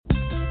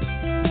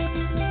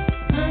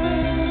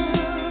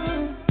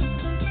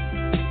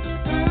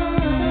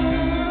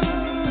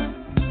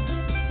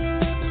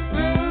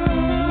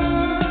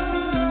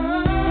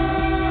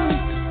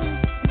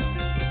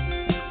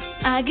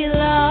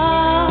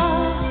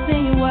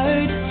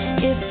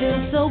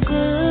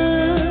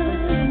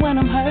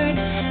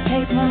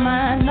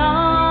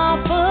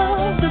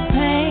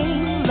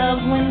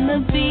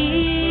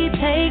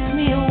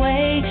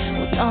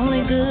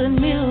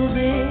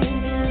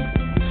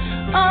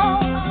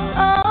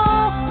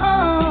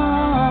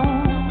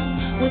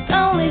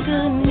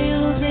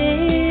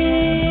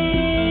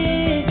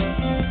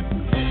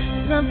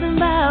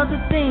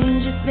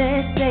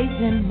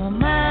in my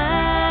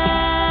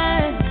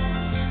mind.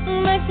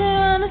 Makes me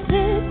wanna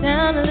sit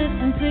down and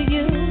listen to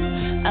you.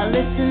 I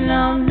listen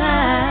all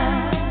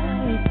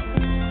night.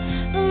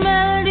 The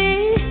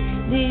melody,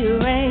 the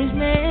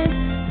arrangement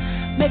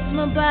makes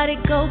my body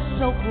go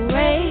so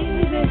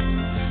crazy.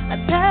 I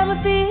tap a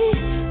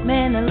beat,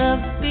 man, I love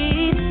the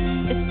beat.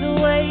 It's the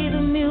way the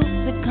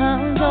music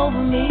comes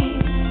over me.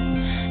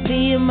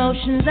 The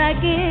emotions I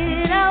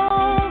get, I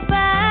won't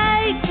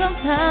fight.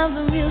 Sometimes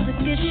the music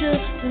gets sure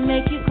to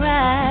make you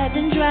cry,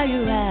 then dry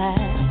your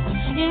eyes.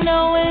 You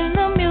know when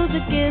the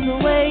music is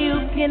away,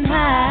 you can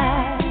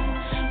hide.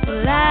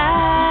 But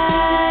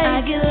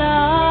I get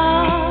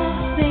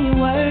lost in your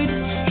words.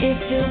 It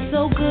feels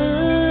so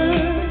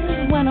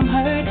good when I'm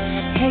hurt.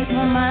 Takes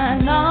my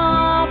mind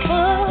off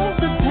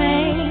of the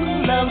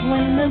pain. Love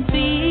when the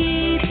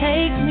beat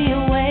takes me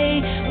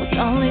away with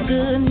only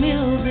good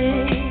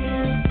music.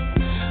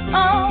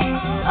 Oh,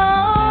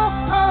 oh,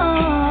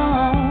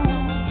 oh,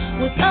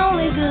 with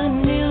only good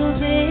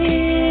music.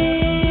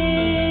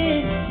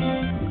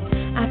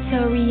 I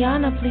tell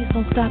Rihanna, please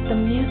don't stop the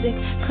music.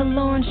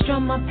 Lauren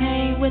strum my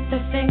pain with her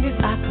fingers.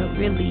 I could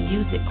really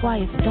use it.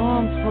 Quiet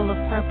storms full of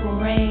purple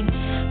rain.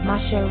 My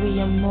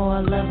Sharia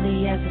more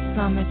lovely as a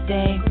summer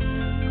day.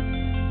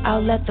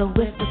 I'll let the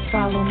whispers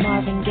follow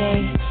Marvin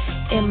Gaye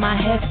in my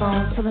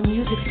headphones till the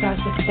music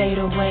starts to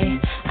fade away.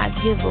 I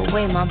give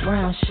away my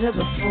brown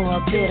sugar for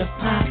a bit of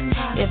pop.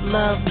 If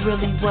love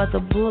really was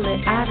a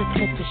bullet, I'd have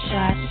took the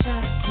shot.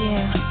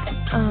 Yeah.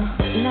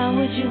 Now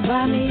would you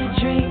buy me a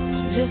drink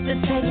just to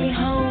take me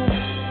home?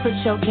 Put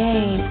your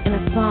game in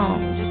a song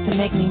just to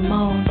make me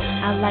moan.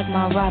 I like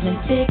my Robin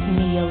Thicke,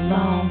 me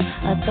alone.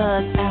 A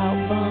Thug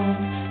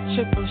album.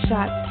 Triple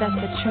shots, that's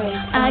a trace.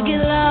 I get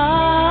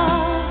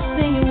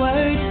lost in your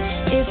words.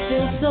 It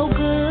feels so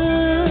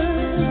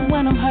good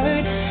when I'm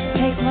hurt.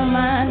 Takes my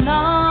mind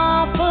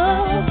off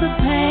of the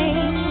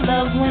pain.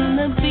 Love when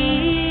the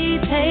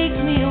beat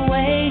takes me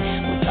away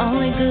with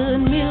only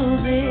good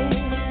music.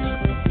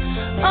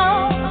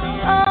 Oh,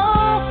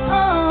 oh,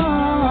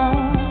 oh,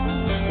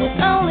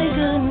 with only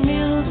good music.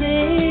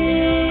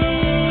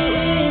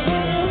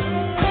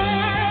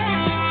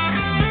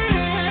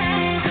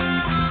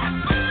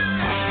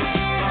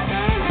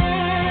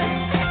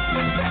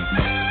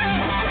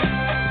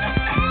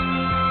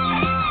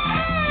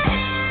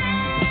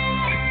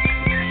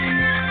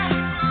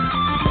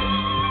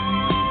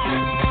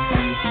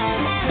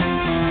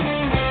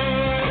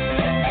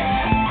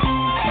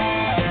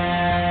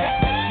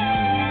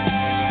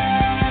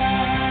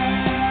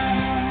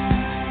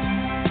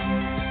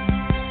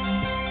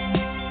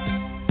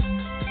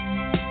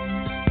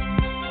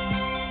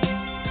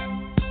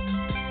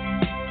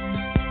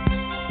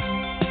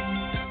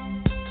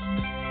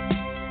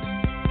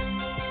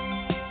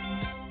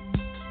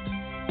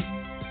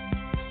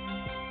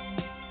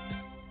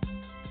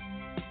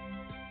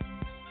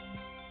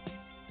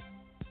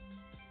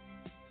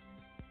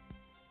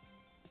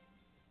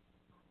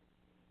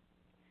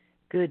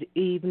 Good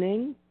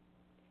evening,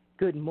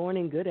 good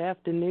morning, good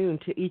afternoon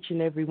to each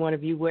and every one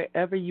of you,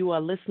 wherever you are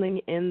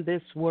listening in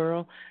this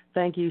world.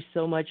 Thank you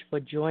so much for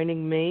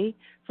joining me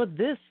for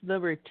this, the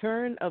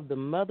return of the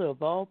mother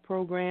of all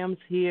programs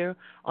here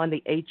on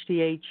the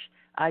HTH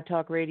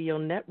iTalk Radio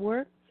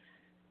Network.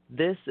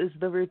 This is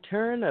the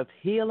return of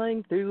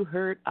Healing Through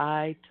Hurt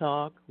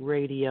iTalk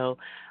Radio.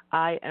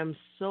 I am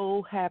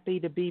so happy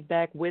to be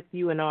back with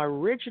you in our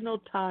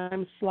original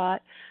time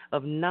slot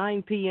of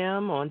 9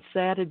 p.m. on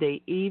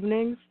Saturday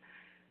evenings.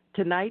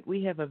 Tonight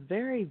we have a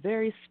very,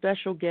 very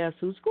special guest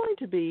who's going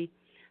to be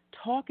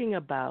talking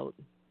about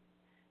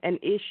an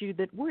issue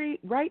that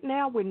right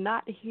now we're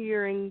not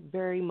hearing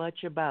very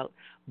much about,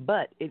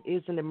 but it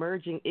is an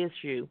emerging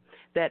issue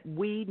that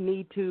we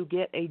need to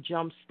get a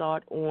jump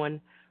start on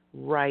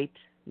right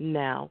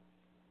now.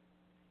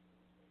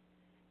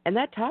 And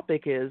that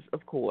topic is,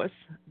 of course,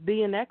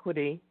 the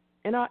inequity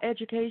in our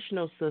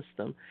educational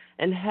system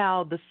and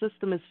how the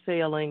system is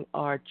failing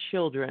our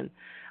children.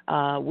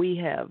 We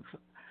have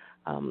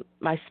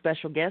my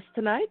special guest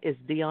tonight is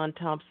Dion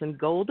Thompson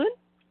Golden.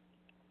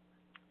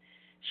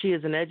 She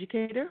is an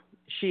educator.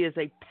 She is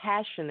a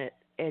passionate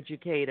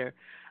educator.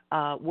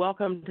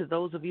 Welcome to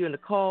those of you in the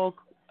call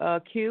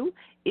queue.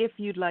 If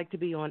you'd like to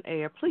be on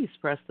air, please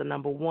press the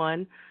number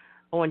 1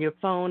 on your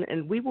phone,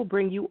 and we will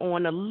bring you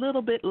on a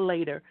little bit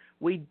later.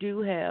 We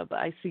do have,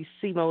 I see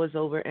Simo is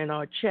over in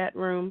our chat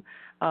room.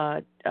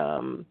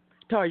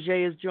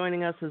 Tarjay is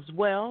joining us as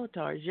well.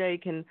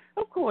 Tarjay can,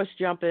 of course,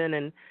 jump in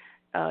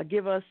and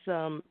give us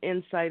some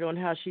insight on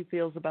how she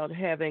feels about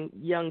having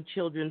young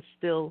children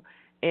still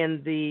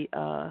in the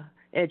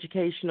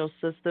educational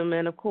system.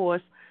 And, of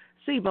course,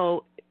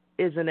 Simo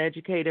is an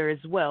educator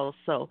as well.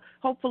 So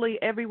hopefully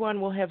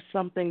everyone will have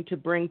something to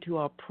bring to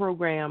our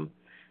program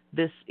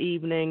this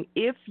evening.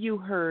 If you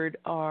heard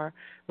our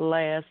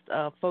last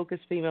Focus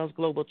Females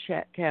Global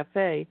Chat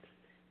Cafe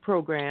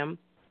program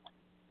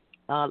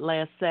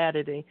last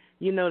Saturday,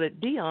 you know that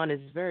Dion is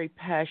very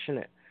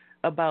passionate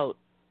about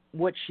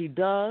what she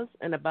does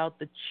and about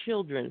the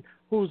children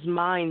whose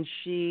minds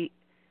she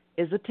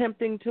is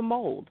attempting to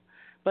mold.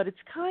 But it's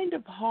kind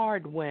of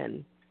hard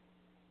when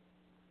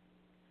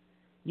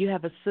you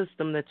have a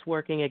system that's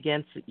working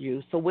against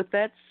you. So with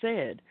that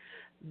said,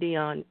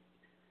 Dion,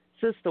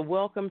 sister,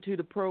 welcome to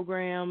the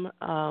program.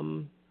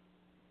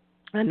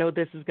 I know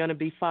this is going to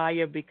be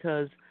fire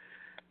because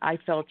I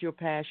felt your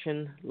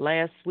passion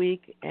last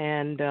week,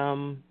 and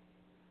I'm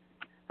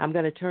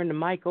going to turn the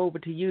mic over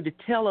to you to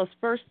tell us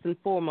first and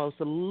foremost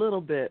a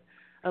little bit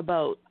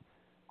about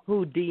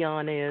who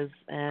Dion is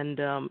and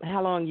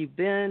how long you've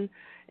been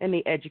in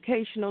the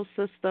educational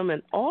system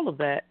and all of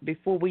that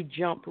before we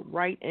jump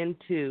right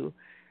into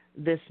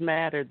this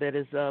matter that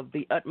is of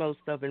the utmost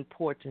of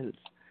importance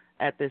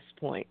at this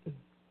point.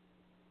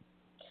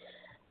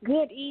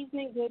 Good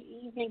evening,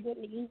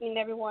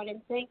 everyone,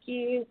 and thank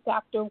you,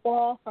 Dr.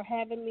 Wall, for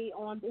having me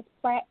on this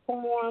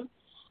platform.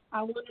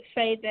 I want to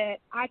say that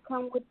I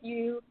come with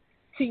you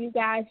to you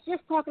guys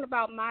just talking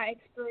about my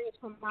experience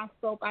from my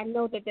scope. I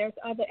know that there's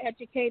other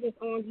educators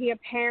on here,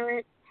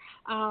 parents,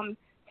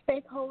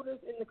 stakeholders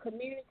in the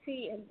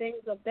community, and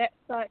things of that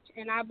such,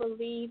 and I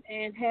believe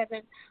in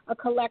having a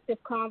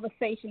collective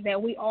conversation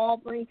that we all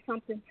bring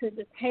something to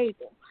the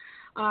table.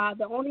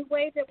 The only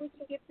way that we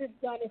can get this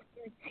done is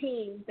through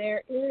teams.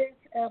 There is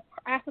an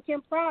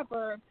African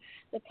proverb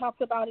that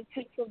talks about it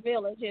takes a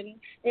village, and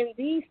in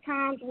these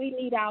times we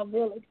need our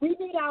village. We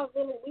needed our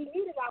village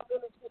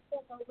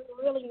before, but we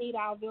really need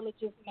our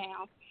villages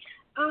now.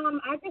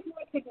 I just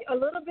want to give a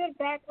little bit of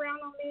background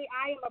on me.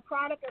 I am a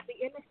product of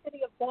the inner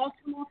city of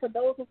Baltimore. For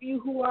those of you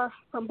who are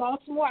from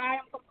Baltimore, I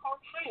am from Park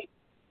Heights.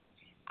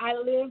 I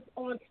live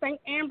on St.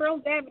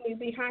 Ambrose Avenue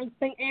behind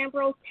St.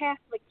 Ambrose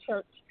Catholic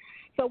Church.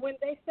 So when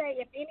they say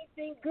if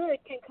anything good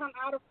can come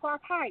out of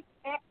Park Heights,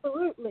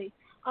 absolutely.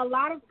 A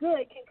lot of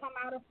good can come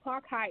out of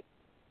Park Heights.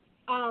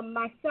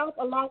 Myself,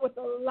 along with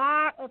a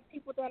lot of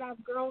people that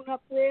I've grown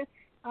up with,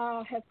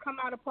 have come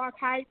out of Park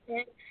Heights,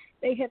 and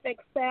they have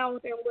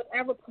excelled in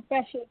whatever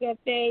profession that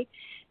they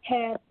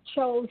have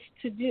chose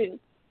to do.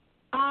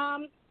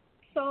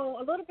 So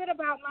a little bit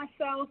about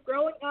myself.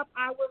 Growing up,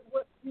 I was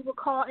what you would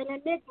call an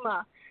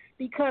enigma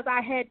because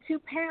I had two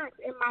parents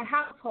in my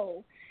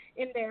household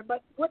in there.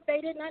 But what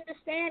they didn't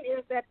understand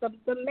is that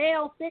the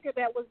male figure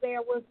that was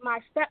there was my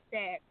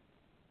stepdad.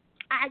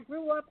 I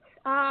grew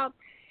up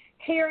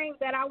hearing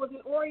that I was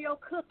an Oreo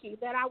cookie,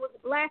 that I was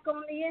black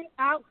on the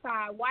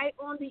outside, white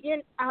on the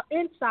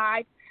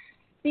inside,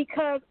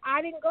 because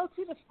I didn't go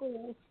to the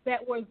schools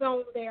that were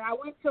zoned there. I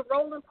went to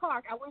Roland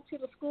Park. I went to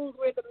the schools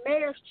where the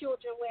mayor's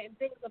children went and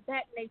things of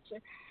that nature.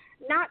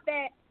 Not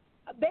that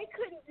they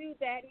couldn't do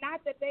that,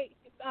 not that they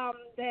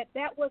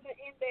that wasn't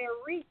in their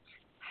reach.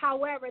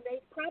 However,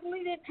 they probably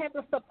didn't have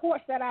the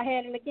supports that I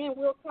had. And, again,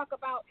 we'll talk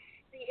about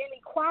the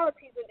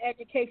inequalities in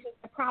education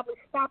that probably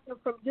stopped them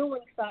from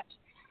doing such.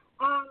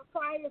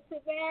 Prior to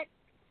that,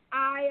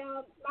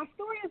 my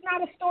story is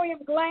not a story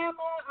of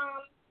glamour.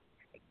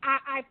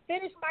 I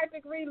finished my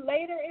degree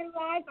later in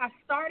life. I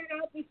started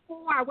out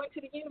before. I went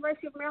to the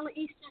University of Maryland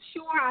Eastern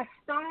Shore. I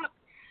stopped.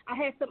 I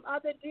had some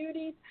other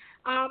duties.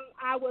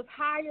 I was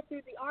hired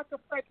through the ARC of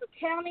Frederick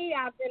County.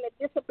 I've been a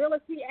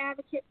disability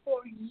advocate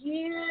for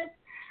years.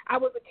 I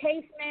was a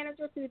case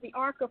manager through the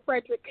ARC of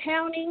Frederick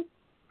County.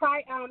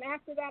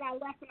 After that, I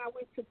left and I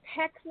went to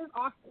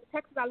Austin,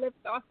 Texas. I lived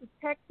in Austin,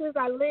 Texas.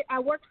 I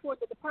worked for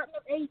the Department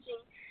of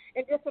Aging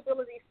and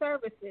Disability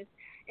Services,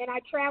 and I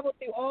traveled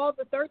through all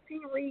the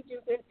 13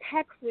 regions in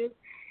Texas,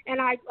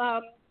 and I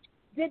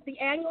did the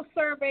annual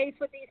surveys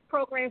for these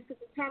programs to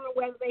determine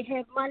whether they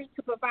have money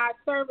to provide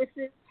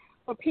services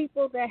for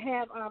people that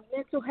have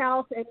mental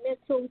health and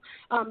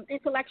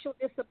intellectual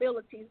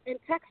disabilities. In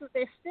Texas,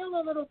 they're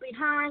still a little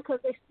behind because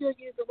they still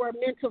use the word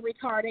mental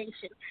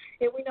retardation,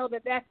 and we know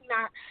that that's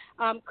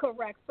not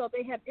correct. So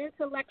they have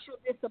intellectual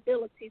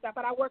disabilities.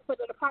 But I work for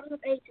the Department of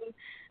Aging,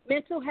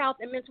 Mental Health,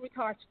 and Mental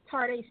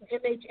Retardation,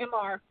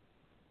 MHMR.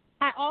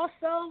 I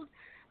also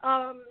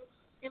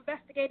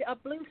investigated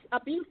abuse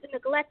and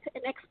neglect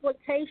and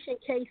exploitation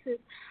cases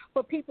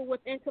for people with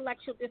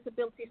intellectual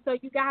disabilities. So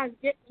you guys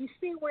you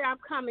see where I'm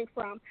coming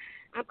from.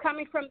 I'm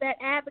coming from that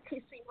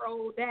advocacy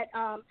role, that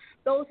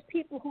those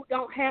people who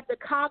don't have the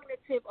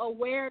cognitive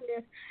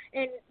awareness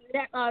and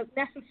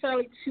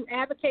necessarily to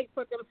advocate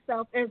for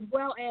themselves, as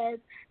well as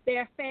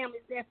their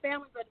families. Their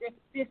families are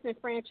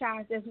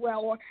disenfranchised as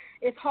well, or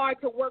it's hard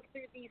to work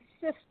through these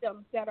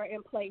systems that are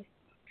in place.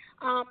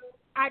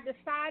 I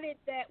decided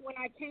that when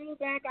I came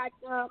back,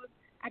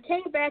 I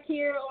came back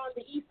here on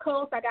the East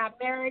Coast. I got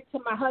married to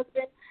my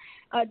husband,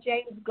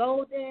 James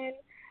Golden.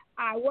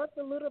 I worked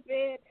a little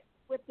bit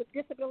with the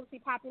disability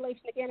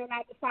population again, and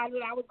I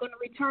decided I was going to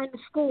return to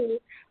school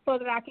so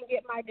that I can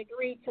get my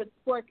degree to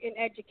work in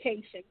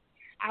education.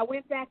 I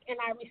went back and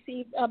I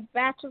received a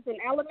bachelor's in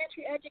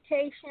elementary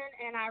education,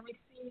 and I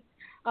received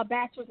a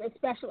bachelor's in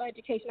special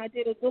education. I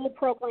did a dual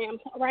program.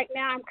 Right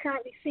now I'm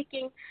currently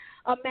seeking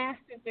a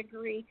master's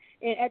degree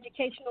in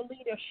educational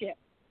leadership,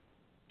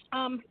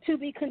 to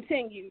be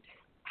continued,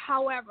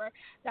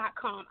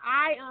 however.com.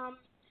 I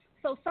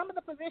So some of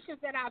the positions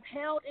that I've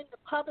held in the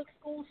public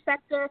school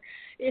sector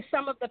is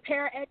some of the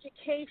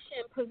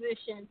paraeducation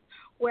positions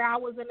where I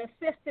was an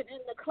assistant in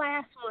the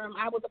classroom.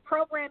 I was a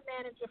program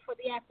manager for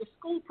the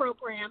after-school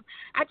program.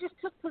 I just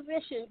took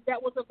positions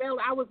that was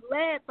available. I was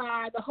led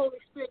by the Holy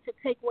Spirit to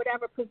take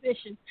whatever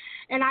position.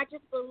 And I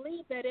just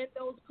believe that in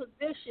those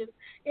positions,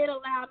 it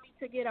allowed me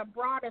to get a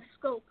broader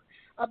scope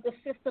of the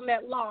system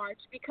at large,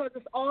 because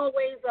it's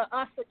always a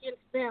us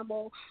against them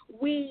or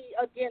we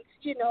against,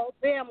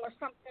 them or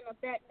something of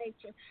that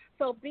nature.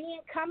 So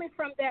coming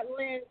from that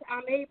lens,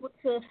 I'm able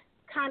to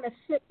kind of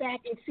sit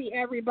back and see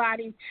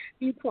everybody's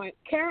viewpoint.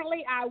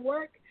 Currently, I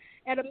work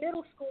at a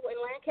middle school in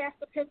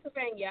Lancaster,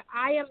 Pennsylvania.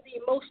 I am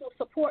the emotional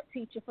support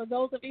teacher. For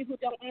those of you who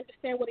don't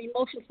understand what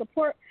emotional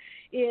support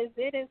is,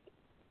 it is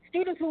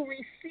students who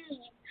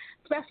receive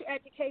special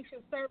education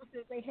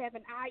services. They have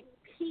an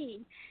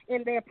IEP,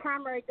 and their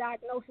primary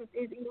diagnosis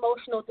is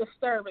emotional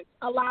disturbance.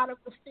 A lot of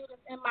the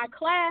students in my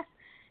class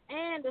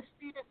and the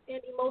students in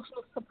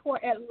emotional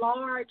support at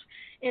large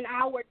in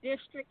our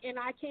district, and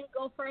I can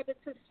go further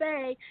to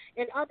say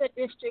in other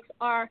districts,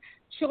 are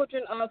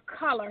children of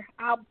color,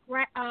 our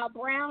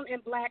brown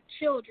and black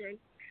children,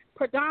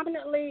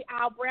 predominantly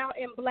our brown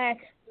and black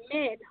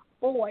men,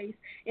 boys,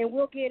 and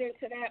we'll get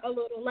into that a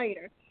little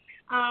later.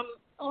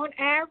 On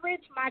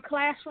average, my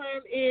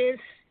classroom is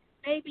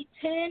maybe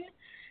 10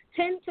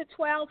 to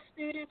 12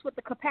 students with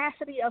the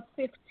capacity of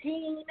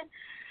 15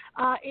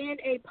 in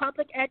a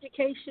public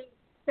education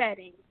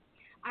setting.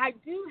 I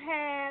do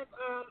have,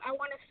 I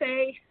want to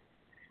say,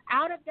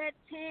 out of that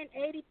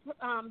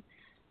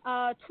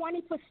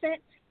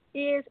 20%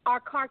 is our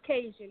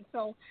Caucasian.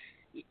 So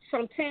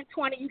from 10,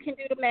 20, you can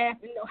do the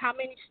math and know how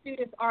many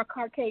students are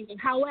Caucasian.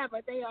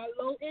 However, they are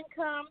low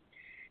income,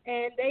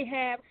 and they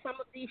have some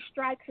of these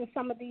strikes and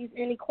some of these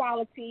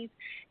inequalities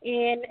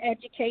in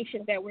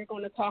education that we're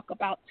going to talk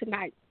about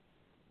tonight.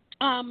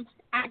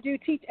 I do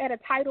teach at a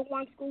Title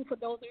I school. For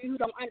those of you who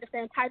don't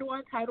understand Title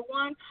I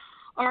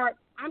are,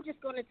 I'm just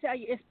going to tell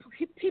you, it's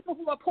people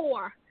who are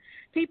poor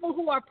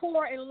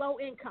and low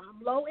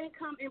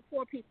income and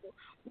poor people.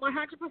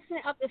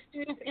 100% of the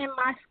students in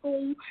my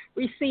school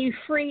receive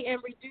free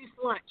and reduced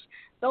lunch.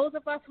 Those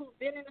of us who've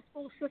been in the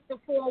school system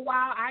for a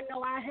while, I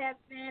know I have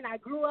been. I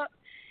grew up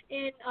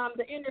in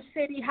the inner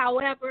city.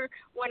 However,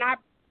 when I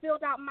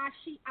filled out my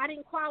sheet, I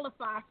didn't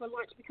qualify for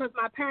lunch because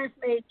my parents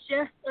made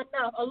just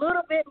enough, a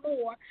little bit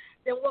more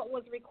than what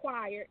was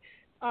required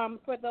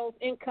for those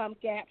income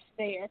gaps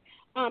there.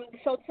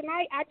 So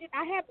tonight,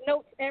 I have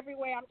notes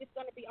everywhere. I'm just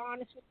going to be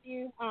honest with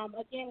you.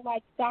 Again,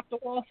 like Dr.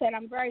 Wall said,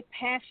 I'm very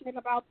passionate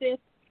about this.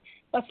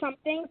 But some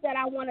things that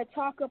I want to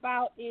talk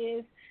about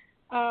is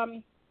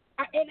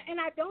and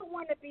I don't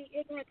want to be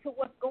ignorant to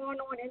what's going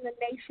on in the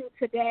nation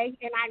today,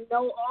 and I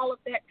know all of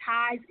that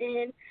ties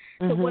in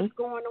to what's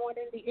going on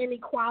in the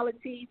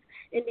inequalities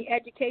in the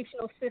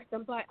educational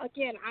system. But,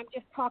 again, I'm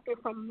just talking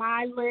from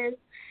my lens,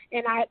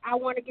 and I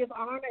want to give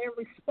honor and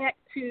respect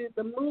to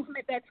the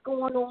movement that's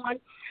going on.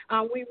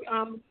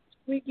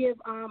 We give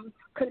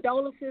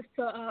condolences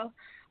to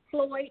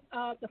Floyd,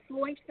 the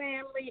Floyd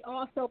family,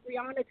 also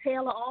Breonna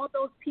Taylor, all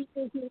those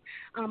people who,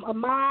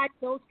 Ahmaud,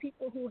 those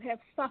people who have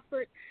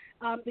suffered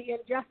the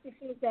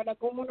injustices that are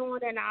going on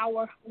in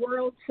our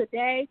world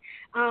today.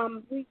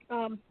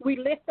 We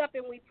lift up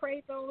and we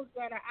pray those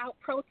that are out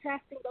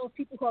protesting, those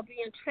people who are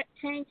being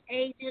change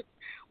agents.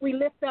 We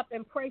lift up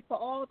and pray for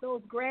all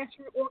those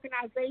grassroots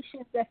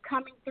organizations that's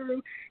coming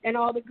through and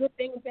all the good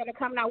things that are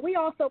coming out. We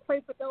also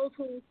pray for those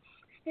who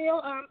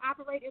still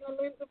operate in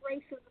the lens of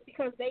racism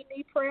because they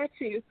need prayer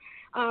too.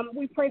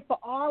 We pray for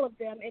all of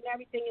them and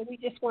everything, and we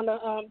just want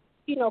to,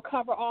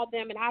 cover all of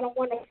them. And I don't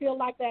want to feel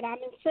like that I'm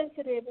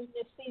insensitive in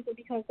this season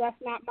because that's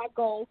not my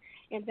goal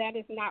and that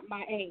is not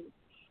my aim.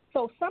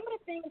 So some of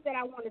the things that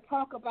I want to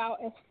talk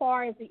about as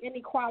far as the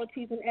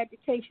inequalities in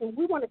education,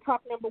 we want to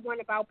talk, number one,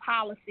 about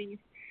policies.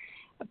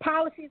 The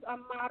policies are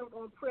modeled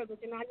on privilege,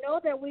 and I know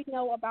that we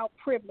know about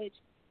privilege.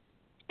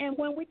 And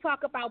when we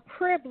talk about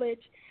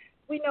privilege,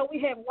 we know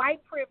we have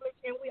white privilege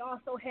and we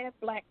also have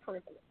black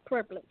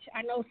privilege.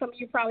 I know some of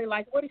you probably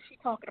like, what is she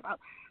talking about?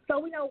 So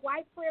we know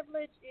white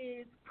privilege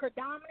is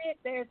predominant.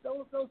 There's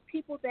those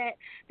people that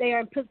they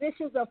are in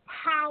positions of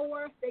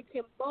power. They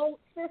can mold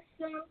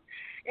systems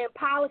and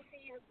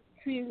policies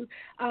to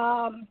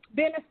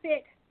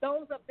benefit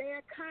those of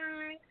their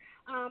kind.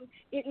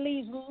 It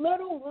leaves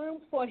little room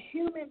for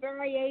human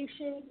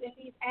variations, and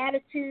these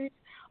attitudes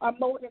are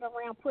molded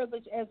around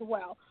privilege as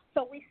well.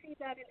 So we see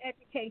that in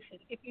education.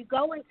 If you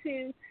go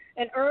into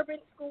an urban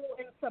school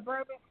and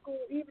suburban school,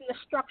 even the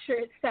structure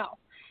itself.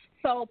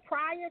 So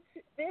prior to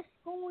this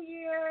school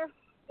year,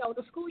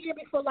 the school year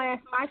before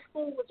last, my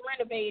school was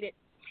renovated.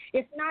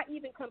 It's not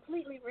even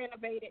completely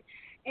renovated.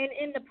 And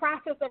in the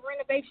process of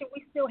renovation,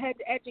 we still had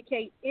to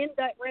educate in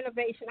that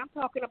renovation. I'm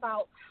talking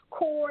about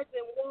cords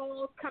and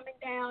walls coming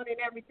down and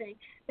everything.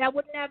 That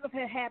would never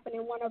have happened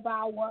in one of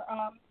our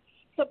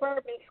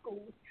suburban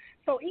schools.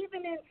 So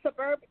even in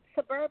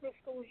suburban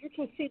schools, you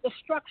can see the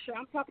structure.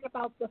 I'm talking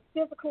about the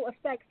physical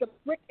effects, the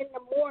brick and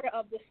the mortar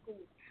of the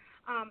school.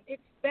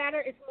 It's better.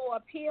 It's more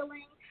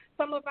appealing.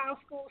 Some of our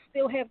schools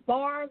still have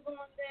bars on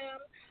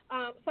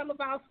them. Some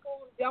of our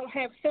schools don't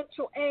have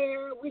central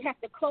air. We have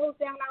to close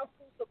down our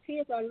schools, so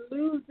kids are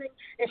losing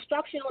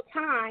instructional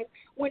time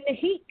when the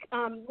heat,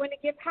 when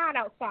it gets hot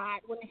outside,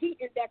 when the heat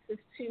index is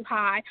too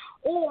high,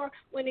 or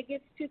when it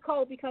gets too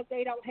cold because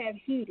they don't have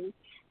heating.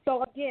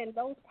 So again,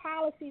 those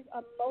policies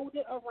are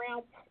molded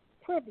around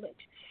privilege.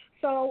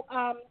 So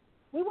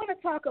we want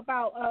to talk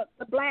about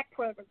the black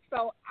privilege.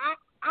 So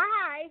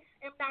I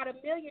am not a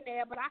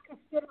millionaire, but I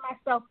consider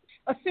myself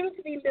a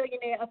soon-to-be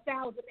millionaire, a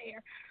thousandaire.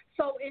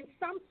 So in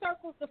some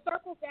circles, the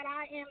circles that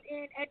I am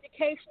in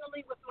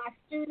educationally with my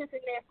students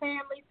and their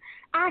families,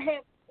 I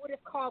have what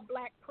is called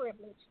black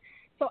privilege.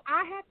 So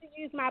I have to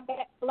use my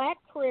black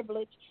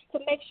privilege to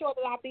make sure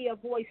that I be a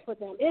voice for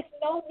them. There's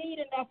no need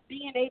in us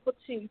being able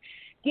to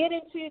get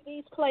into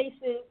these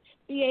places,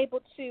 be able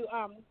to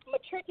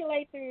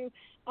matriculate through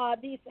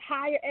these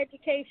higher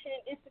education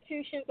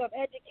institutions of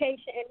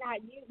education and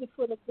not use it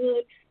for the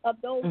good of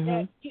those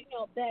that,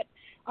 that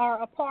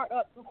are a part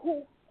of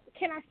who,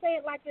 can I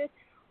say it like this,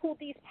 who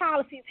these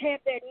policies have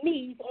their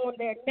knees on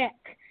their neck.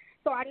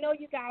 So I know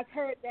you guys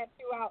heard that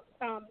throughout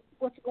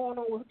what's going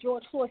on with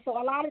George Floyd.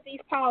 So a lot of these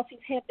policies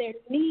have their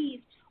knees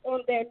on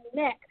their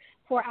neck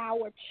for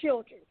our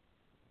children.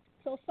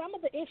 So some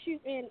of the issues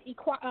in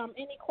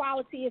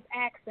inequality is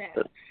access.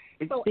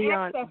 So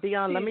Dion,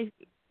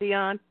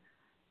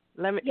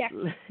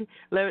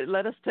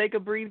 let us take a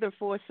breather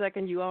for a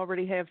second. You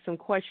already have some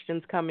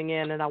questions coming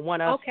in, and I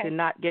want us to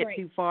not get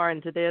too far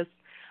into this.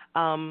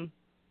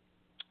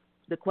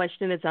 The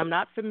question is, I'm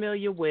not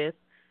familiar with.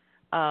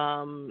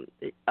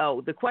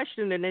 The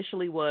question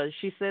initially was,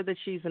 she said that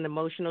she's an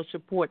emotional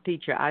support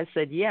teacher. I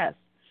said yes.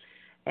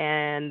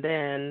 And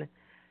then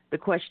the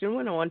question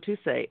went on to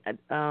say,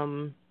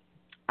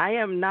 I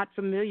am not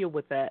familiar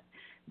with that.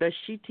 Does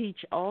she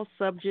teach all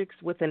subjects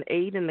with an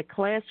aide in the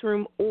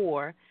classroom,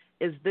 or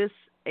is this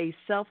a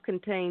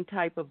self-contained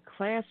type of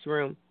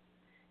classroom?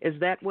 Is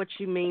that what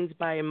she means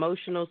by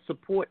emotional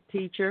support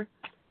teacher?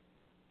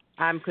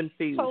 I'm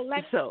confused.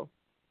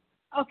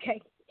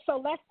 Okay. So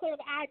let's clear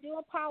that. I do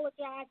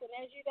apologize, and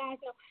as you guys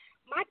know,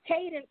 my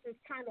cadence is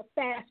kind of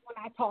fast when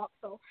I talk.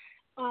 So,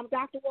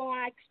 Dr. Wall,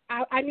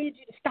 I need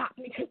you to stop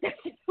me because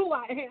that's just who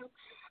I am,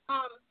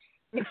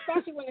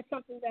 especially when it's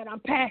something that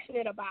I'm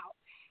passionate about.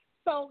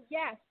 So,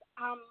 yes,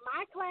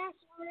 my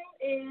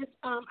classroom is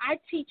I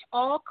teach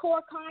all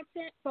core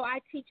content. So I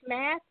teach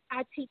math,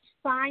 I teach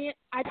science,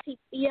 I teach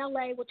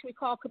ELA, which we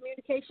call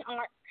communication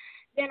arts.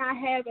 Then I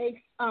have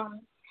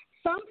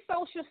some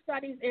social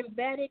studies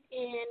embedded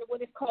in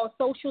what is called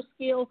social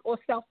skills or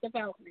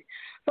self-development.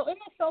 So in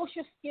the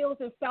social skills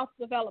and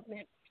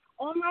self-development,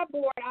 on my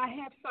board I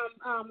have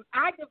some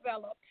I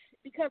developed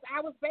because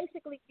I was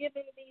basically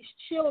given these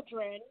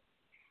children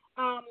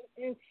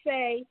and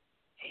say,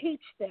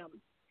 teach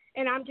them.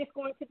 And I'm just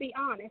going to be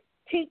honest,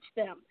 teach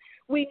them.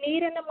 We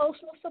need an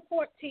emotional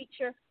support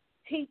teacher.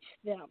 Teach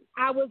them.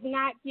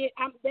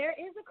 There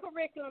is a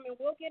curriculum, and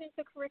we'll get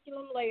into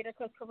curriculum later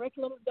because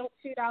curriculums don't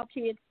suit our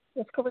kids.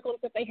 There's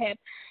curriculums that they have.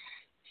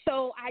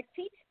 So I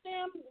teach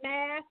them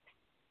math,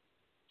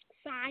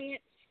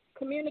 science,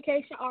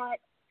 communication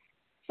arts,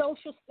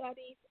 social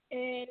studies,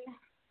 and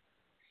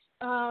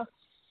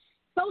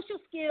social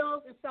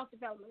skills and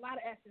self-development, a lot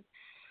of S's.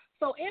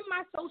 So in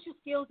my social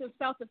skills and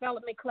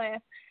self-development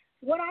class,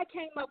 what I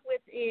came up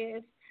with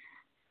is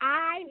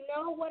I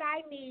know what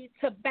I need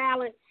to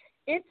balance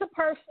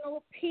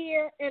interpersonal,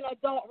 peer, and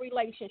adult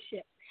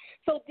relationships.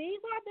 So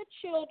these are the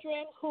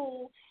children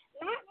who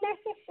not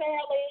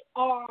necessarily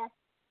are,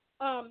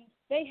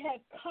 they have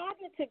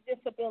cognitive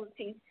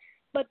disabilities,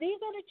 but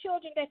these are the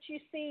children that you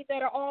see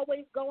that are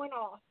always going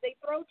off. They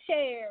throw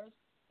chairs.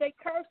 They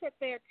curse at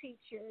their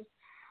teachers.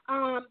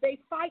 They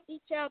fight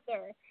each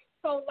other.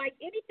 So, like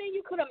anything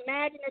you could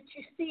imagine that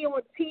you see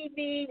on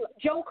TV, like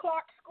Joe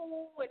Clark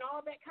School and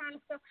all that kind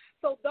of stuff.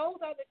 So those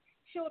are the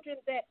children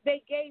that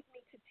they gave me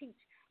to teach.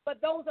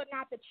 But those are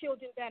not the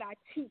children that I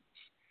teach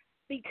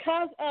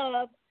because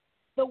of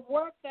the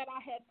work that I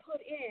had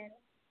put in.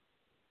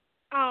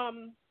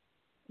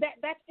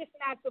 That's just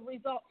not the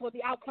results or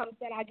the outcomes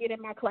that I get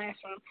in my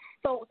classroom.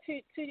 So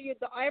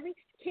every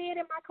kid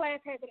in my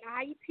class has an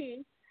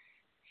IEP.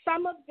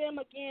 Some of them,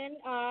 again,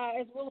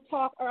 as we'll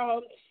talk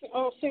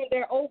soon,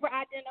 they're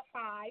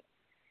over-identified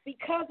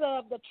because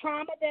of the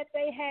trauma that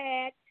they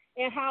had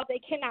and how they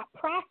cannot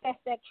process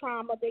that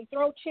trauma. They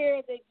throw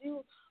chairs, they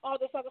do all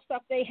this other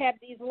stuff. They have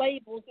these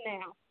labels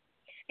now.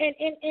 And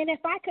if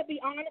I could be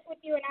honest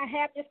with you, and I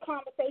have this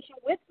conversation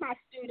with my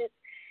students,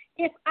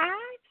 if I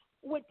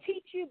would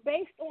teach you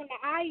based on the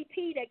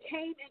IEP that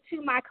came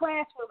into my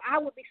classroom, I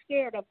would be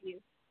scared of you.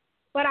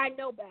 But I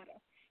know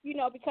better.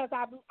 Because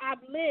I've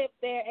lived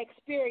their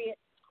experience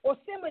or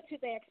similar to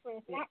their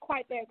experience, not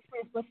quite their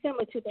experience, but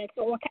similar to their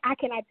experience, or I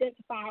can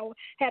identify or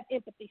have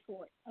empathy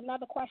for it.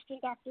 Another question,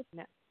 Doctor?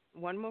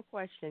 One more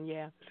question,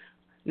 yeah.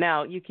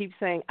 Now, you keep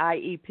saying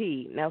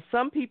IEP. Now,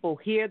 some people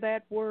hear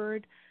that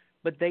word,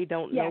 but they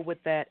don't know what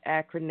that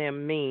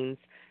acronym means.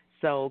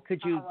 So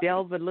could you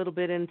delve a little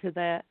bit into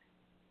that?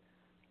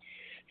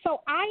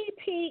 So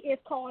IEP is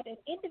called an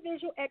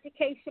individual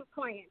education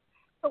plan.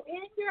 So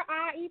in your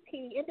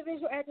IEP,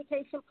 individual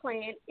education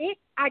plan, it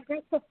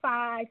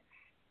identifies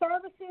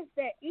services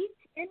that each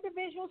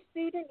individual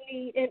student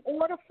needs in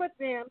order for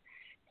them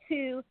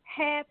to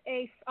have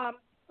a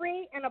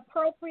free and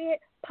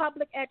appropriate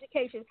public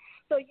education.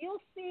 So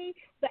you'll see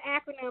the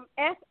acronym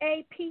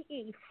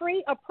FAPE,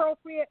 Free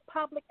Appropriate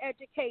Public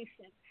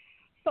Education.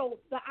 So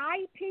the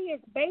IEP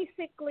is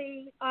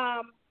basically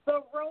the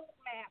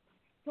roadmap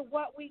to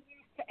what we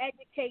use to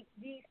educate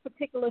these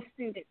particular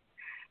students.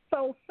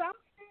 So some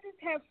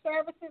students have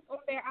services on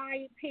their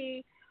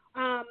IEP,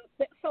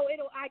 so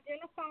it'll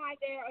identify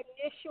their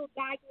initial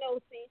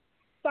diagnosis.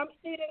 Some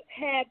students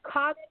have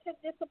cognitive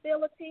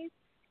disabilities.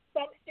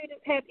 Some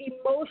students have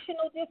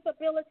emotional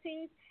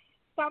disabilities.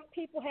 Some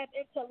people have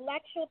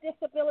intellectual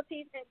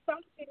disabilities, and some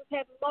students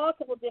have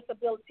multiple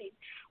disabilities,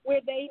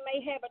 where they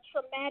may have a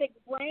traumatic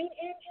brain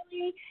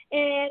injury,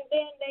 and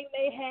then they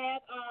may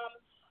have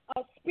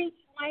a speech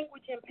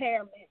language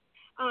impairment.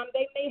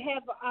 They may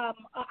have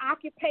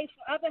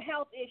occupational, other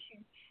health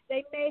issues.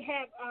 They may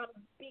have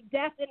be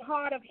deaf and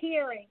hard of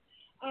hearing.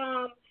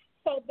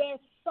 So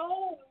there's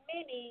so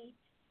many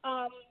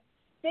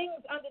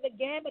things under the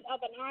gamut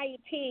of an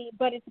IEP,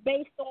 but it's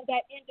based on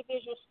that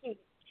individual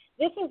student.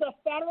 This is a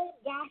federal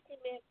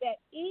document that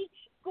each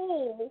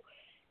school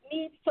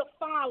needs to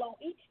follow,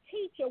 each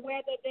teacher,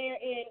 whether they're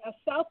in a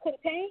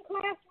self-contained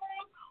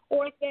classroom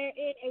or if they're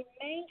in a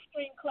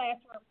mainstream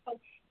classroom. So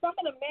some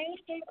of the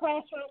mainstream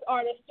classrooms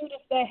are the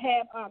students that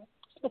have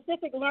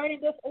specific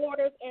learning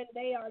disorders, and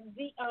they are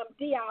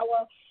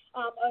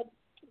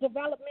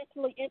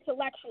developmentally,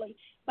 intellectually,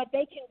 but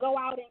they can go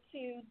out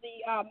into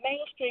the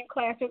mainstream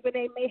classroom where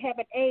they may have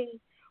an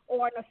aide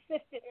or an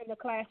assistant in the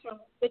classroom.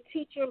 The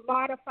teacher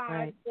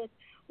modifies the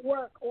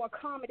work or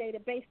accommodate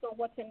it based on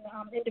what's in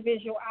the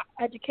individual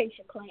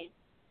education plan.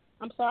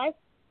 I'm sorry?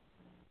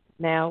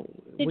 Now,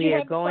 we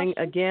are going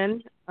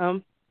again.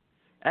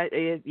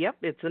 Yep,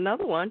 it's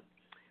another one.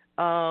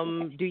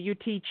 Do you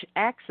teach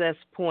access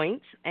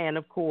points? And,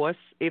 of course,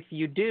 if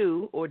you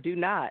do or do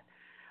not,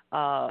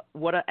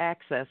 what are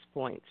access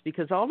points?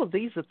 Because all of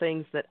these are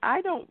things that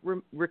I don't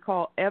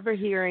recall ever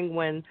hearing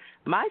when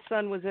my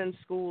son was in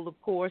school, of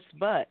course,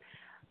 but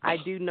I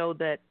do know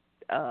that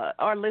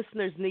our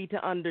listeners need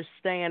to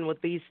understand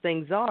what these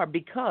things are,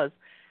 because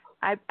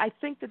I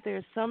think that there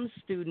are some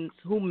students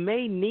who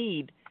may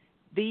need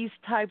these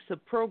types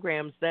of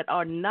programs that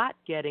are not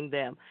getting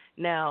them.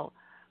 Now,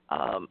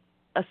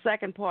 a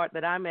second part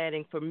that I'm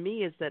adding for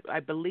me is that I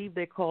believe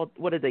they're called,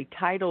 what are they,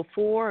 Title IV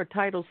or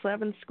Title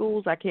VII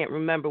schools? I can't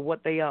remember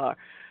what they are.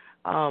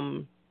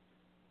 I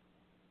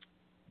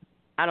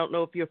don't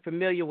know if you're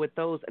familiar with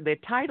those. They're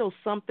Title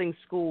something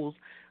schools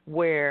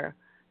where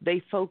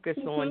they focus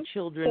on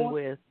children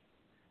with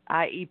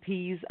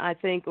IEPs, I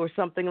think, or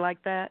something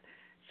like that.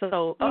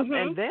 So,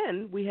 and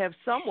then we have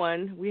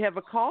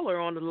a caller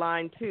on the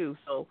line too.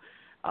 So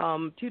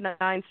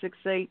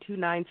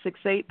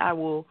 2968, I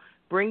will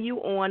bring you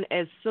on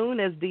as soon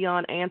as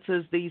Dion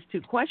answers these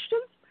two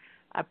questions.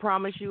 I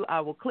promise you I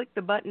will click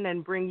the button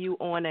and bring you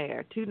on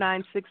air.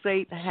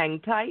 2968, hang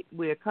tight.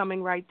 We're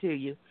coming right to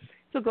you.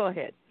 So go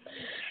ahead.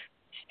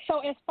 So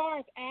as far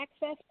as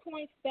access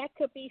points, that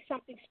could be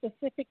something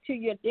specific to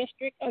your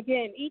district.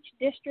 Again, each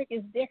district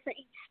is different.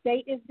 Each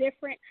state is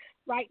different.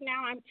 Right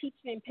now I'm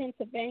teaching in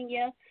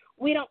Pennsylvania.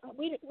 We don't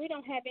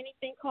have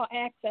anything called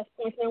access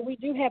points. Now, we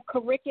do have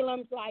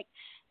curriculums like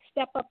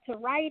Step Up to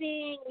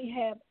Writing. We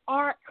have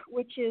ARC,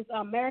 which is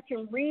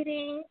American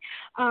Reading.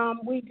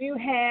 We do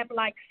have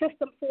like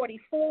System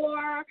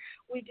 44.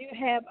 We do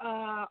have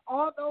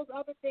all those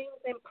other things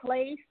in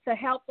place to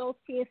help those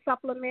kids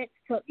supplement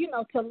to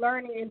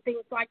learning and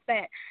things like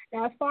that.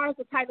 Now, as far as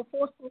the Title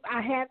IV schools,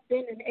 I have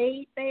been an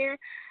aide there.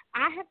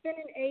 I have been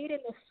an aide in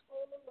the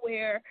school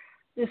where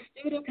the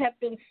students have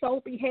been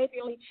so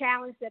behaviorally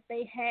challenged that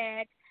they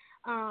had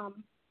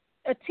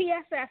a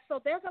TSS. So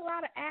there's a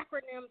lot of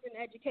acronyms in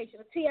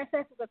education. A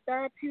TSS is a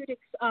therapeutic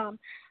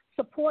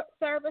support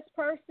service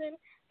person.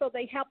 So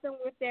they help them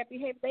with their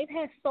behavior. They've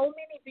had so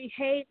many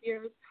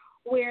behaviors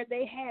where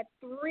they had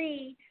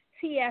 3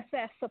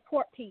 TSS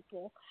support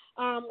people,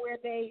 where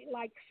they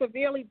like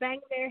severely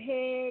bang their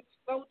heads,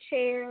 throw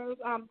chairs.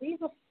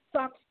 These are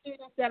some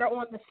students that are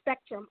on the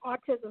spectrum,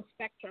 autism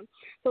spectrum.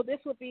 So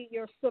this would be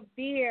your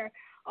severe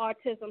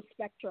autism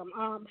spectrum.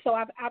 So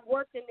I've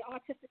worked in the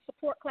autistic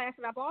support class,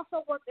 and I've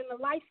also worked in the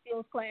life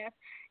skills class.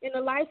 In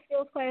the life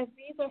skills class,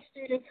 these are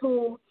students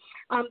who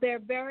they're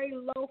very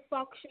low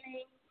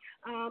functioning,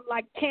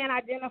 like can't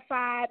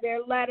identify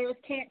their letters,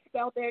 can't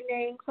spell their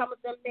name. Some of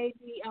them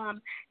maybe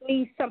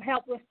need some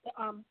help with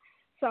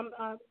some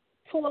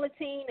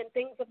toileting and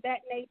things of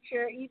that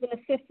nature, even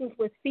assistance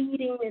with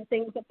feeding and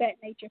things of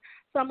that nature.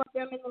 Some of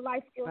them in the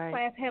life skills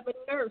class have a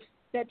nurse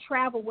that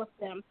travel with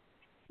them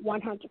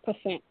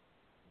 100%.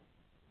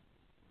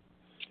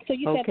 So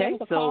you said there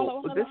was a caller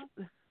on the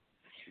line?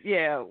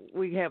 Yeah,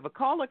 we have a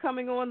caller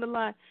coming on the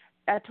line.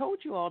 I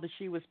told you all that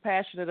she was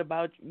passionate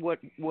about what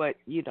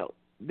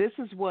this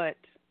is what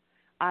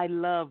I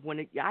love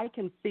when I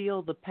can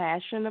feel the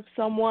passion of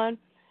someone.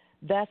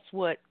 That's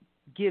what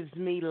gives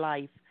me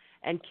life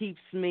and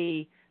keeps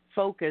me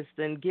focused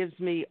and gives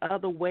me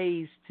other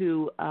ways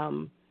to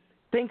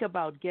think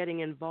about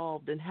getting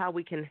involved and how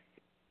we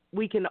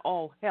can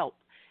all help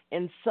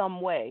in some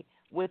way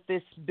with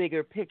this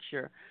bigger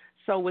picture.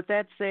 So with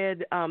that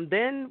said,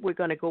 then we're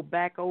going to go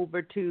back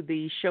over to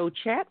the show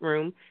chat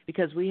room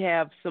because we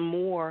have some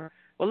more.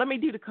 Well, let me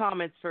do the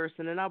comments first,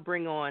 and then I'll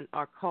bring on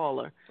our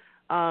caller.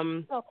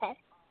 Okay.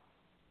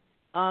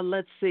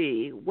 Let's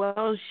see.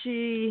 What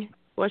she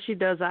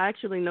does, I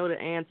actually know the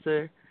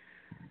answer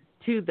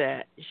to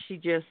that. She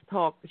just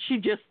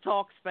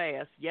talks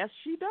fast. Yes,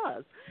 she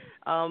does.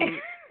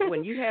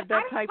 When you have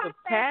that type of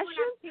passion,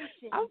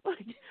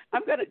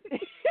 I'm gonna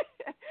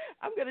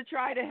I'm gonna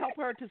try to help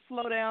her to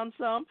slow down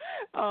some,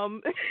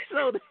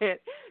 so that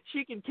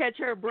she can catch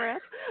her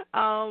breath.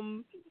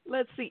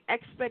 Let's see.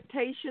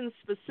 Expectations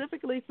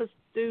specifically for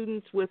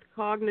students with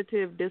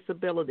cognitive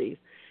disabilities.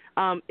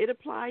 It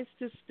applies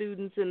to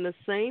students in the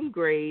same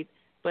grade,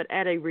 but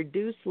at a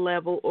reduced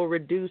level or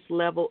reduced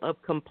level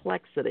of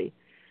complexity.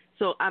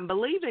 So I'm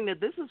believing that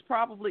this is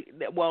probably,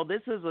 well,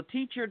 this is a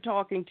teacher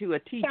talking to a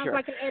teacher. Sounds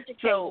like an educator.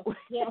 So,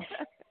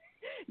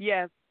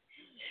 yes.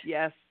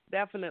 yes,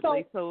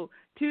 definitely. So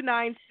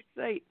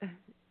 2968.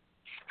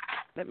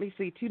 Let me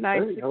see,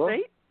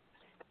 2968.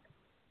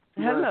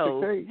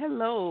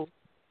 Hello.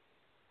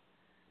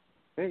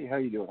 Hey, how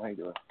you doing?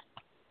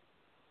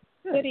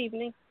 Good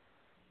evening.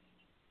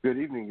 Good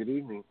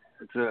evening.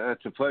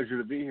 It's a pleasure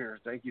to be here.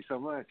 Thank you so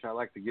much. I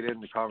like to get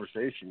into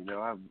conversation.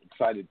 I'm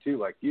excited too,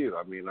 like you.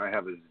 I mean, I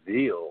have a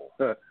zeal,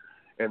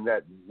 and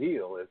that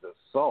zeal is a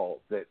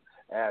salt that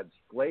adds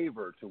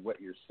flavor to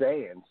what you're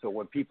saying. So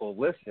when people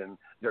listen,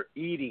 they're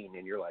eating,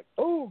 and you're like,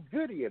 "Oh,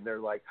 goody," and they're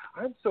like,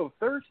 "I'm so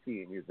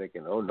thirsty," and you're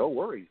thinking, "Oh, no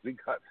worries.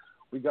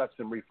 We got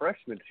some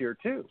refreshments here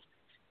too."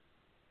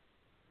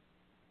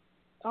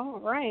 All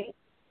right.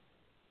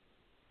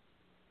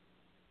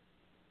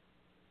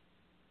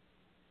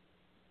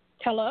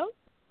 Hello?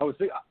 I was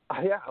thinking,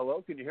 yeah,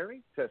 hello, can you hear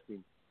me?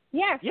 Testing.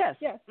 Yes.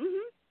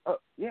 Mm-hmm. Oh,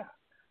 yeah.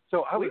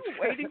 So we were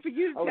waiting for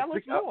you to tell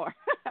us more.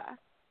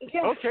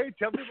 Okay,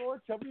 tell me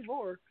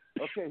more.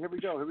 Okay, here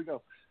we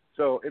go.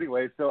 So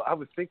anyway, I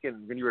was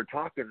thinking when you were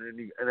talking,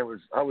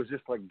 I was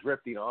just like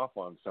drifting off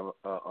on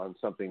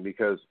something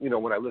because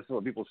when I listen to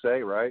what people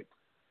say, right,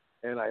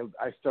 and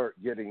I start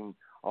getting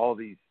all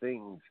these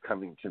things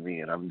coming to me,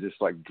 and I'm just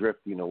like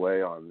drifting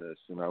away on this,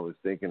 and I was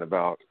thinking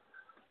about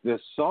this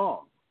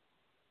song.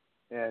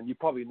 And you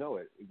probably know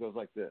it. It goes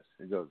like this.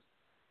 It goes,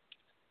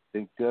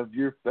 think of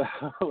your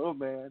fellow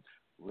man,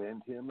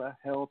 lend him a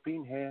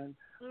helping hand,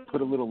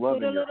 put a little love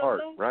in your heart,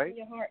 right? In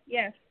your heart,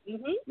 yes.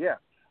 Mm-hmm. Yeah.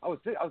 I was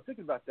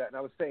thinking about that, and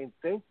I was saying,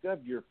 think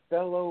of your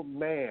fellow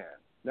man.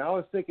 Now I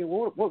was thinking,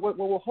 well,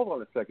 hold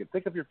on a second.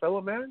 Think of your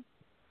fellow man?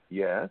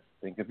 Yes,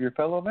 think of your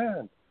fellow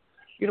man.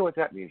 You know what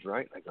that means,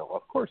 right? I go,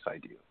 of course I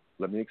do.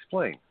 Let me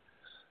explain.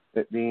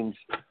 It means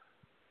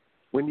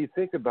when you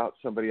think about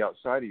somebody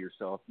outside of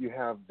yourself, you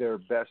have their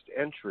best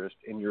interest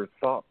in your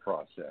thought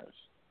process.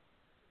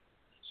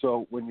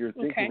 So when you're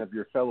thinking of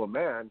your fellow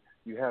man,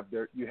 you have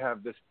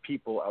this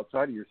people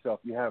outside of yourself.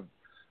 You have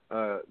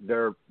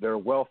their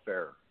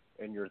welfare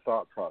in your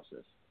thought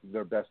process,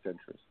 their best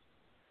interest,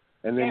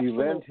 and then you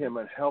lend him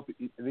a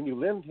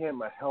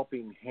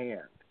helping hand.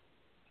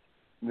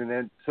 And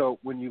then so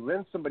when you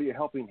lend somebody a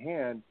helping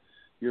hand,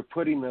 you're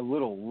putting a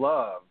little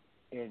love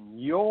in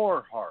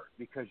your heart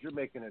because you're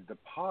making a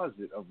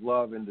deposit of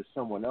love into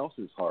someone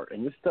else's heart,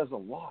 and this does a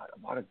lot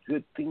of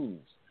good things.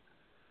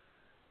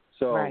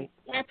 So, right,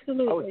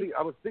 absolutely.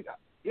 I was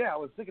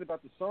thinking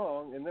about the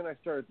song, and then I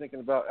started thinking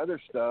about other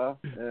stuff,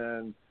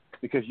 and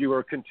because you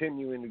were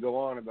continuing to go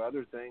on about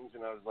other things,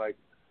 and I was like,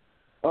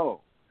 oh,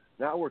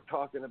 now we're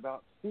talking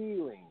about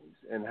feelings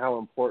and how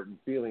important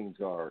feelings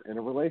are in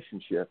a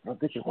relationship. And I'm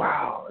thinking,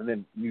 wow. And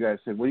then you guys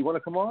said, well, you want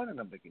to come on? And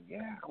I'm thinking,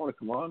 yeah, I want to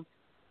come on.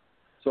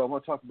 So I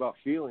want to talk about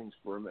feelings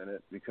for a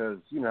minute because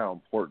you know how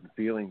important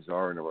feelings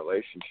are in a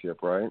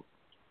relationship, right?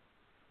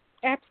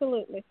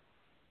 Absolutely.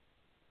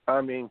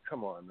 I mean,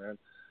 come on, man.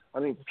 I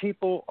mean,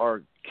 people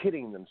are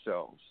kidding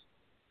themselves,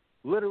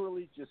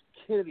 literally just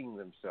kidding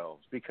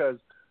themselves because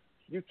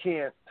you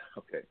can't.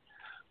 Okay,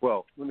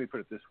 well, let me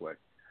put it this way.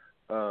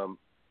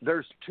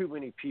 There's too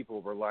many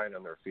people relying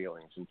on their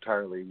feelings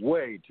entirely,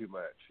 way too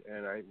much.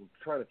 And I'm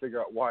trying to figure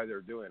out why they're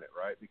doing it,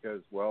 right?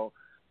 Because, well,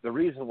 the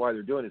reason why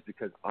they're doing it is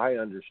because I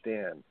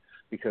understand,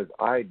 because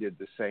I did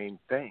the same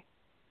thing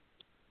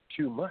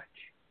too much.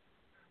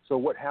 So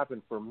what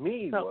happened for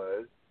me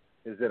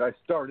is that I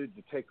started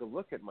to take a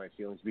look at my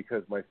feelings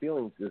because my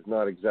feelings is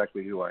not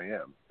exactly who I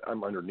am.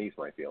 I'm underneath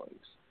my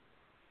feelings.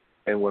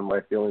 And when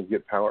my feelings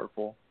get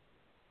powerful,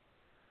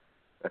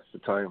 that's the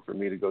time for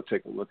me to go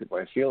take a look at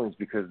my feelings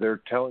because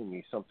they're telling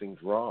me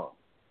something's wrong.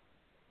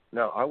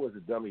 Now, I was a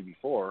dummy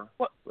before,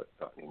 but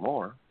not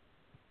anymore.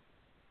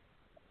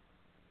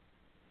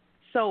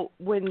 So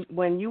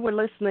when you were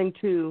listening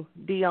to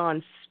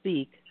Dion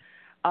speak,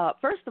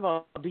 first of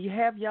all, do you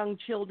have young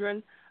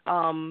children?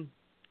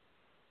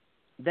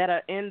 that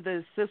are in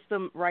the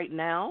system right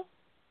now?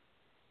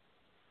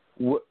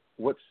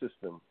 What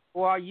system?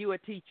 Or are you a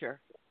teacher?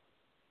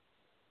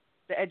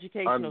 The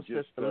educational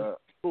system,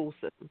 school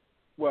system.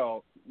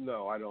 Well,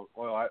 no, I don't.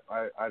 Well,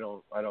 I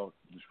don't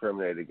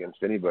discriminate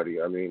against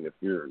anybody. I mean, if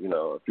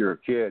you're a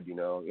kid,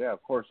 yeah,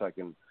 of course I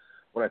can.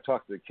 When I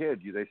talk to the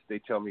kids, they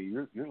tell me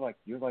you're like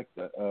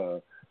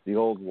the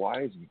old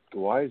wise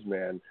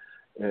man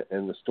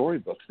in the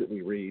storybooks that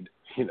we read.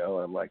 And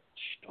I'm like,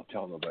 shh, don't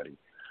tell nobody.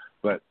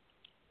 But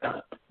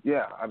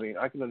yeah, I mean,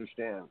 I can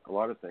understand a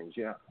lot of things.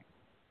 Yeah.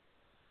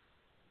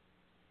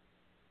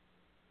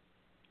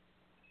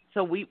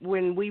 So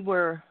when we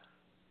were,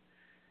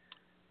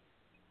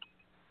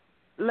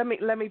 let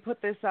me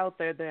put this out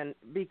there then,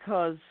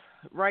 because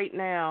right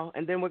now,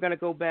 and then we're going to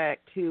go back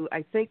to,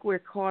 I think we're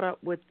caught up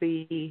with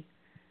the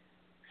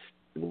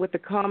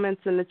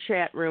comments in the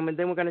chat room, and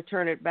then we're going to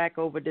turn it back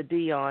over to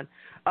Dion.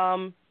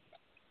 I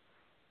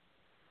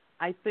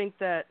think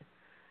that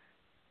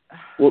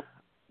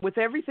with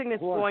everything that's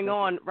going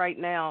on right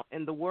now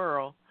in the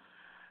world,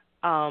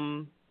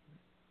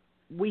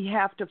 we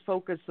have to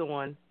focus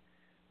on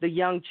the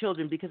young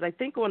children, because I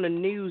think on the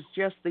news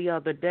just the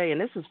other day,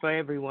 and this is for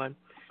everyone,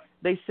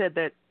 they said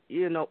that,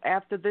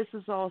 after this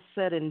is all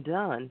said and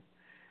done,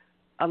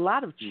 a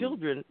lot of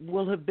children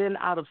will have been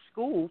out of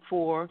school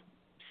for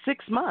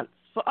 6 months,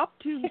 for up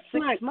to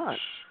 6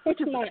 months.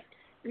 6 months.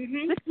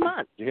 Mm-hmm. 6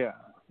 months. Yeah.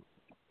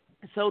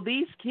 So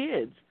these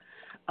kids,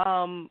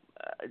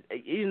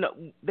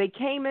 they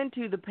came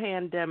into the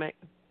pandemic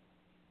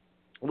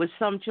with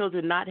some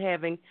children not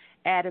having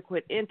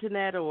adequate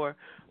internet or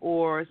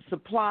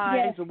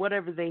supplies or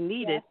whatever they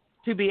needed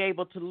to be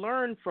able to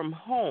learn from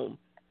home.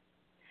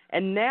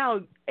 And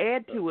now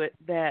add to it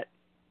that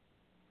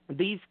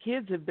these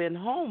kids have been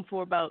home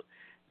for about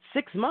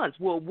 6 months.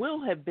 Well,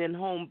 will have been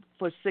home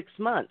for 6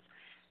 months.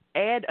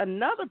 Add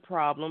another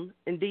problem,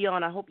 and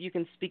Dion, I hope you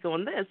can speak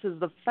on this, is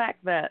the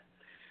fact that,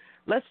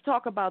 let's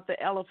talk about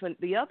the elephant.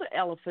 The other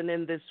elephant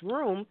in this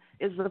room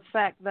is the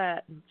fact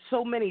that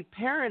so many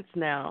parents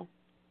now,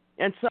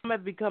 and some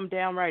have become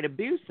downright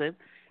abusive,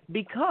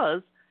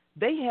 because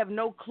they have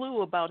no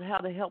clue about how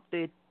to help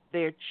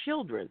their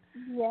children.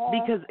 Yeah.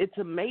 Because it's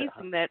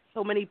amazing that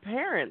so many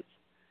parents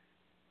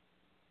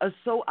are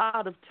so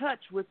out of touch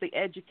with the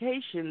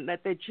education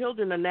that their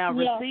children are now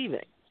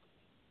receiving.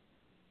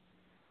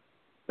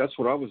 That's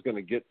what I was going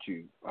to get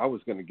to. I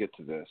was going to get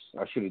to this.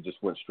 I should have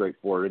just went straight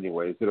for it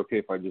anyway. Is it okay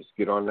if I just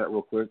get on that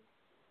real quick?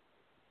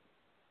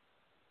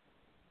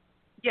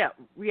 Yeah,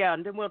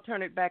 and then we'll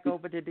turn it back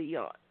over to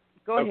Dion.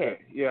 Go ahead.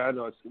 Yeah, I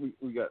know. We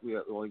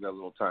only got a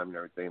little time and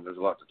everything. There's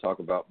a lot to talk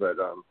about, but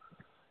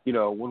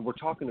when we're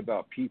talking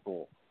about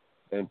people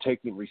and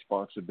taking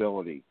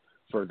responsibility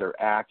for their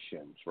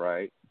actions,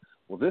 right?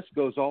 Well, this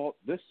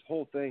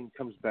whole thing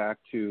comes back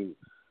to,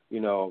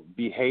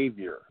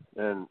 behavior,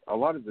 and a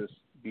lot of this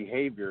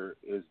behavior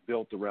is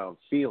built around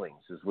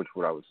feelings, is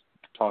what I was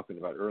talking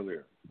about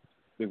earlier. I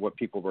think what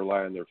people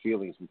rely on their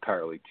feelings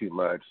entirely too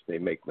much, they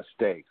make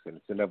mistakes, and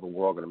it's inevitable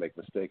we're all going to make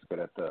mistakes, but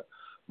at the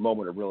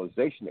moment of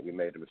realization that we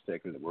made a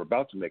mistake or that we're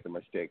about to make a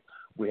mistake,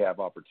 we have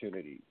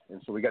opportunities.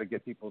 And so we got to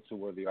get people to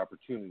where the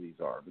opportunities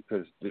are,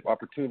 because the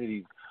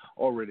opportunities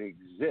already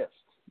exist.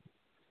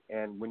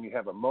 And when you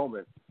have a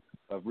moment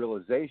of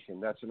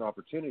realization, that's an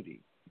opportunity,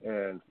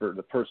 and for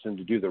the person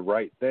to do the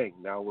right thing.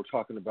 Now we're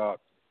talking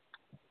about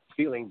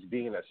feelings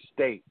being a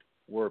state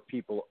where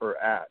people are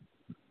at.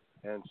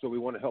 And so we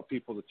want to help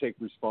people to take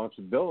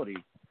responsibility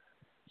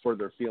for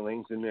their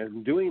feelings, and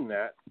in doing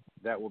that,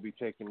 that will be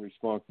taking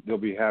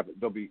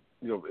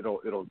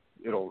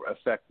it'll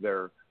affect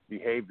their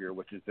behavior,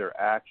 which is their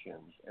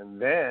actions.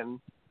 And then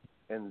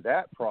in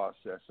that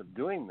process of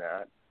doing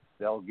that,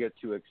 they'll get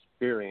to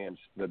experience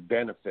the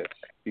benefits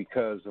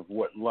because of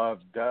what love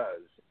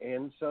does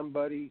in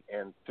somebody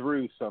and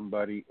through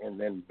somebody, and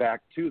then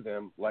back to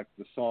them, like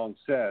the song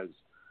says,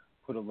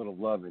 put a little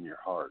love in your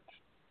heart.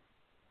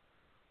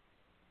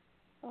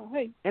 Oh,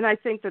 hey. And I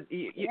think that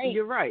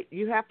you're right.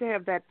 You have to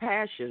have that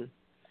passion.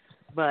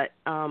 But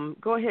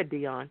go ahead,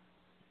 Dion.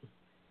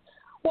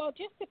 Well,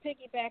 just to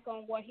piggyback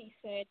on what he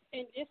said,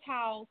 and just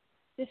how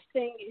this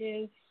thing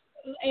is,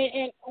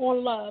 and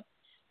on love.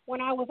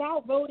 When I was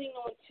out voting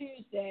on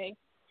Tuesday,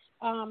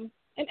 an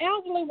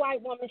elderly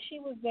white woman, she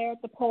was there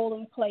at the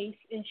polling place,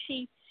 and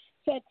she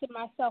said to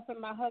myself and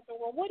my husband,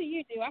 well, what do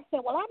you do? I said,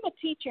 well, I'm a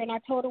teacher, and I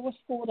told her what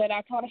school that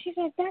I taught her. She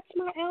said, that's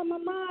my alma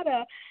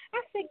mater.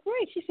 I said,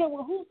 great. She said,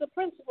 well, who's the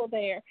principal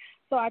there?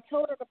 So I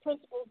told her the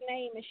principal's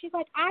name, and she's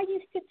like, I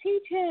used to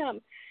teach him.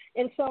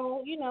 And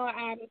so,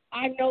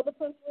 I know the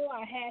principal. I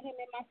had him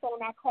in my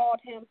phone. I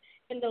called him,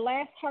 and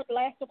her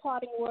last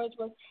departing words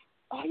was,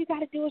 all you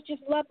got to do is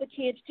just love the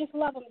kids. Just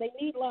love them. They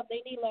need love.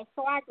 They need love.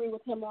 So I agree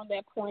with him on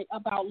that point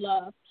about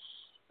love.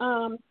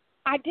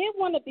 I did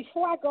want to,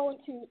 before I go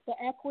into the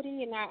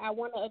equity, and I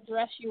want to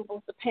address you,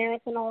 both the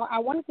parents and all, I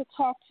wanted to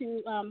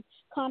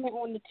comment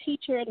on the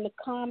teacher and the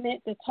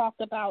comment that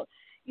talked about,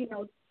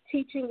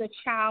 teaching the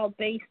child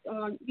based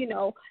on,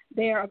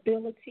 their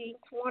ability.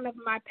 It's one of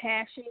my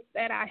passions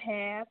that I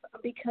have,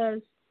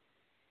 because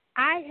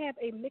I have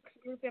a mixed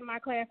group in my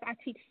class. I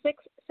teach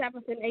 6th,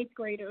 7th, and 8th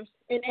graders,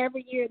 and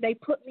every year they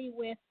put me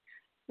with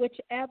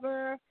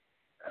whichever.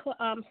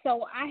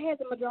 So I had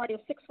the majority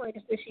of 6th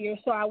graders this year,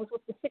 so I was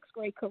with the 6th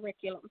grade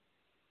curriculum.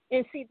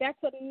 And see, that's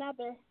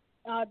another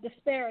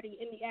disparity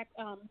in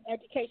the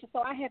education. So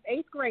I have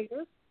 8th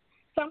graders.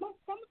 Some of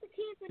the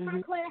kids in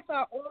my class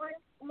are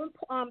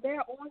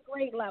they're on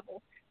grade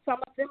level. Some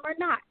of them are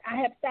not. I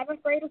have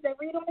 7th graders that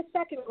read on the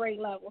 2nd grade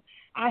level.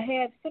 I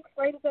have 6th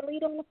graders that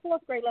read on the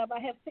 4th grade level.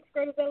 I have 6th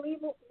graders that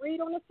read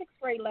on the 6th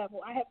grade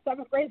level. I have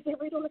 7th graders that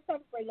read on the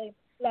 7th grade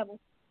level.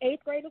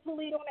 8th graders who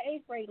read on the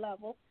 8th grade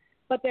level,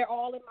 but they're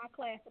all in my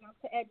class and I'm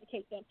to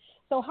educate them.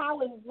 So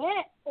how is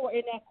that for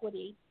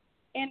inequity?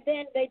 And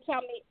then they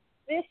tell me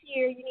this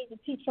year you need to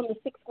teach from the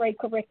 6th grade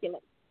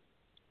curriculum.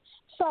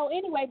 So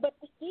anyway, but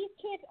these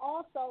kids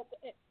also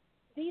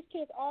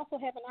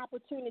have an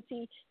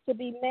opportunity to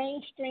be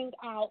mainstreamed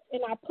out,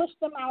 and I push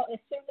them out as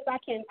soon as I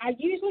can. I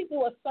usually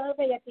do a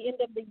survey at the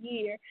end of the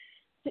year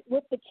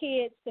with the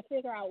kids to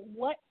figure out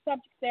what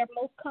subjects they're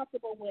most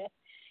comfortable with.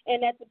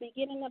 And at the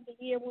beginning of the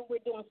year when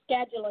we're doing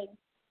scheduling,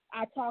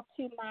 I talk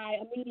to my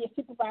immediate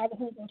supervisor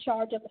who's in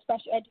charge of the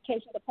special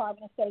education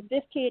department and say,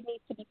 this kid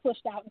needs to be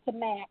pushed out into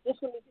math. This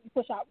one needs to be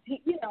pushed out,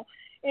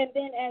 And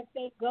then as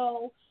they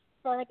go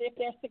further, if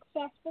they're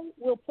successful,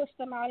 we'll push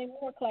them out in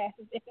more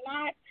classes. If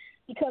not,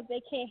 because they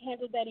can't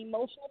handle that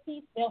emotional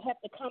piece, they'll have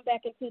to come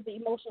back into the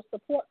emotional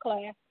support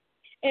class.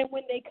 And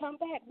when they come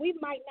back, we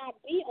might not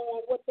be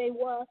on what they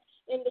were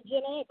in the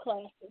gen ed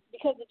classes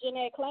because the gen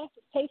ed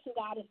classes, pacing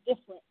guide is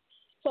different.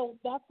 So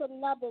that's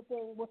another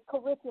thing with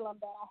curriculum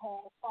that I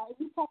have.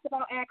 You talked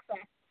about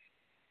access.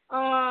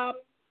 I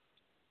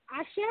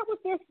shared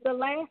with this the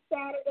last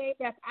Saturday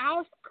that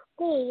our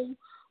school,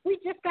 we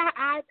just got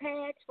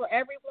iPads for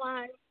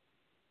everyone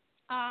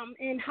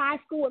in high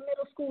school and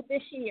middle school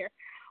this year.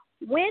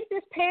 When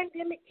this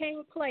pandemic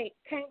came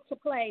to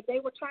play, they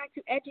were trying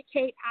to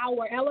educate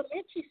our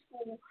elementary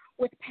school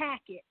with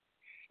packets.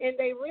 And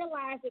they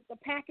realized that the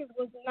package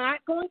was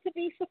not going to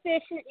be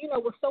sufficient,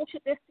 with social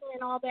distancing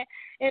and all that,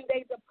 and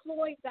they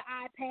deployed the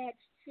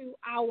iPads to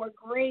our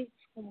grade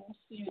school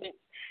students,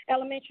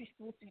 elementary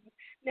school students.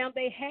 Now,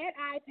 they had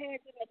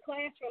iPads in the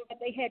classroom, but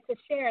they had to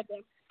share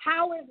them.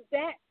 How is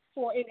that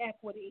for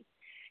inequity?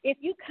 If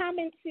you come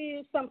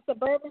into some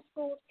suburban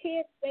schools,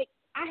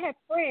 I have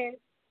friends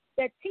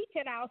that teach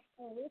at our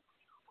school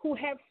who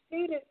have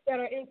students that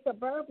are in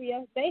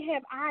suburbia. They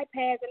have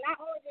iPads, and not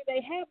only do they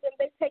have them,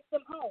 they take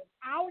them home.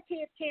 Our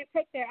kids can't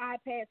take their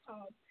iPads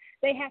home.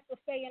 They have to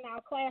stay in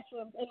our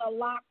classrooms in a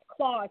locked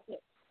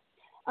closet.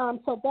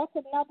 So that's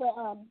another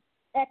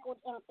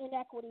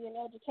inequity in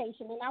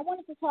education. And I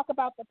wanted to talk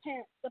about the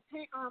parents.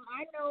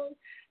 I know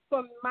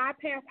from my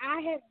parents,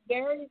 I have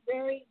very,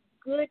 very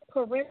good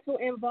parental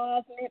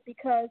involvement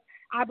because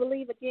I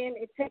believe, again,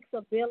 it takes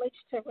a village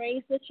to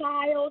raise the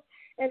child.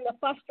 And the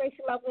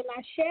frustration level, and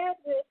I shared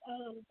with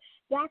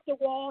Dr.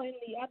 Wall and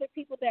the other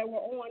people that were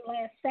on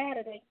last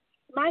Saturday,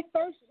 my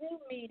first Zoom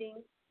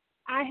meeting,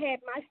 I had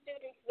my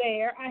students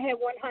there. I had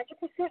 100%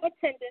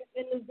 attendance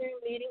in the Zoom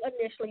meeting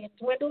initially. It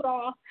dwindled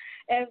off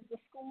as the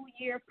school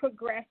year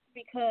progressed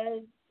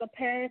because the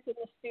parents and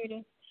the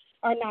students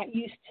are not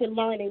used to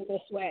learning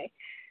this way.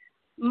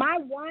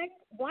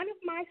 One of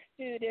my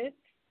students'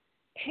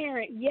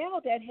 parent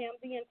yelled at him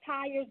the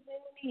entire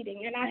Zoom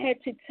meeting, and I had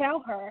to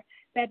tell her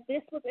that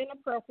this was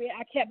inappropriate.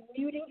 I kept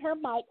muting her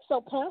mic, so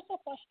parents are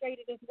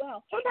frustrated as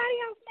well. Somebody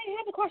else may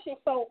have a question.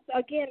 So,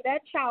 again,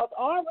 that child's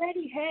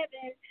already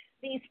having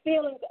these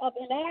feelings of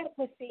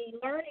inadequacy,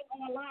 learning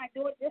online,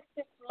 doing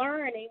distance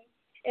learning,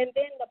 and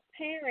then the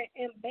parent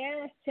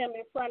embarrassed him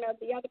in front of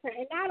the other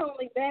parent. And not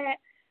only that,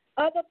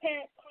 other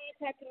parents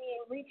contacted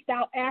me and reached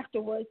out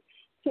afterwards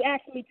to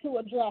ask me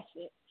to address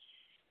it.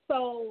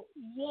 So,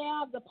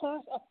 yeah, the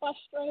parents are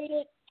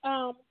frustrated.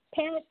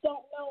 Parents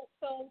don't know.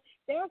 So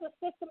there's a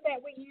system that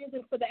we're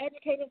using for the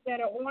educators that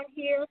are on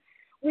here.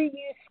 We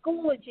use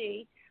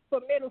Schoology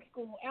for middle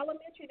school.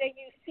 Elementary, they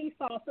use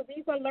Seesaw. So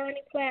these are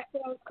learning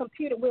platforms,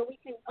 computer, where we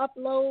can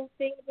upload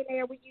things in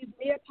there. We use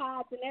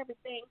Nearpods and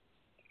everything.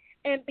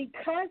 And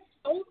because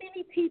so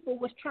many people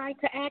was trying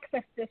to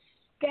access this,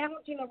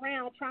 scrounging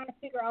around, trying to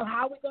figure out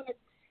how we're going to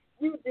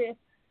do this,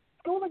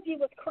 Schoology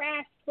was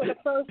crashed for the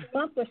first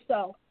month or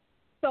so.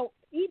 So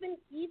even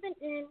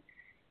in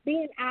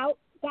being out,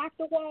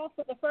 Dr. Wall,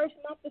 for the first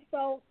month or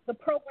so, the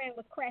program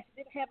was crashed.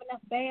 It didn't have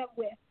enough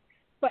bandwidth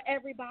for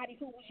everybody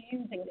who was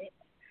using it.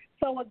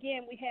 So,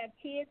 again, we have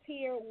kids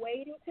here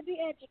waiting to be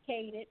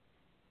educated,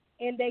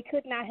 and they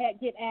could not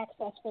get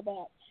access for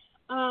that.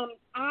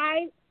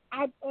 I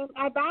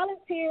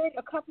volunteered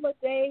a couple of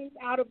days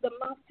out of the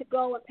month to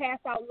go and pass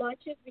out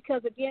lunches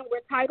because, again,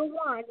 we're Title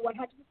I.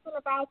 100%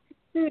 of our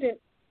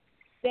students,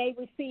 they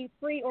receive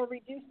free or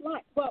reduced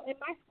lunch. Well, in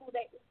my school,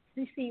 they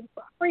receive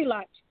free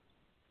lunch.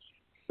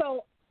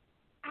 So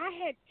I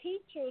had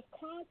teachers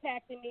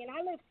contacting me, and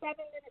I live 7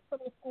 minutes from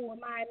the school,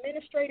 and my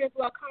administrators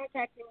were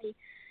contacting me,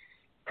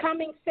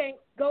 saying,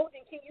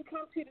 Golden, can you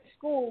come to the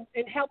school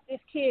and help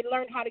this kid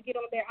learn how to get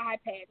on their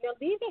iPad? Now,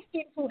 these are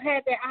students who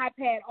had their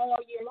iPad all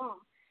year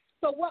long.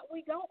 So what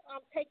we don't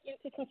take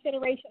into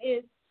consideration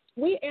is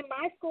in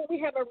my school, we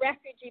have a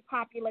refugee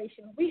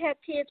population. We have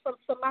kids from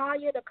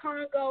Somalia, the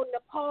Congo,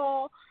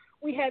 Nepal.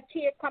 We have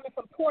kids coming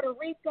from Puerto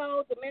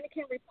Rico,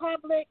 Dominican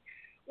Republic.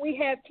 We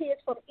have kids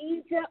from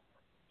Egypt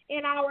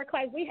in our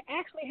class. We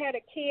actually had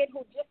a kid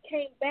who just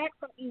came back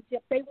from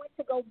Egypt. They went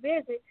to go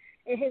visit,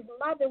 and his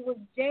mother was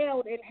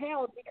jailed and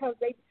held because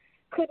they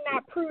could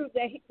not prove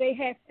that they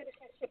had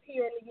citizenship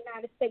here in the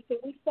United States.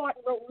 And we fought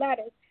and wrote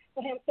letters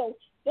for him. So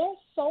there's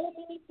so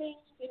many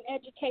things in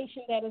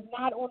education that is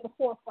not on the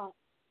forefront.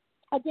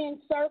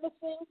 Again,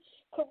 servicing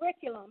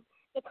curriculum.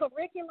 The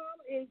curriculum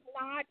is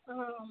not.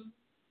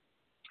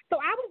 So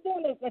I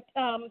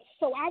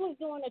was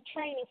doing a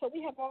training. So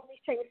we have all these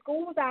trainings.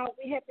 School was out.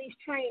 We had these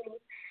trainings,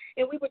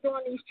 and we were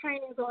doing these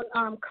trainings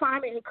on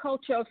climate and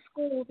culture of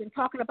schools and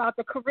talking about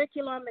the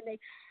curriculum. And they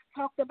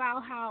talked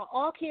about how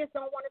all kids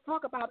don't want to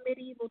talk about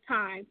medieval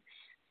times.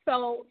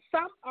 So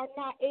some are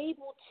not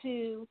able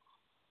to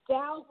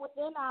delve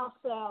within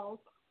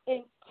ourselves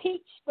and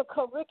teach the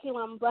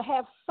curriculum, but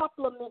have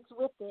supplements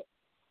with it.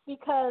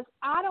 Because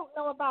I don't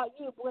know about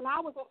you, but when I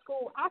was in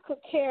school, I could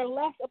care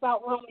less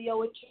about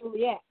Romeo and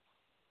Juliet.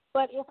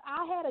 But if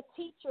I had a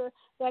teacher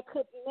that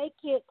could make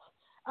it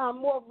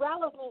more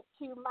relevant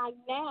to my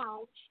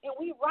now, and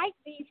we write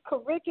these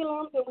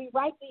curriculums and we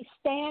write these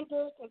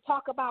standards and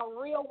talk about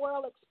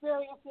real-world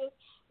experiences,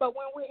 but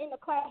when we're in the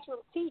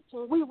classroom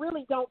teaching, we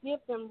really don't give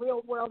them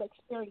real-world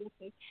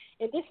experiences.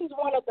 And this is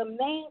one of the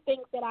main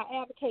things that I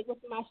advocate with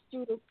my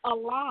students a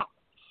lot,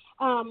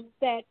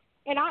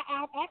 and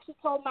I've actually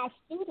told my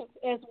students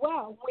as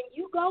well, when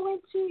you go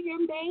into your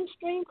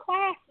mainstream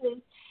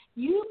classes,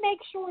 you make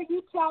sure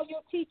you tell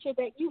your teacher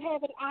that you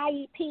have an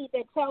IEP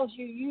that tells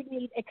you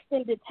need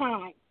extended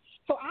time.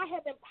 So I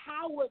have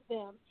empowered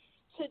them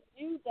to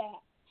do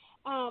that.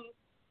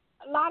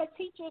 A lot of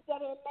teachers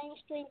that are in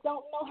mainstream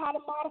don't know how to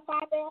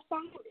modify their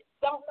assignments,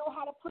 don't know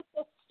how to put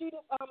the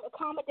student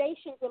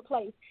accommodations in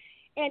place.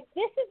 And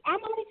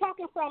I'm only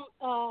talking from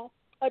a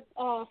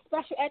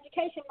special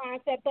education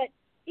mindset, but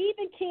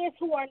even kids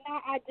who are not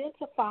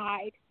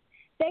identified,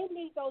 they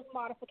need those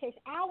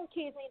modifications. Our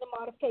kids need a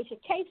modification.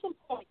 Case in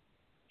point,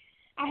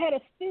 I had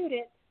a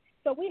student,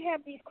 so we have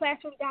these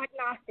classroom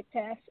diagnostic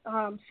tests,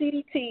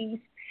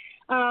 CDTs.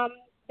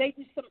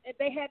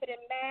 They have it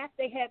in math,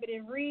 they have it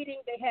in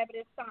reading, they have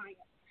it in science.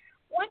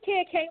 One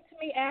kid came to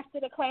me after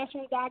the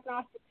classroom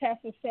diagnostic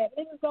test and said,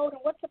 Mrs. Golden,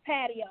 what's a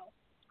patio?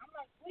 I'm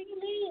like, what do you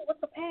mean,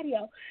 what's a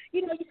patio?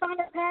 You find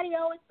a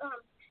patio, it's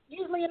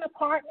usually in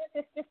apartments,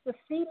 it's just a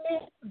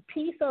cement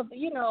piece of,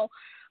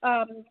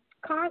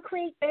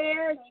 concrete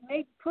there, and you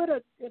may put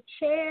a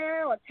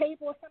chair or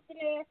table or something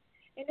there.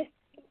 And this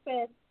student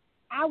says,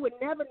 I would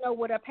never know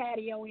what a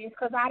patio is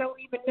because I don't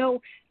even know.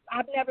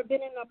 I've never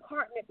been in an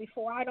apartment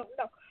before. I don't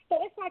know. So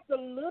it's like the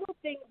little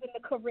things in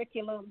the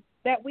curriculum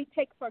that we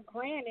take for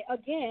granted,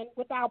 again,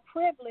 without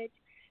privilege,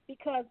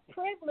 because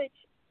privilege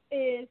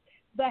is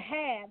the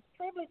haves.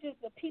 Privilege is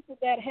the people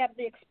that have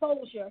the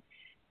exposure.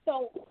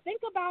 So think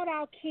about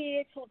our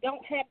kids who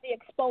don't have the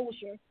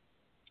exposure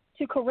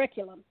to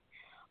curriculum.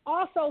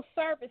 Also,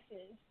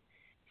 services.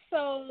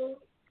 So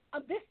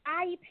this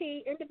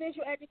IEP,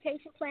 Individual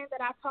Education Plan, that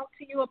I talked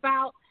to you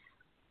about,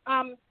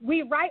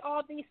 we write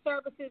all these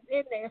services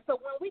in there. So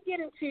when we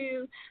get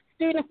into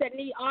students that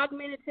need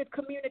augmentative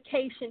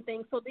communication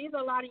things, so these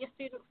are a lot of your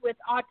students with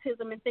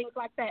autism and things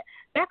like that,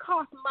 that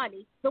costs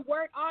money. The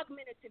word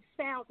augmentative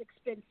sounds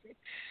expensive.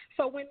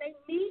 So when they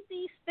need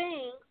these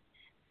things,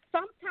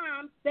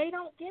 sometimes they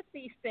don't get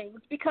these things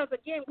because,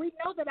 again, we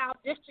know that our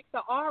districts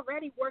are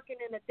already working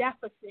in a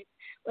deficit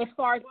as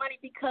far as money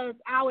because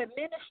our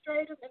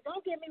administrators, and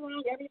don't get me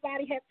wrong,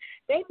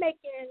 they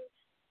making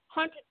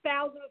hundreds of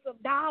thousands of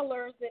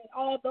dollars and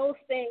all those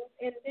things,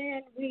 and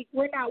then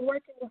we're not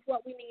working with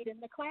what we need in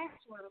the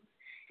classroom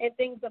and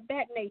things of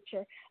that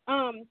nature.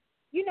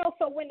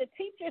 So when the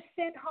teachers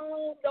send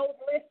home those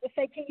lists to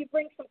say, can you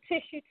bring some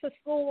tissue to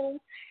school?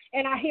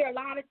 And I hear a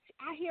lot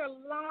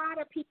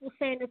of people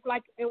saying this,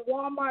 like in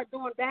Walmart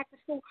doing back to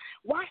school.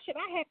 Why should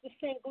I have to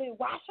send glue?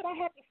 Why should I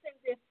have to send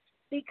this?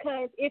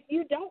 Because if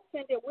you don't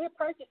send it, we're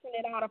purchasing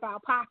it out of our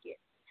pocket.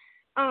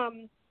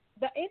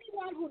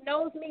 Anyone who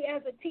knows me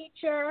as a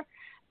teacher,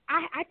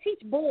 I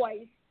teach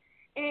boys.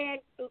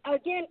 And,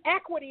 again,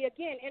 equity,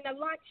 in the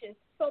lunches.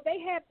 So they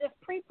have this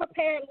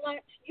pre-prepared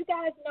lunch. You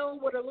guys know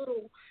what a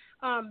little,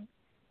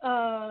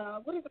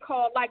 what is it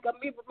called, like a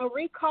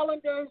Marie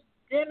Collander's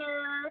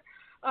dinner.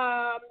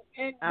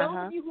 And those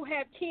of you who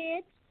have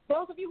kids,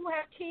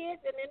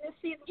 and in this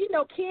season,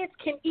 kids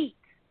can eat,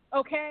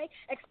 okay?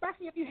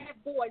 Especially if you have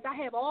boys. I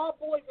have all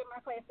boys in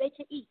my class. They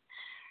can eat.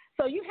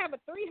 So you have a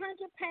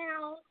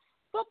 300-pound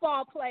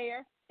football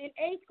player in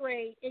 8th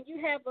grade, and you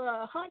have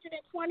a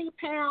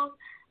 120-pound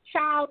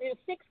child in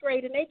 6th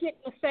grade, and they get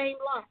the same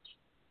lunch.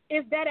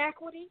 Is that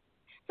equity?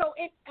 So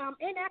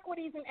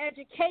inequities in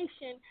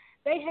education,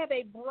 they have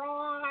a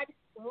broad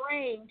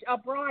range,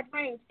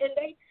 and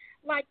they,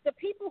 like the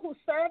people who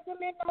serve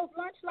them in those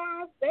lunch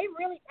lines, they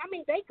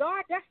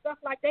guard that stuff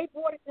like they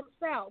bought it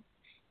themselves.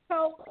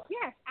 So,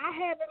 yes, I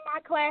have in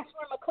my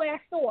classroom a class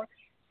store.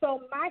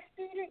 So my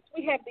students,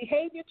 we have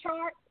behavior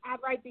charts. I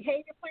write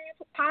behavior plans,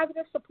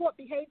 positive support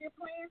behavior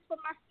plans for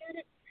my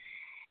students.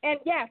 And,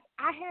 yes,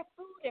 I have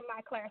food in my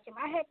classroom.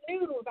 I have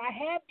noodles. I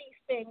have these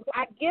things.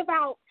 I give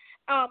out,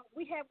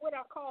 we have what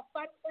I call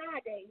Fun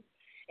Fridays.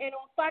 And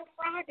on Fun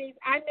Fridays,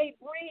 I may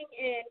bring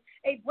in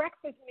a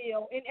breakfast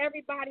meal, and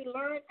everybody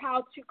learns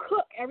how to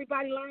cook.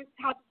 Everybody learns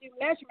how to do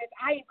measurements.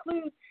 I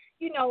include,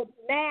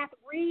 math,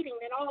 reading,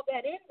 and all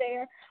that in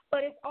there,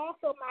 but it's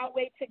also my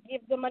way to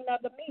give them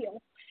another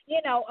meal.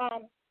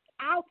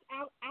 I'll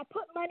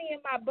put money in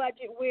my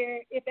budget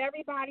where if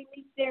everybody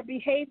meets their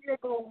behavior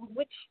goals,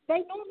 which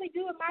they normally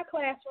do in my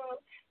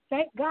classroom,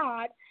 thank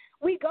God,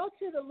 we go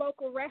to the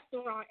local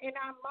restaurant and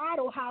I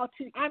model,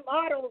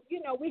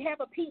 we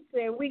have a pizza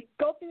and we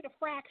go through the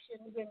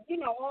fractions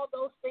and, all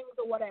those things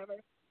or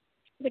whatever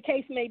the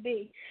case may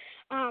be.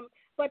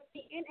 But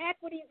the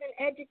inequities in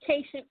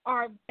education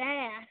are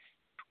vast.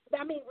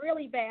 I mean,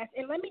 really vast.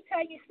 And let me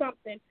tell you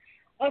something.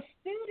 A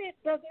student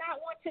does not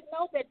want to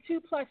know that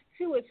 2 plus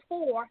 2 is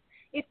 4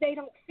 if they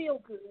don't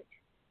feel good.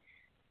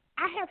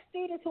 I have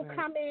students who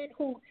come in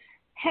who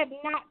have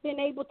not been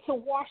able to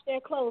wash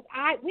their clothes.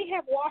 We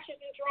have washers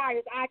and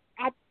dryers.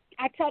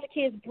 I tell the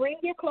kids, bring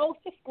your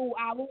clothes to school.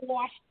 I will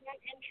wash them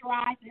and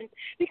dry them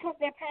because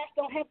their parents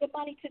don't have the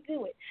money to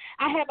do it.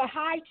 I have a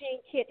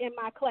hygiene kit in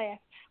my class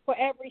for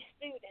every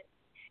student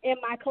in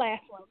my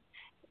classroom.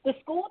 The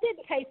school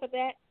didn't pay for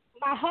that.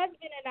 My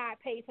husband and I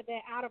pay for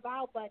that out of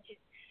our budget.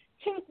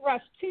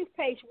 Toothbrush,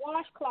 toothpaste,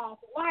 washcloth,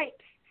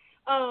 wipes,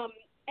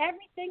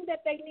 everything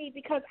that they need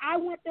because I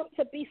want them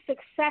to be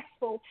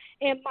successful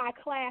in my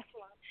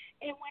classroom.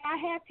 And when I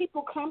have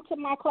people come to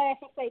my class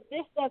and say,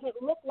 this doesn't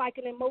look like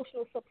an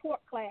emotional support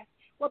class,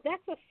 well,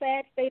 that's a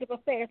sad state of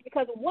affairs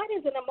because what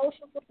is an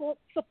emotional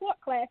support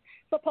class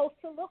supposed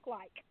to look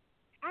like?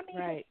 I mean,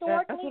 right.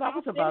 Historically, that's what I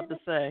was about to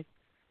say.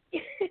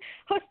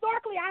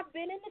 Historically, I've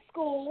been in the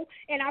school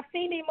and I've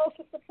seen the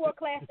emotional support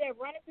class there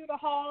running through the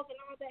halls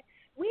and all that.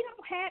 We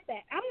don't have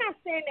that. I'm not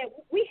saying that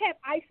we have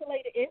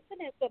isolated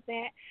incidents of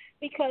that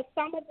because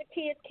some of the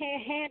kids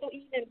can't handle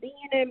even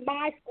being in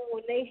my school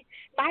and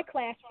my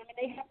classroom, and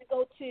they have to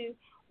go to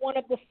one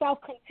of the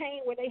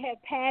self-contained where they have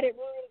padded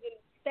rooms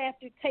and staff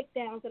do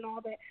takedowns and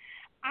all that.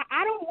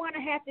 I don't want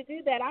to have to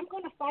do that. I'm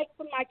going to fight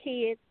for my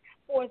kids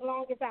for as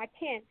long as I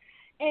can.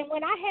 And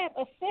when I have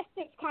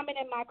assistants coming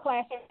in my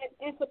classroom,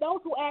 and for those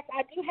who ask,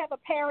 I do have a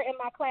para in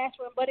my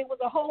classroom, but it was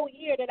a whole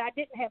year that I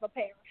didn't have a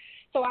para.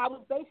 So I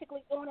was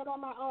basically doing it on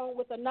my own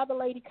with another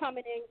lady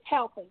coming in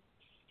helping.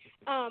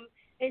 And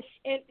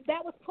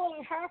that was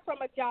pulling her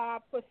from a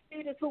job for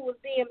students who was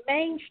being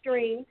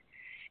mainstreamed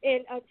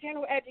in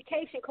general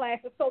education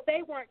classes, so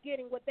they weren't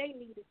getting what they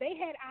needed. They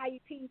had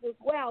IEPs as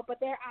well, but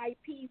their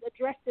IEPs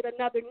addressed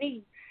another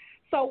need.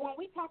 So when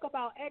we talk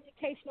about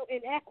educational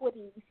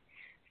inequities,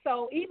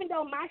 so even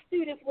though my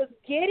students was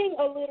getting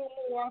a little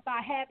more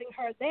by having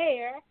her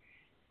there,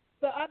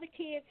 the other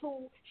kids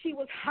who she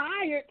was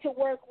hired to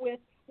work with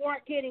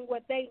weren't getting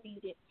what they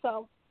needed.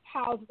 So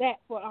how's that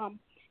for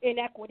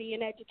inequity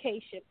in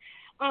education?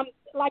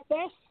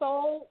 There's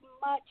so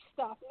much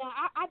stuff. Now,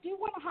 I do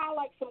want to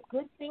highlight some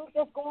good things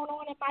that's going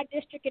on in my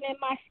district and in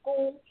my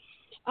school.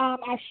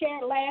 I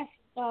shared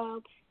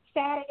last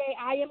Saturday,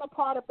 I am a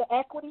part of the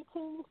equity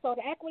team. So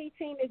the equity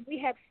team is we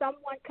have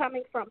someone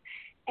coming from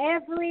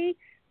every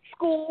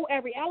school,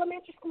 every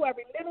elementary school,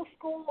 every middle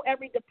school,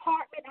 every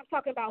department. I'm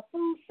talking about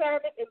food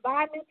service,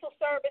 environmental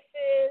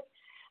services,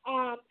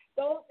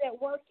 those that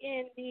work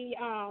in the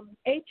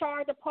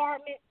HR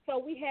department.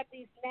 So we have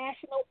these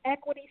national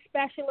equity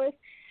specialists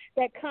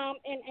that come,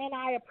 and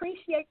I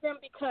appreciate them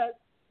because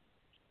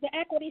the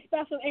equity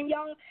specialist, and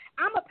y'all,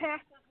 I'm a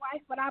pastor's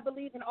wife, but I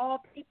believe in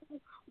all people.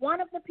 One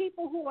of the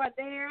people who are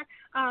there,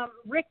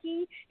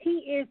 Ricky,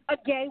 he is a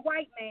gay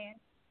white man.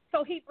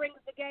 So he brings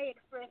the gay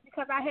experience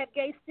because I have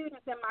gay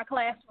students in my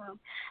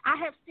classroom. I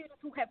have students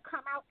who have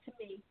come out to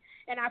me,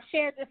 and I've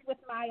shared this with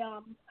my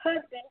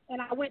husband,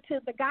 and I went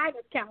to the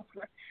guidance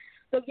counselor.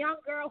 The young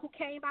girl who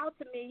came out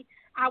to me,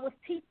 I was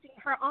teaching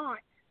her aunt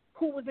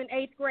who was in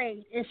 8th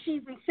grade, and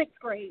she's in 6th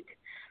grade.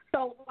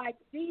 So,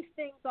 these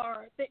things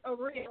are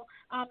real.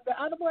 The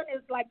other one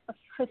is, a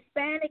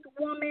Hispanic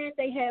woman.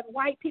 They have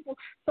white people.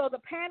 So the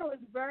panel is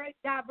very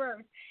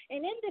diverse.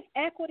 And in this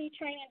equity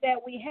training that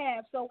we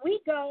have, so we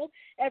go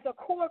as a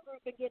core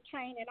group and get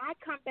trained, and I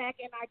come back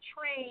and I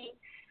train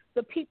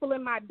the people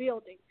in my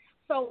building.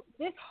 So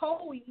this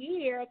whole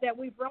year that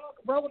we've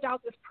rolled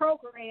out this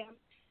program,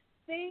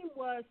 theme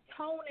was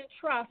tone and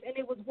trust, and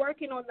it was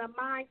working on the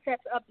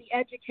mindsets of the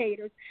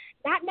educators,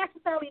 not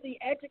necessarily the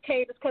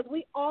educators, because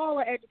we all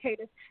are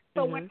educators.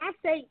 So when I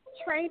say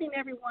training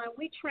everyone,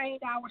 we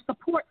trained our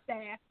support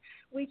staff,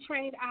 we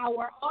trained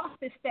our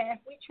office staff,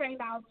 we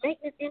trained our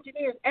maintenance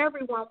engineers.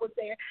 Everyone was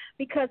there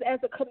because as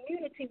a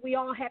community, we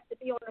all have to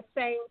be on the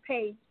same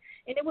page.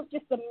 And it was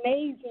just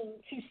amazing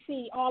to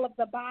see all of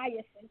the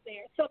biases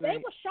there. So they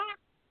were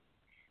shocked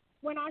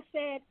when I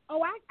said,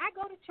 I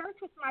go to church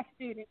with my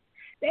students.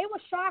 They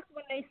were shocked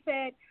when they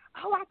said,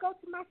 oh, I go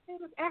to my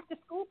students'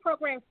 after-school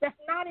programs. That's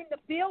not in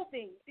the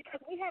building because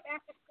we have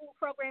after-school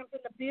programs in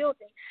the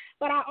building.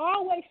 But I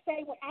always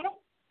say, when I don't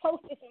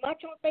post this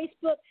much on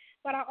Facebook,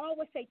 but I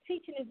always say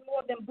teaching is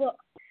more than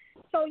books.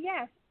 So,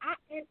 yes,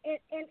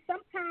 and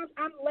sometimes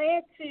I'm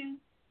led to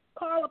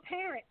call a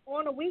parent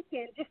on a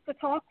weekend just to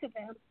talk to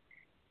them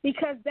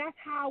because that's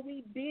how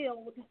we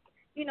build,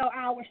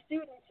 our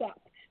students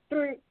up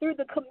through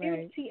the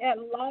community at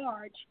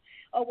large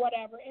or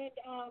whatever. And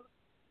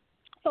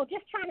so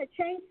just trying to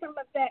change some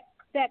of that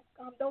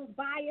those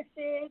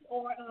biases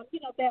or,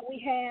 that we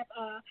have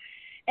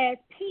as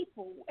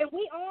people. And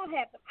we all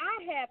have them.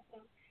 I have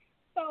them.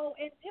 So,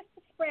 and just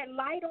to spread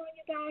light on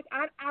you guys,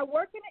 I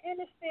work in the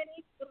inner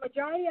city. The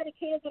majority of the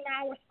kids in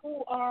our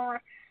school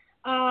are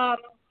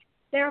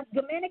they're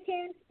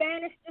Dominican,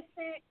 Spanish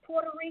descent,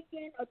 Puerto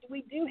Rican.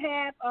 We do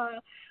have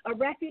a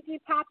refugee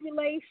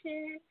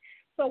population.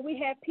 So we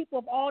have people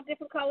of all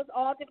different colors,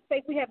 all different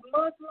faiths. We have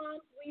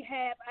Muslims. We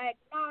have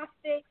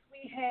agnostics.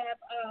 We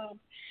have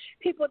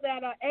people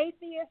that are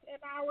atheists in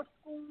our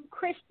school,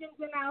 Christians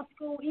in our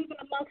school, even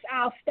amongst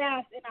our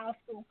staff in our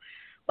school.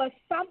 But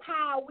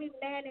somehow we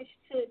managed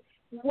to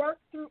work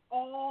through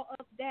all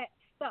of that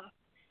stuff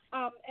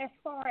as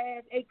far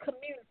as a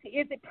community.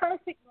 Is it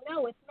perfect?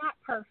 No, it's not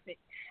perfect.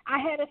 I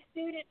had a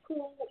student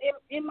who,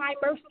 in my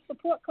immersive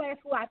support class,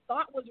 who I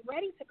thought was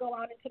ready to go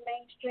out into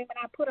mainstream, and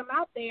I put him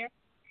out there,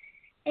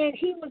 and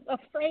he was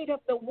afraid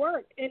of the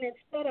work. And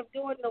instead of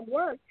doing the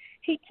work,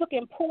 he took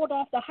and pulled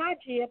off the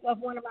hijab of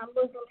one of my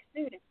Muslim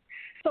students.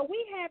 So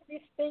we have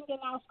this thing in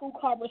our school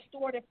called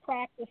restorative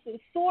practices,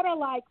 sort of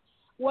like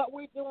what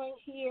we're doing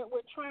here.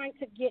 We're trying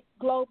to get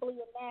globally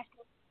and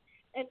nationally.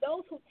 And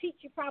those who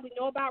teach, you probably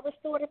know about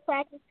restorative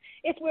practice.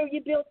 It's where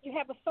you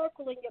have a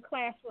circle in your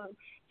classroom.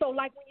 So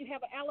like when you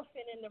have an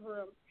elephant in the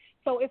room.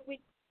 So if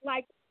we,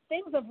 like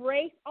things of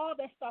race, all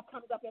that stuff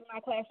comes up in my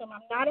classroom.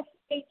 I'm not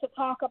afraid to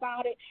talk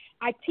about it.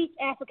 I teach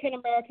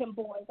African-American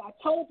boys. I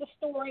told the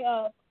story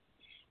of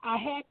I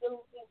had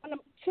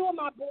two of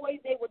my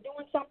boys, they were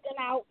doing something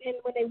out, and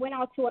when they went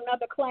out to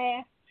another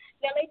class,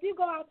 now they do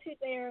go out to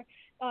their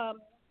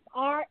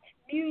art,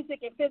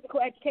 music, and physical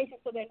education,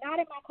 so they're not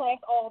in my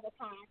class all the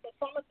time, but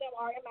some of them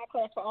are in my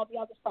class for all the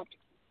other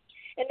subjects.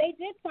 And they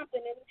did something,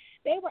 and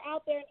they were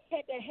out there and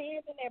had their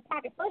hands in their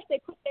pocket. First,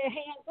 they put their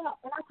hands up,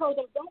 and I told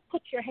them, don't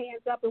put your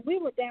hands up, and we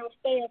were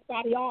downstairs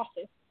by the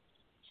office.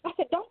 I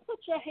said, don't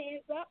put your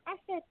hands up. I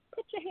said,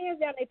 put your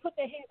hands down. They put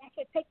their hands. I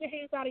said, take your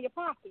hands out of your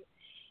pocket.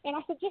 And I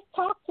said, just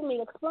talk to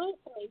me, explain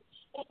to me.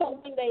 And so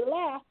when they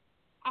left,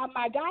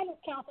 my guidance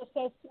counselor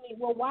says to me,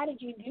 well, why did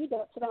you do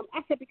that to them?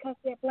 I said, because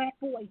they're black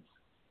boys.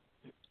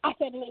 I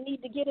said, and they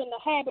need to get in the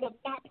habit of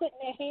not putting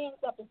their hands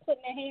up and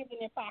putting their hands in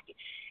their pocket.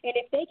 And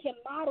if they can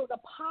model the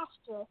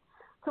posture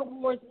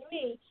towards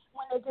me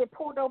when they get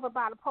pulled over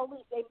by the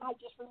police, they might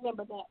just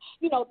remember that.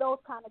 Those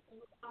kind of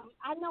things.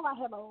 I know I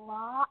have a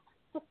lot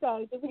to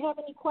say. Do we have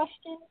any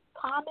questions,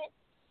 comments?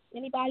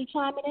 Anybody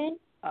chiming in?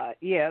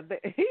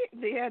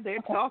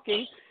 They're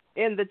talking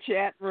in the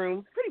chat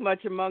room pretty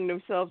much among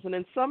themselves, and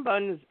then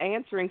someone is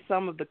answering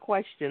some of the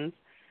questions.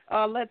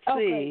 Let's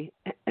see.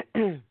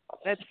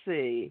 Let's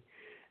see.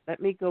 Let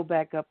me go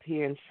back up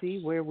here and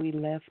see where we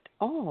left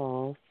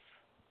off.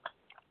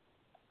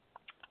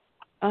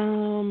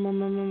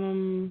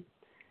 Someone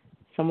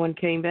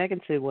came back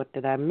and said, what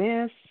did I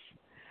miss?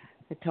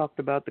 I talked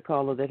about the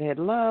caller that had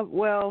love.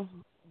 Well,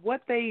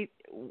 what did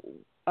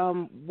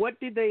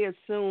they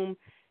assume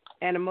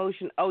an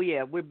emotion? Oh,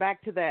 yeah, we're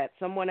back to that.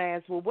 Someone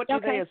asked, well, what do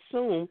they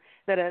assume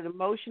that an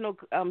emotional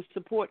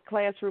support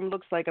classroom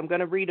looks like? I'm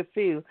going to read a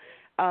few.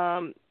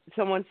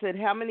 Someone said,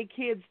 how many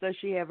kids does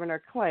she have in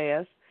her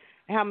class?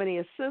 How many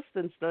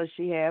assistants does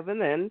she have?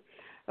 And then,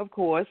 of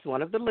course,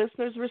 one of the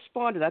listeners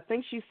responded. I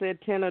think she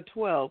said 10 or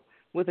 12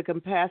 with a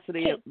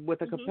capacity of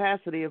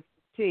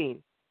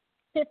 15.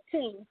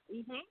 15.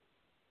 Mhm.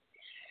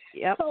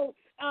 Yep. So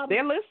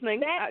they're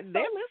listening. They're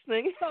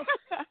listening.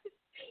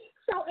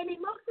 So in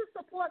emotional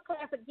support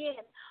class,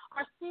 again,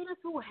 are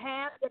students who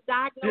have the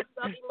diagnosis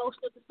of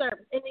emotional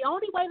disturbance. And the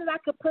only way that I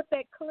could put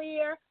that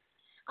clear,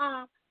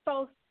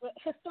 so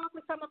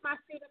historically some of my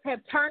students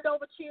have turned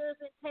over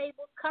chairs and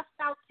tables, cussed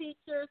out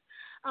teachers.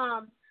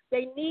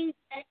 They need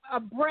a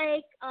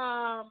break,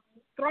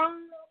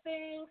 thrown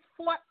things,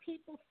 fought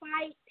people,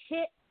 fight,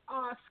 hit,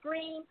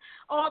 scream,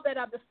 all that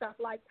other stuff.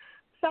 Like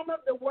some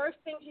of the worst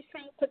things you've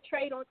seen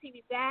portrayed on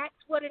TV, that's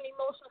what an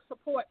emotional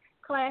support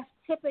class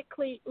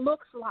typically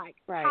looks like.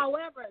 Right.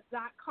 However,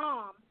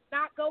 .com,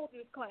 not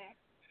Golden's class,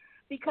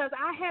 because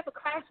I have a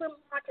classroom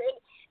monitor, and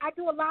I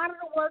do a lot of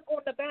the work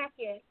on the back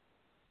end.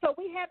 So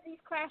we have these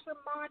classroom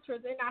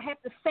mantras, and I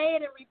have to say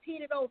it and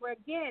repeat it over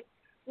again.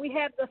 We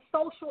have the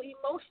social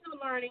emotional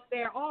learning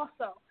there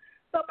also.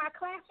 So my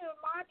classroom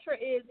mantra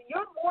is,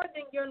 you're more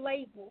than your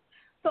label.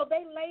 So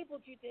they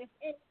labeled you this.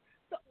 And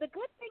so the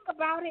good thing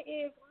about it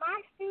is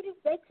my students,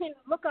 they can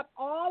look up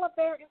all of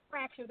their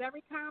infractions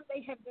every time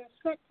they have been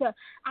sent to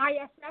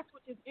ISS,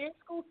 which is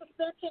in-school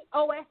suspension,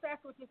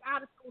 OSS, which is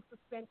out-of-school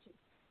suspension.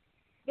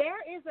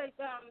 there is a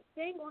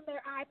thing on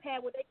their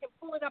iPad where they can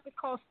pull it up. It's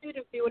called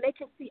Student View, and they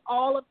can see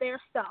all of their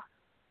stuff.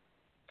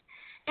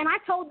 And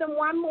I told them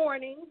one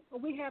morning,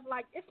 we have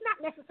like, it's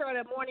not necessarily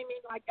a morning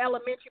meeting like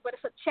elementary, but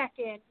it's a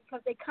check-in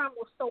because they come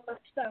with so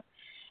much stuff.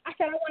 I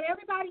said, I want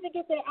everybody to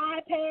get their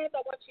iPads.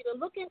 I want you to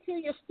look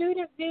into your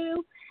student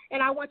view,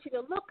 and I want you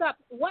to look up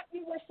what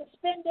you were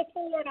suspended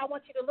for, and I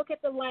want you to look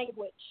at the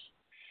language.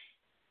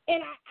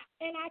 And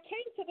I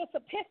came to this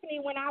epiphany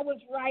when I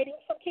was writing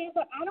some kids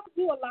up. I don't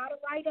do a lot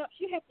of write-ups.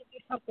 You have to do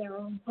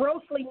something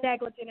grossly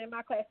negligent in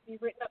my class to be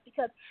written up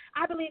because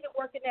I believe in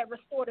working that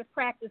restorative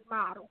practice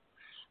model.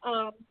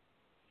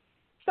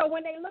 So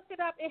when they looked it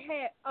up, it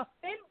had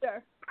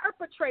offender,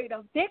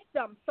 perpetrator,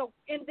 victim. So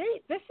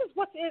indeed, this is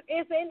what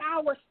is in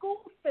our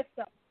school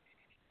system.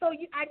 So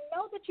I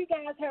know that you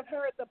guys have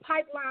heard the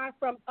pipeline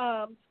from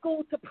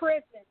school to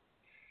prison,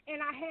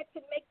 and I had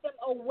to make them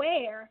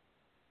aware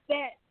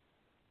that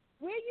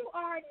where you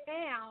are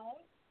now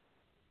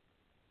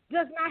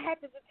does not have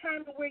to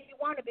determine where you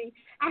want to be.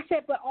 I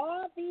said, but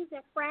all of these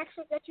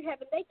infractions that you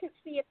have, and they can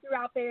see it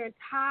throughout their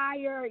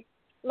entire,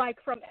 like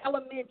from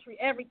elementary,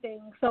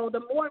 everything. So the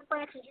more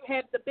infractions you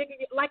have, the bigger,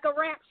 like a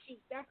rap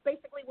sheet. That's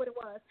basically what it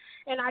was.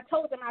 And I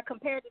told them I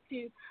compared it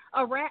to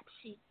a rap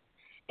sheet.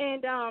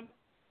 And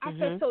I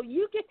said, so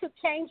you get to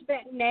change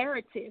that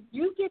narrative.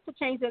 You get to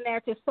change the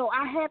narrative. So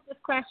I have this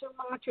classroom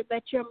mantra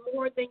that you're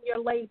more than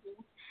your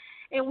labels.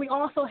 And we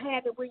also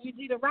have it where you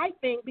do the right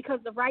thing because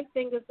the right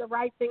thing is the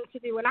right thing to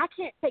do. And I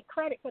can't take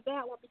credit for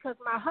that one because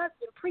my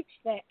husband preached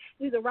that.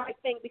 Do the right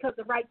thing because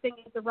the right thing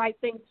is the right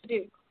thing to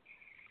do.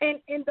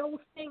 And those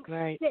things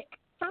stick.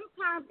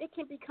 Sometimes it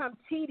can become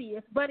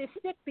tedious, but it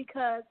sticks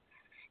because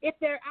if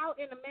they're out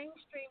in a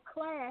mainstream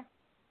class,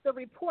 the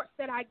reports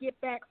that I get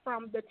back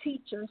from the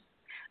teachers,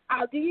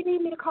 do you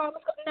need me to call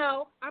them?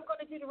 No, I'm going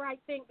to do the right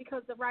thing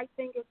because the right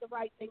thing is the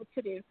right thing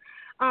to do.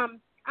 I'm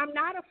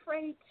not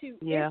afraid to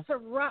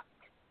interrupt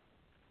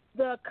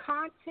the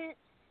content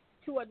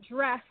to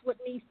address what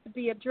needs to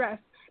be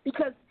addressed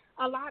because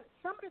some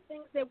of the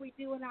things that we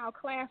do in our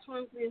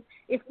classrooms is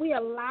if we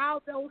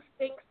allow those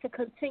things to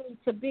continue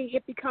to be,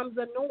 it becomes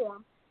a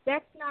norm.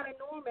 That's not a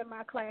norm in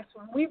my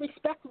classroom. We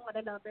respect one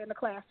another in the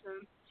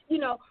classroom. You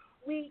know,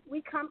 we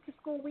come to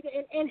school,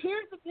 and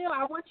here's the deal.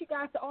 I want you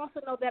guys to also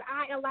know that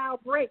I allow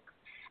breaks.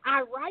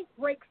 I write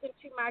breaks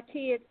into my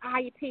kids'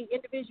 IEP,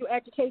 individual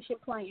education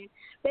plan.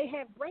 They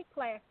have break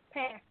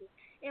passes.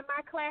 In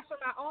my classroom,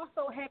 I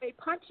also have a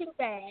punching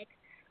bag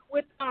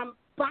with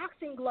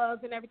boxing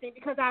gloves and everything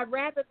because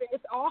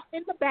it's off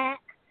in the back,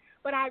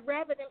 but I'd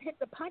rather them hit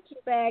the punching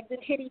bag than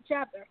hit each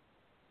other.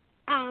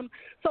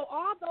 So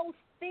all those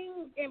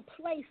things in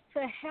place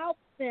to help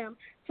them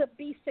to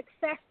be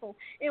successful.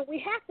 And we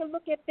have to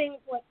look at things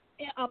like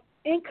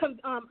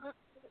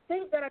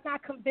things that are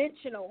not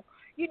conventional,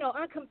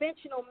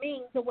 unconventional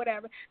means or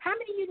whatever. How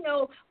many of you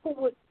know who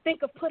would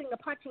think of putting a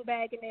punching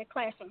bag in their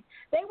classroom?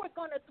 They were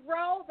going to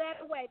throw that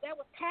away. That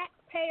was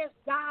taxpayers'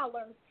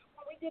 dollars.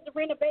 When we did the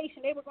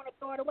renovation, they were going to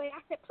throw it away.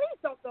 I said, please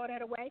don't throw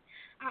that away.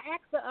 I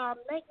asked the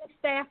maintenance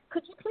staff,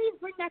 could you please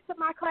bring that to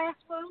my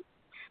classroom?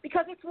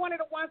 Because it's one of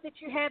the ones that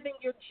you have in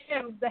your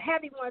gym, the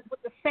heavy ones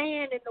with the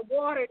sand and the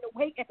water and the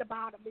weight at the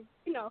bottom,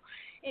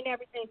 and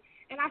everything.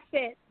 And I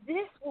said,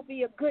 this will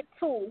be a good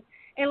tool.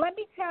 And let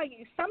me tell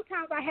you,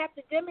 sometimes I have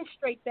to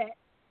demonstrate that.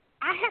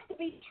 I have to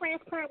be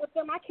transparent with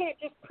them. I can't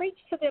just preach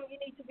to them, you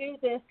need to do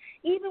this.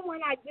 Even when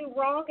I do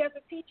wrong as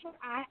a teacher,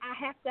 I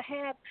have to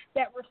have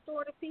that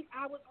restorative piece.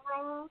 I was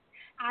wrong.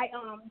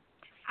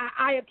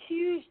 I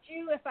accused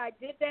you if I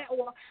did that,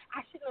 or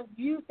I shouldn't have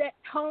used that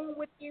tone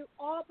with you,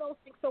 all those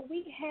things. So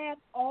we have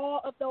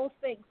all of those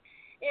things.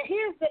 And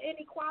here's the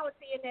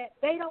inequality in that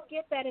they don't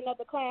get that in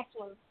other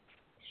classrooms.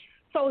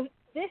 So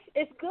this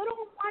is good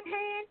on one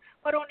hand,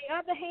 but on the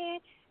other hand,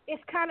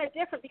 it's kind of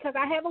different because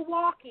I have a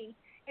walkie,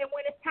 and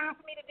when it's time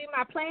for me to do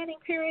my planning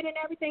period and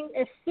everything,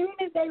 as soon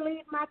as they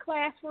leave my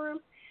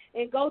classroom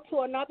and go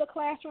to another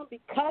classroom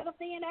because of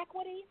the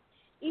inequities,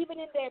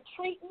 even in their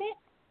treatment,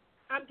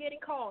 I'm getting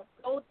called.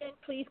 Golden,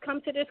 please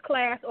come to this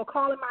class, or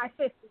calling my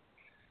assistant.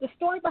 The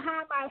story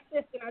behind my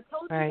assistant, I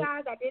told you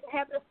guys I didn't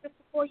have an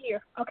assistant for a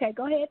year. Okay,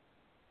 go ahead.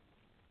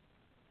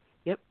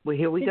 Yep, well,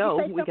 here we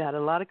go. We got a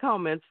lot of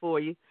comments for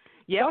you.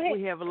 Yep,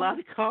 we have a lot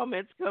of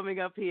comments coming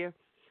up here.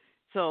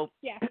 So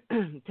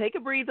take a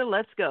breather.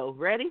 Let's go.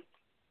 Ready?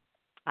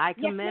 I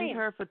commend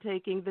her for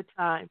taking the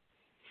time.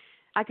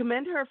 I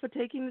commend her for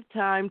taking the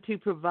time to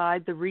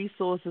provide the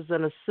resources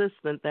and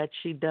assistance that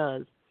she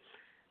does.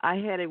 I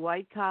had a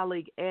white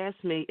colleague ask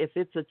me if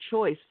it's a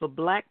choice for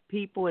black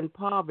people in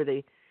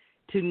poverty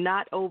to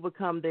not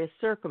overcome their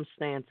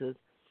circumstances.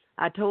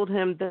 I told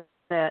him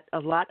that a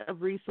lot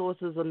of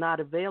resources are not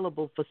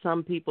available for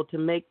some people to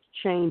make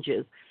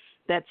changes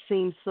that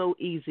seem so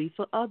easy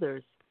for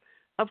others.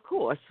 Of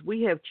course,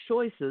 we have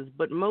choices,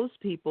 but most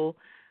people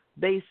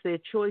base their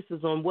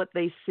choices on what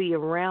they see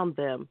around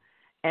them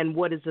and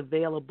what is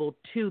available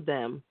to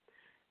them.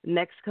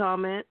 Next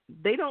comment,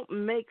 they don't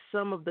make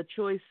some of the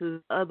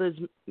choices others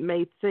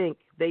may think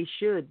they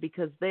should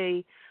because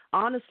they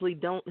honestly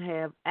don't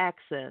have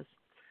access.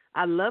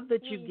 I love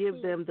that you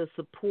give them the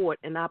support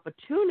and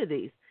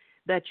opportunities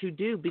that you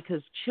do,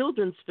 because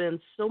children spend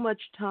so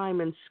much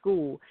time in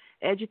school.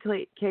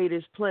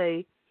 Educators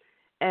play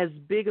as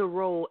big a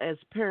role as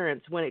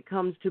parents when it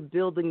comes to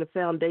building the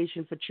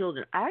foundation for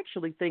children. I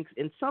actually think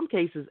in some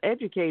cases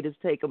educators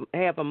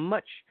have a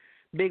much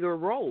bigger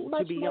role,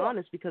 to be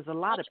honest, because a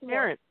lot of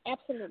parents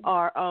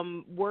are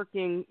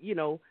working,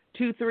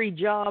 2-3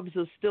 jobs,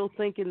 or still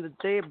thinking that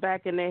they're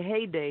back in their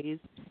heydays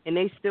and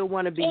they still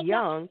want to be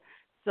young.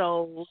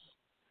 So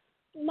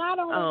not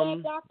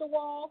only that, Dr.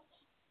 Wall,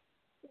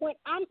 when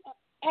I'm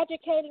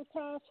educating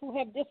parents who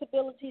have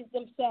disabilities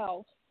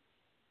themselves,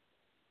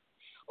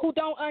 who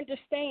don't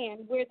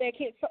understand where their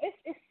kids, so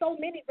it's so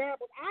many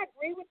variables. I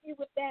agree with you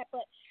with that,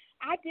 but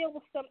I deal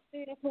with some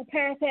students who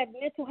parents have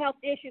mental health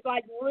issues,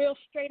 like real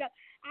straight up.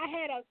 I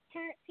had a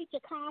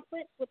parent-teacher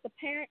conference with the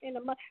parent and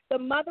the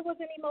mother was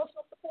in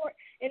emotional support,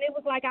 and it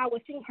was like I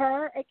was seeing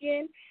her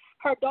again.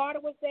 Her daughter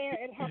was there,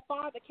 and her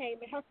father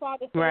came, and her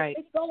father said,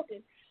 Miss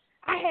Golden,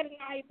 I had an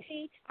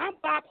IEP. I'm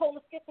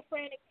bipolar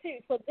schizophrenic too.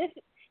 So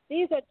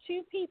these are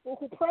two people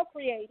who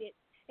procreated,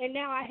 and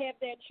now I have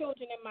their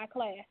children in my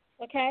class,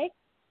 okay?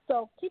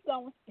 So keep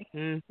going.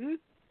 Mm-hmm.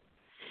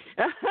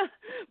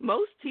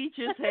 Most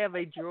teachers have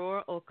a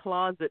drawer or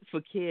closet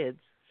for kids.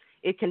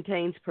 It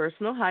contains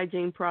personal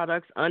hygiene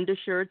products,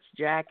 undershirts,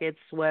 jackets,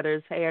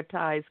 sweaters, hair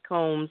ties,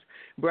 combs,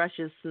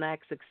 brushes,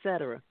 snacks,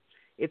 etc.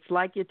 It's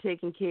like you're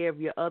taking care of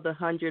your other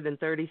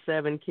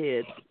 137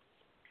 kids.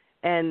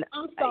 And,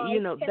 I'm sorry.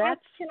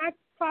 Can I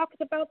talk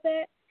about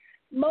that?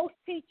 Most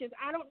teachers,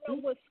 I don't know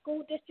what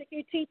school district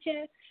you teach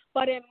in,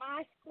 but in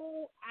my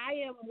school, I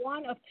am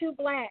one of 2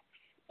 blacks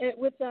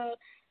with the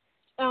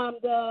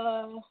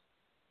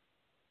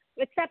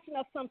exception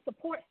of some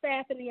support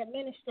staff and the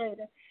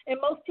administrator. And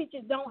most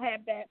teachers don't have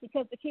that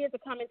because the kids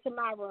are coming to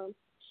my room.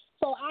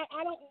 So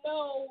I don't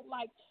know,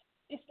 like,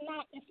 it's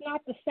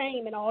not the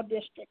same in all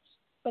districts.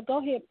 But go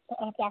ahead,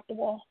 Dr.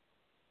 Wall.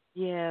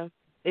 Yeah,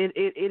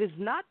 it is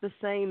not the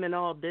same in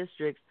all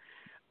districts.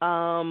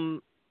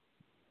 And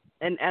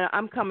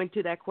I'm coming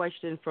to that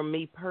question from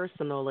me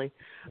personally.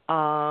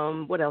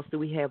 What else do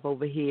we have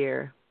over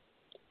here?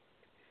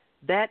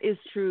 That is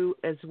true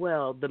as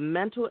well. The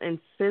mental and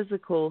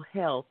physical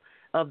health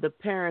of the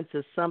parents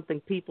is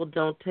something people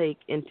don't take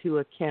into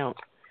account.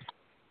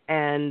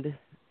 And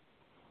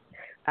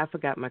I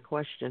forgot my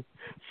question.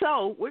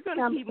 So we're going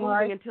to keep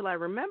moving until I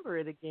remember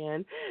it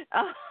again.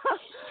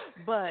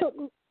 But,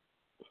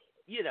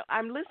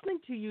 I'm listening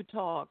to you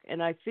talk,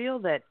 and I feel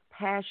that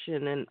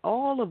passion and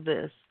all of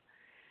this.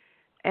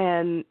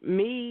 And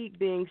me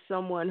being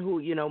someone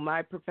who,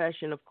 my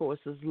profession, of course,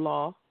 is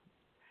law.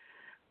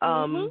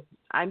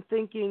 I'm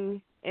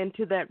thinking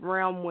into that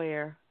realm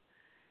where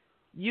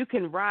you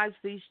can rise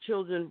these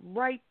children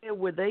right there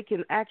where they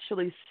can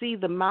actually see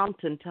the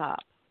mountaintop.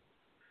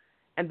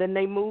 And then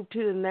they move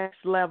to the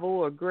next level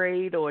or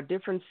grade or a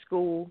different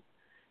school,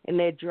 and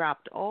they're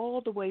dropped all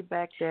the way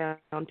back down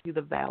to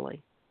the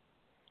valley.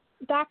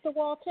 Dr.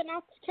 Wall, can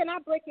I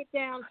break it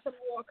down some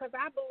more? Because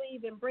I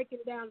believe in breaking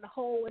down the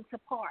whole into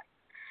parts.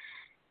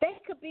 They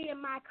could be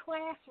in my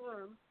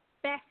classroom,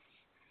 that's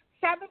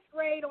 7th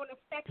grade on the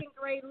 2nd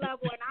grade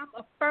level, and I'm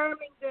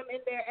affirming them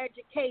in their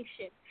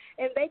education.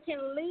 And they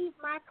can leave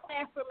my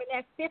classroom in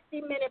that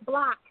 50-minute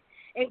block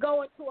and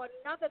go into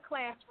another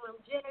classroom,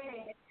 gen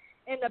ed,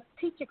 and the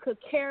teacher could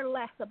care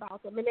less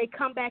about them, and they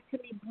come back to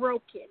me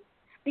broken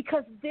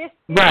because this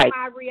is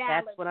my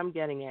reality. That's what I'm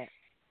getting at.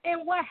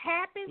 And what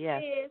happens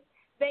is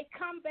they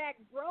come back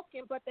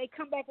broken, but they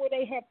come back where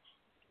they have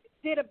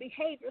did a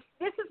behavior.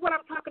 This is what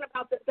I'm talking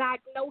about, the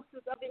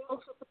diagnosis of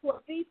emotional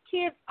support. These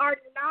kids are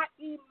not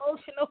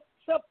emotional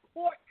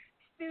support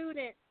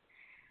students.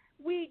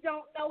 We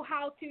don't know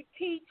how to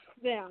teach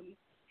them.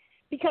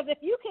 Because if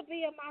you could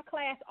be in my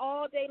class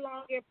all day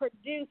long and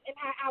produce, and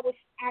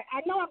I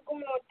know I'm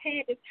going on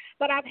tangents,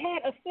 but I've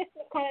had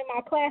assistants come in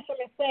my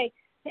classroom and say,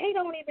 they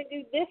don't even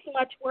do this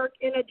much work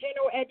in a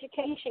general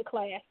education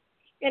class.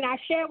 And I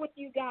shared with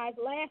you guys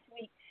last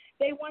week,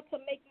 they want to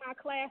make my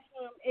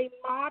classroom a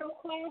model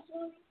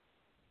classroom.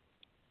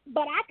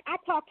 But I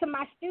talk to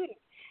my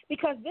students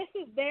because this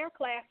is their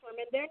classroom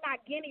and they're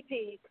not guinea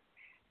pigs.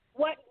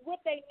 What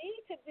they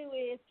need to do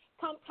is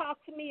come talk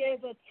to me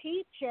as a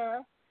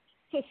teacher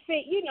to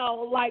see,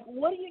 like,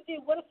 what do you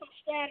do? What are some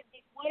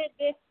strategies? What is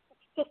this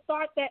to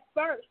start that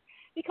first?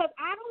 Because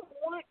I don't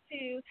want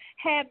to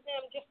have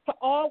them just to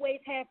always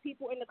have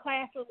people in the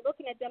classroom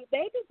looking at them.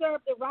 They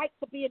deserve the right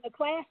to be in the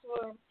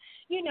classroom,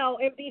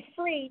 and be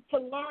free to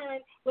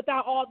learn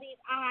without all these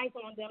eyes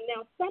on them.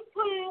 Now,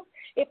 sometimes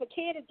if a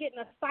kid is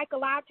getting a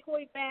psychological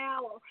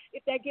eval or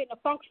if they're getting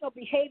a functional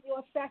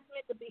behavioral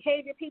assessment, the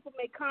behavior people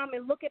may come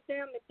and look at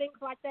them and things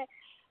like that.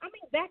 I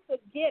mean, that's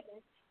a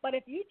given. But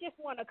if you just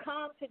want to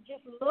come to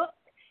just look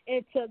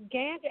and to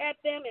gander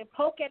at them and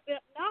poke at them,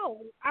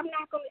 no, I'm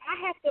not going to. I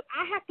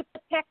have to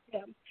protect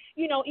them,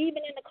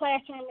 even in the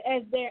classroom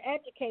as their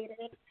educator.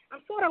 And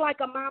I'm sort of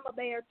like a mama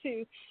bear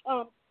too,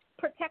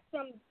 protect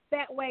them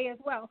that way as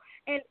well.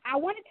 And I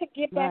wanted to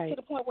get back to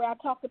the point where I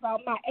talked about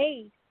my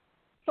age.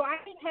 So I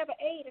didn't have an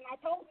aide, and I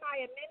told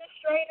my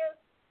administrator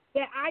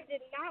that I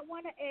did not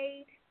want an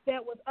aide that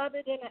was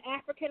other than an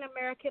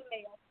African-American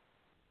male.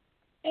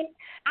 And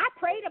I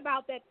prayed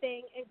about that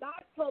thing, and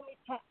God told me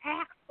to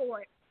ask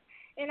for it.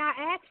 And I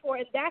asked for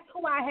it, and that's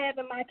who I have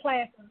in my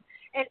classroom,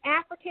 an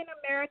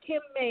African-American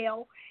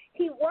male.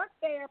 He worked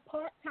there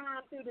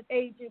part-time through the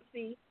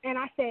agency, and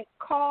I said,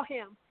 call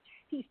him.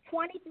 He's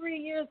 23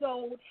 years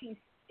old. He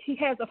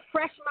has a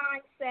fresh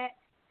mindset,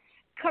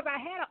 because I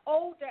had an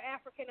older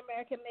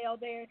African-American male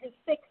there in his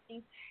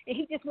 60s, and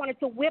he just wanted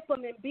to whip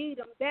him and beat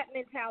him, that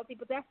mentality,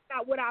 but that's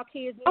not what our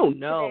kids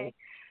need today.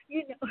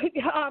 You know,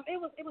 it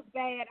was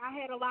bad. I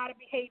had a lot of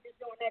behaviors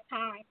during that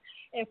time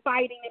and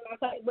fighting in my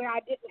life where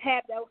I didn't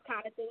have those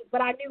kind of things,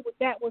 but I knew what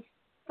that was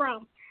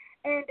from.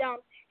 And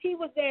he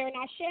was there, and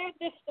I shared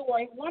this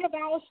story. One of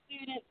our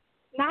students,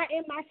 not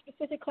in my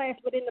specific class,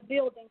 but in the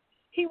building,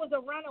 he was a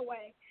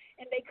runaway,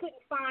 and they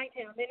couldn't find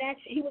him, and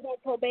he was on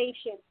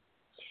probation.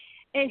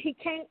 And he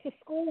came to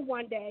school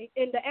one day,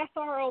 and the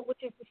SRO,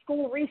 which is the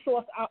school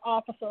resource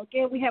officer,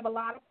 again, we have a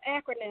lot of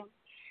acronyms,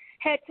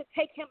 had to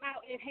take him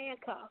out in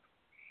handcuffs.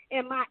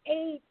 And my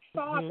aide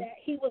saw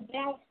that. He was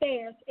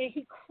downstairs, and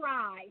he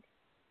cried.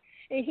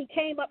 And he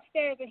came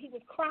upstairs, and he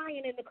was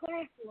crying in the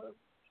classroom.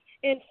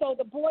 And so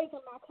the boys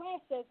in my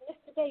class says,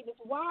 Mr. Davis,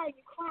 why are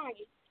you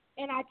crying?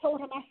 And I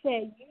told him, I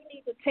said, you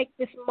need to take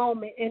this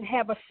moment and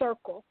have a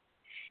circle.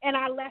 And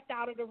I left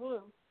out of the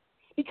room.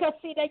 Because,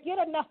 see, they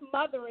get enough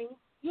mothering.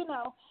 You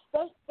know,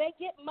 they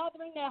get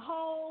mothering at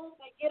home.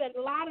 They get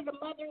a lot of the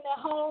mothering at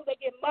home. They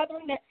get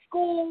mothering at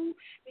school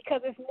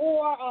because it's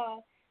more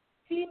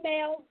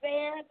females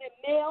there than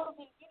males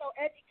in, you know,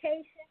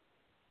 education.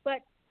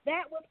 But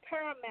that was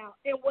paramount.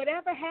 And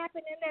whatever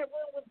happened in that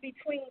room was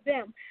between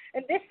them.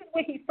 And this is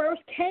when he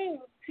first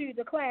came to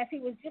the class. He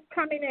was just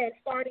coming in,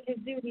 starting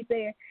his duties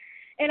there.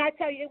 And I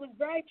tell you, it was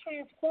very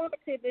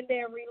transformative in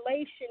their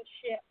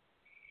relationship.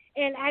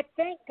 And I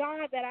thank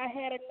God that I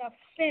had enough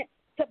sense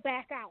to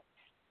back out,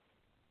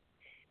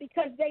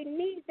 because they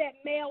need that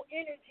male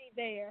energy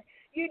there.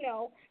 You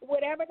know,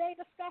 whatever they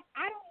discuss,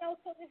 I don't know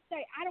to this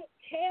day. I don't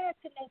care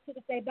to know to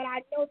this day, but I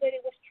know that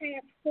it was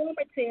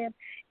transformative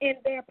in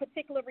their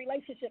particular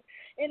relationship.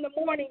 In the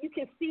morning, you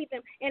can see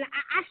them, and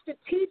I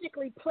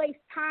strategically place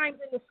times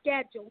in the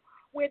schedule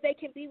where they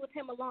can be with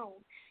him alone.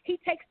 He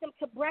takes them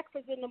to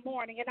breakfast in the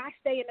morning, and I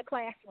stay in the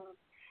classroom.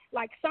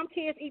 Like some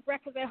kids eat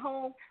breakfast at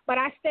home, but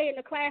I stay in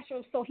the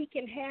classroom so he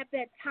can have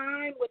that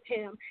time with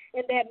him,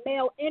 and that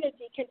male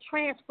energy can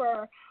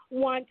transfer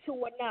one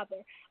to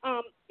another.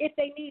 If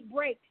they need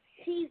breaks,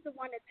 he's the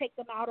one that takes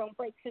them out on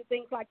breaks and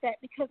things like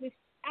that, because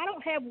I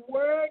don't have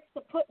words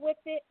to put with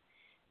it,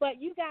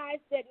 but you guys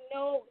that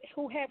know,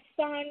 who have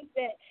sons,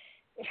 that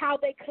how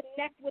they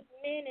connect with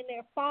men and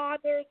their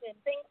fathers and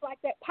things like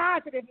that,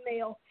 positive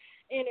male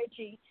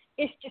energy,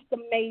 it's just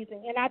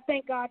amazing. And I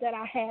thank God that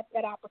I had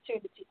that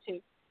opportunity to.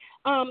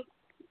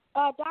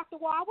 Dr.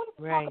 Wall, I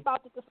wanted to talk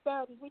about the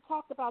disparities. We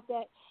talked about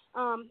that.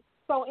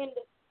 So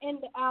in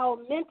our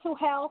mental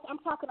health, I'm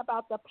talking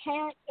about the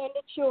parents and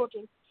the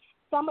children.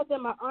 Some of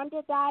them are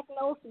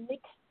underdiagnosed,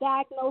 mixed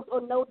diagnosed,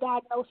 or no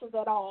diagnosis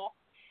at all.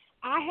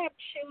 I have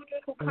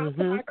children who come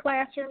to my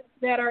classroom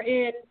that are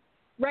in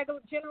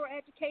regular general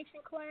education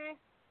class,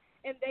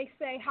 and they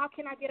say, how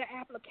can I get an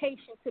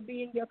application to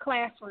be in your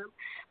classroom?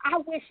 I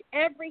wish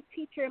every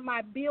teacher in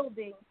my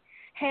building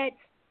had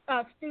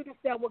students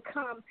that would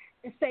come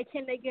and say,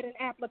 can they get an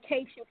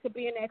application to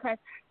be in that class?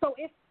 So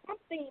it's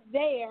something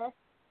there.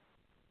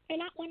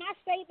 And when I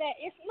say that,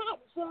 it's not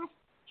just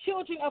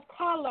children of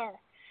color.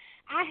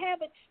 I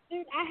have a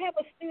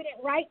student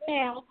right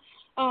now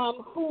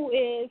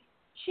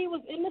she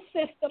was in the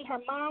system. Her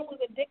mom was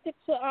addicted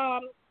to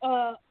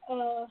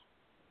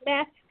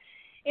meth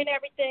and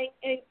everything.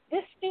 And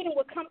this student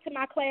would come to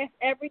my class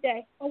every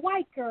day, a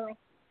white girl.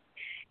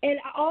 And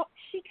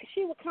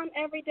she would come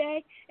every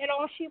day, and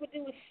all she would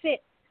do was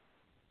sit.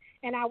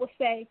 And I would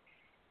say,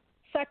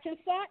 such and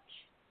such,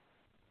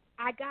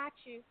 I got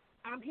you.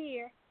 I'm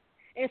here.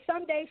 And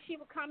some days she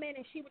would come in,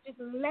 and she would just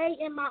lay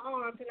in my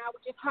arms, and I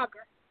would just hug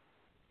her.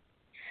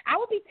 I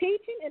would be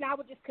teaching, and I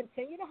would just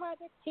continue to hug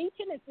her,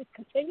 teaching, and just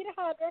continue to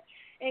hug her,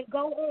 and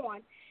go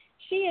on.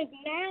 She is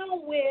now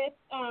with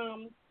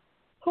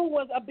who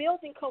was a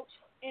building coach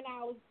in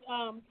our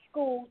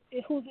school,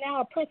 who's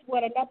now a principal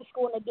at another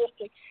school in the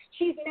district.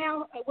 She's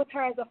now with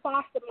her as a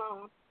foster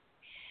mom.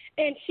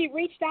 And she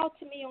reached out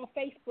to me on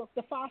Facebook,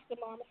 the foster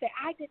mom, and said,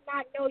 I did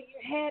not know you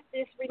had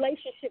this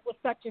relationship with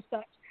such and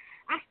such.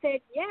 I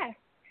said, yes.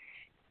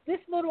 This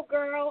little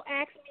girl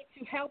asked me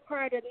to help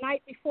her the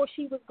night before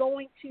she was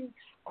going to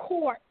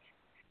court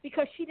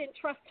because she didn't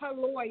trust her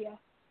lawyer.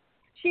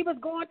 She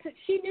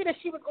knew that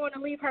she was going to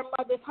leave her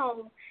mother's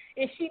home,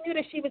 and she knew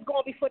that she was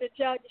going before the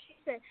judge. And she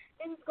said,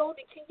 Mrs.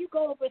 Golden, can you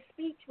go over a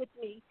speech with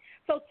me?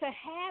 So to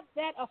have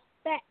that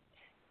effect.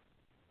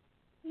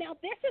 Now,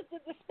 this is the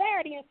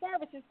disparity in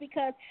services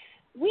because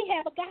we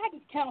have a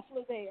guidance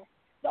counselor there.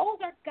 Those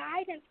are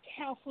guidance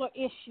counselor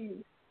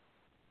issues.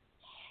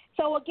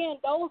 So, again,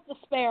 those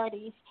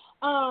disparities.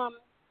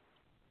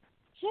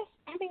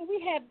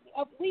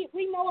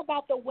 we know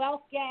about the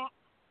wealth gap.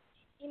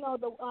 You know,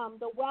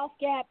 the wealth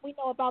gap. We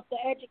know about the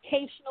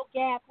educational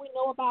gap. We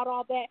know about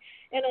all that.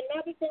 And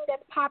another thing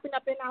that's popping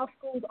up in our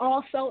schools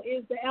also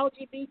is the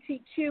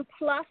LGBTQ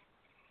plus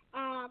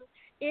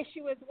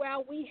issue as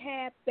well. We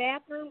have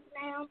bathrooms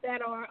now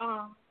that are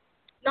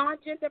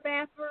non-gender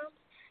bathrooms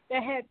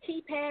that have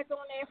keypads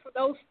on there for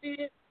those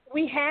students.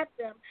 We have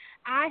them.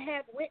 I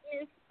have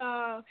witnessed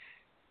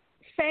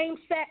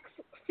same-sex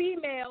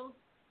females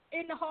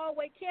in the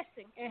hallway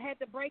kissing and had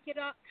to break it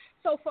up.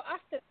 So for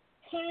us to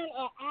turn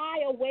an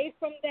eye away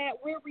from that,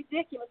 we're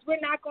ridiculous. We're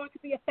not going to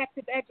be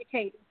effective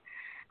educators.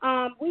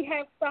 We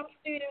have some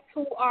students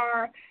who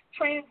are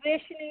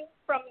transitioning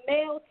from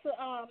male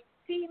to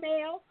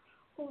female,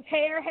 whose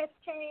hair has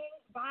changed,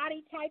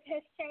 body type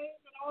has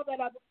changed, and all that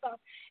other stuff.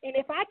 And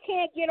if I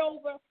can't get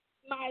over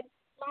my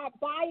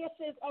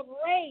biases of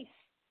race,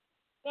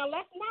 now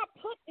let's not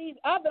put these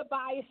other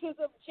biases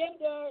of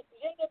gender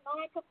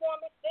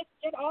non-conformance, this,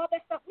 all that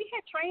stuff. We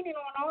had training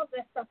on all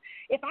that stuff.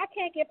 If I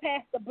can't get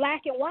past the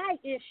black and white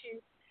issue,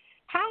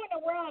 how in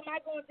the world am I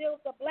going to deal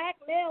with a black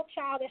male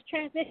child that's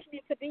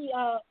transitioning to be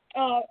a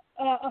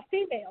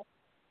female?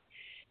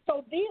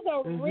 So these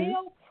are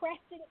real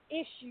pressing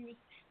issues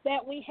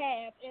that we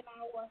have in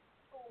our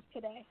schools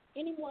today.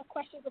 Any more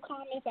questions or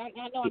comments? I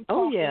know I'm talking.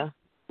 Oh yeah,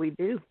 we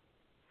do.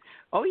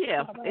 Oh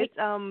yeah, Right.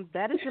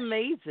 that is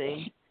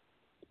amazing.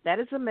 That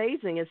is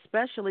amazing,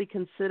 especially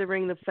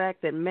considering the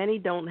fact that many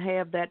don't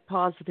have that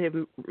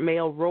positive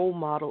male role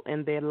model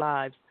in their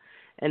lives.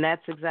 And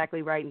that's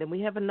exactly right. And then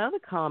we have another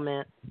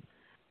comment.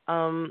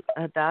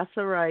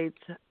 Hadassah writes,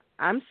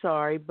 I'm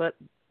sorry, but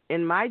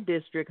in my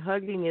district,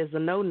 hugging is a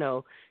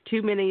no-no.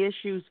 Too many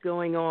issues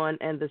going on,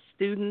 and the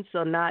students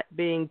are not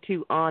being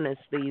too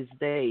honest these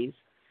days.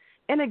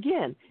 And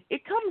again,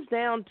 it comes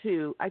down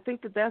to, I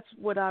think that's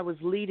what I was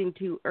leading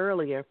to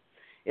earlier,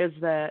 is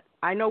that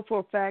I know for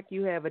a fact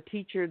you have a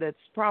teacher that's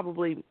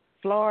probably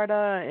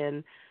Florida,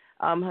 and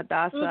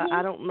Hadassah,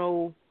 I don't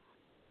know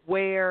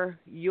where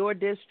your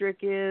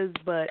district is,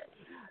 but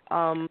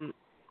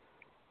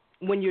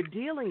when you're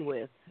dealing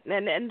with,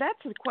 and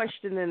that's a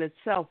question in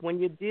itself, when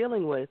you're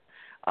dealing with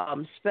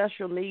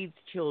special needs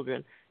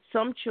children,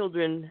 some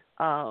children,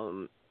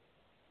 and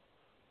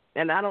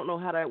I don't know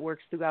how that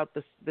works throughout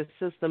the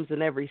systems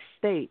in every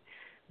state,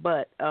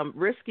 but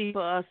risky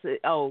for us,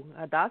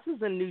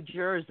 Hadassah's in New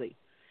Jersey.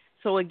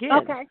 So, again,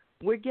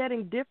 we're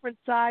getting different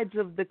sides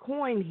of the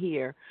coin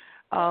here,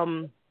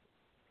 and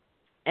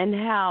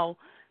how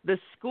the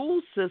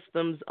school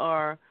systems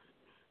are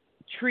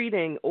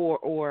treating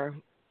or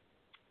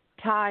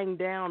tying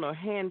down or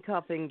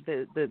handcuffing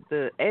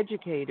the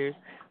educators,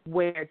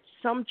 where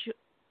some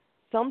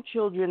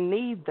children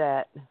need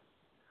that.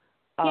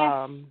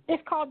 Yes,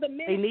 it's called the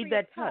ministry. They need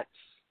that touch.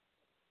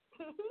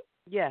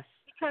 Yes.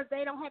 Because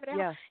they don't have it.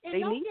 Yes, and they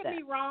don't need get that.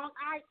 me wrong.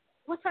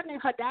 What's her name?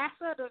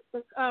 Hadassah.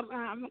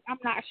 I'm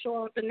not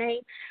sure of the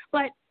name,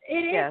 but it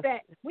is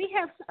that we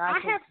have. I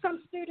have some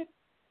students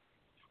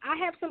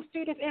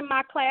in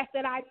my class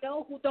that I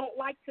know who don't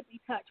like to be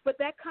touched, but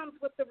that comes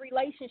with the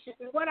relationship.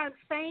 And what I'm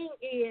saying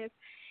is,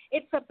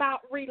 it's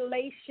about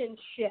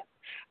relationship.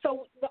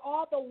 So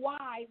all the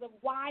whys of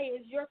why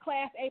is your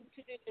class able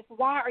to do this?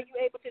 Why are you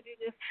able to do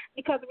this?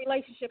 Because of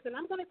relationships. And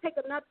I'm going to take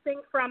another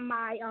thing from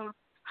my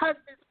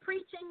husband's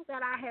preaching that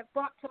I have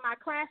brought to my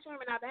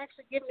classroom, and I've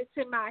actually given it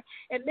to my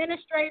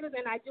administrators,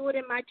 and I do it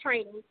in my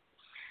training.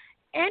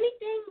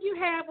 Anything you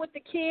have with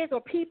the kids or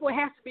people, it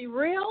has to be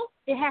real,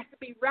 it has to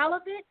be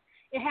relevant,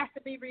 it has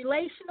to be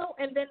relational,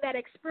 and then that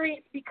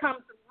experience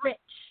becomes rich.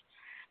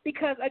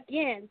 Because,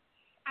 again,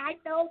 I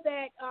know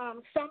that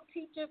some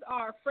teachers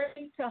are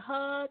afraid to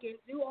hug and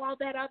do all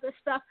that other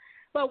stuff.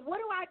 But what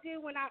do I do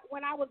when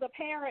I was a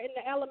parent in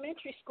the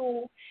elementary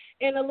school,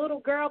 and a little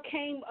girl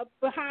came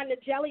behind the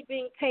jelly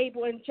bean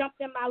table and jumped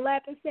in my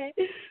lap and said,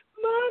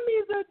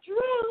 "Mommy's a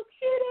drunk.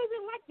 She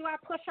doesn't like." Do I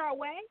push her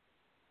away?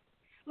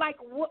 Like,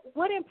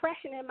 what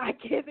impression am I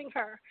giving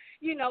her,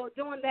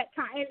 during that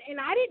time? And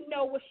I didn't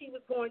know what she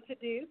was going to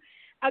do.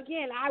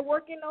 Again, I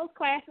work in those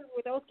classes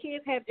where those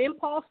kids have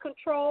impulse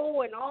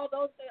control and all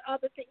those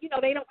other things.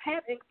 They don't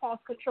have impulse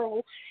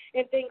control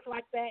and things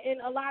like that.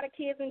 And a lot of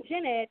kids in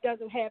Gen Ed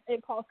doesn't have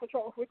impulse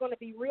control, if we're going to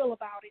be real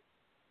about it.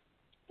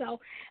 So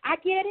I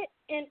get it,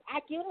 and I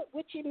get it,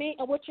 what you mean,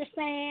 or what you're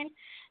saying,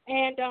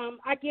 and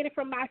I get it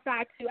from my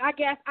side, too. I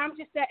guess I'm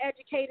just that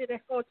educator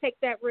that's going to take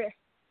that risk.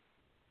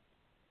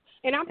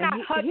 And I'm not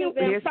hugging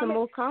them. Here's some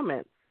more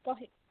comments. Go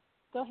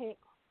ahead.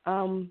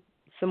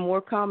 Some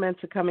more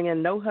comments are coming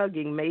in. No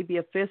hugging, maybe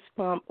a fist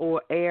pump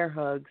or air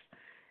hugs.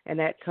 And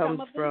that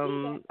comes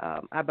from,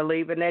 I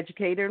believe, an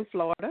educator in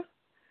Florida.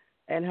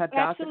 And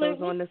Hadassah goes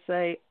on to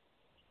say,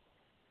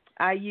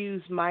 I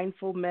use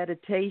mindful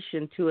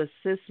meditation to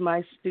assist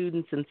my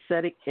students in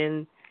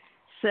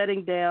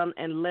setting down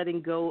and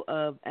letting go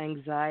of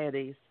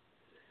anxieties.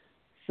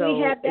 So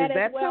we have that is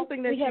that as well.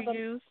 Something that you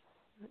use?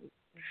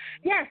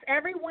 Yes,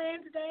 every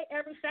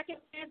second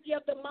Wednesday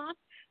of the month,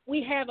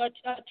 we have a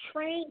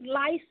trained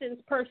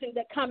licensed person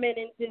that come in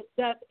and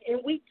does, and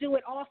we do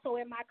it also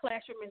in my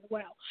classroom as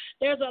well.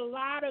 There's a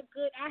lot of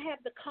good. I have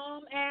the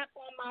Calm app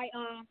on my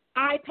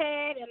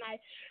iPad, and I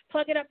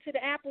plug it up to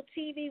the Apple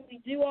TV.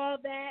 We do all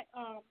that.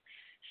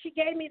 She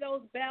gave me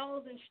those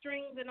bells and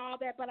strings and all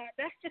that, but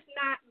that's just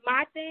not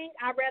my thing.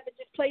 I'd rather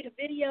just play the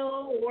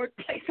video or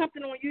play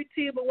something on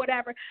YouTube or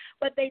whatever.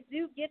 But they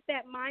do get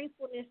that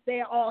mindfulness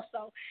there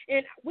also.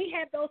 And we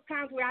have those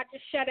times where I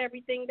just shut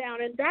everything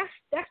down. And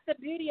that's the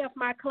beauty of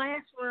my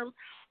classroom,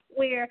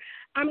 where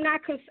I'm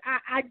not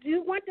I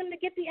do want them to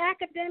get the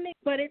academic,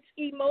 but it's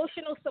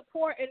emotional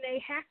support, and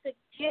they have to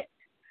get,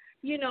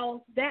 you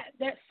know, that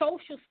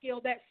social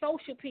skill, that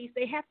social piece.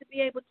 They have to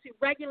be able to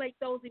regulate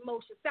those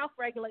emotions,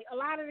 self-regulate. A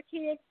lot of the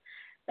kids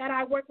that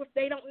I work with,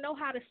 they don't know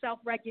how to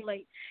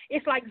self-regulate.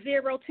 It's like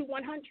 0 to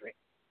 100.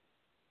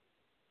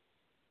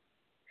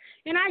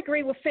 And I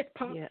agree with fist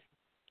pumps. Yeah.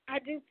 I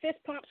do fist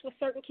pumps with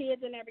certain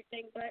kids and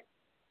everything, but,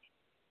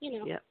 you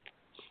know,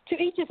 to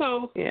each his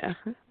own. Yeah.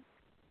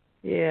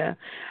 Yeah.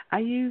 I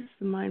use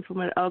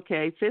mindfulness.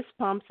 Okay, fist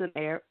pumps and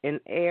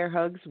air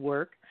hugs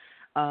work.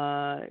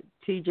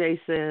 TJ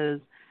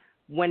says,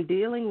 when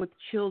dealing with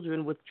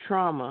children with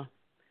trauma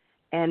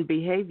and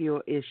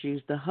behavioral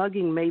issues, the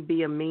hugging may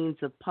be a means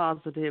of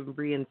positive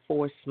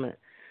reinforcement.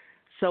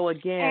 So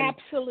again,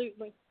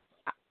 absolutely.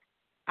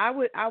 I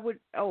would,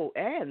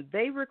 and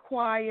they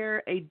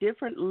require a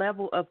different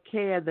level of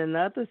care than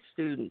other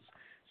students.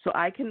 So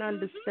I can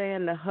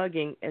understand the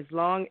hugging as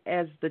long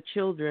as the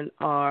children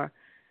are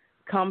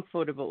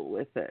comfortable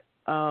with it.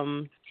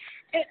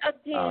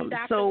 Again,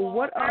 Dr. So Wall,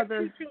 what are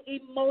I'm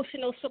teaching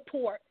emotional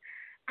support.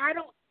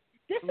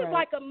 This is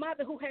like a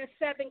mother who has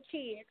 7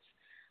 kids.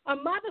 A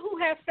mother who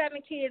has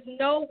 7 kids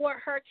knows what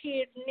her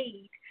kids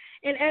need.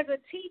 And as a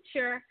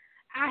teacher,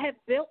 I have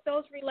built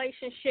those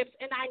relationships,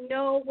 and I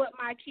know what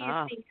my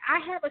kids need.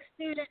 I have a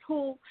student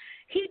who,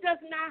 he does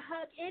not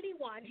hug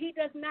anyone. He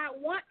does not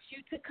want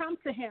you to come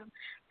to him.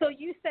 So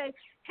you say,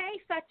 hey,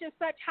 such and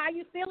such, how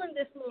you feeling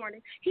this morning?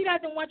 He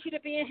doesn't want you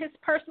to be in his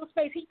personal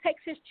space. He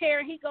takes his chair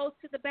and he goes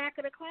to the back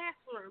of the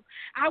classroom.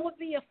 I would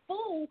be a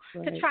fool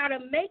to try to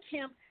make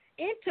him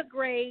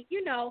integrate,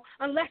 you know,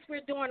 unless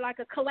we're doing like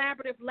a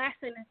collaborative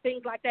lesson and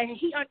things like that, and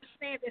he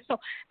understands it. So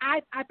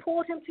I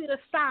pulled him to the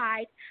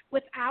side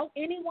without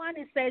anyone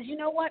and says, you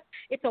know what,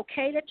 it's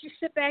okay that you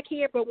sit back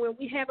here, but when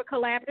we have a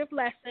collaborative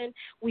lesson,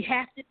 we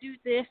have to do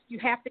this, you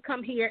have to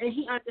come here, and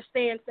he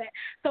understands that.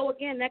 So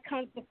again, that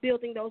comes with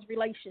building those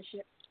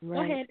relationships.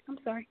 Right. Go ahead, I'm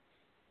sorry.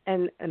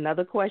 And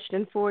another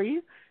question for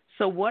you.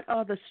 So what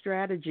are the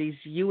strategies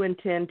you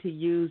intend to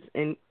use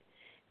in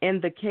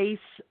the case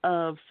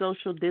of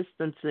social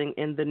distancing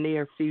in the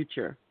near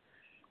future?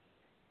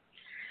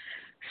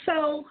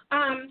 So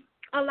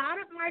a lot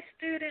of my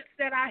students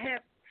that I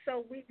have,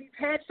 so we've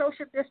had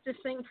social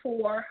distancing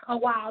for a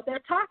while.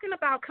 They're talking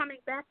about coming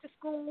back to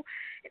school,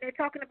 and they're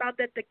talking about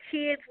that the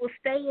kids will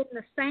stay in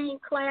the same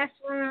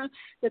classroom,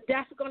 the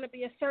desks are going to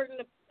be a certain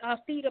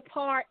feet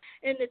apart,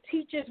 and the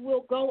teachers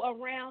will go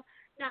around.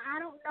 Now, I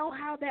don't know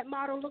how that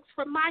model looks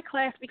for my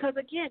class because,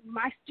 again,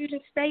 my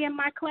students stay in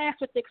my class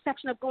with the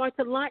exception of going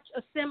to lunch,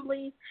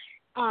 assemblies,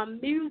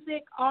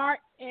 music, art,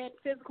 and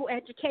physical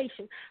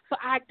education. So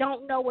I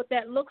don't know what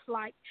that looks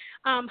like.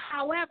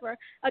 However,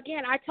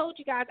 again, I told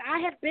you guys I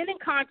have been in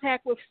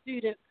contact with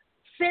students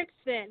since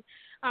then.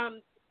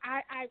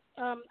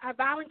 I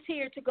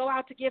volunteered to go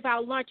out to give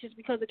out lunches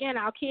because, again,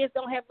 our kids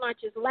don't have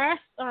lunches.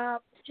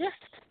 Just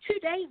 2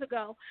 days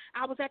ago,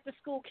 I was at the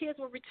school. Kids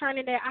were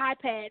returning their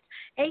iPads.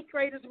 8th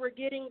graders were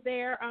getting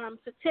their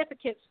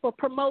certificates for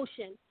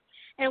promotion.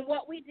 And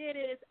what we did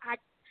is I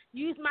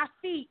used my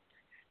feet.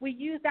 We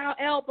used our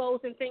elbows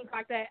and things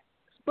like that.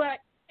 But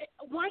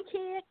one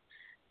kid,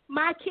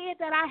 my kid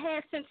that I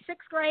had since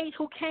 6th grade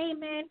who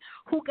came in,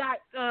 who got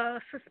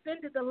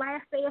suspended the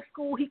last day of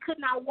school, he could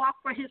not walk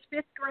for his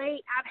 5th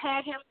grade. I've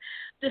had him,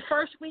 the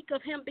first week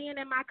of him being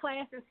in my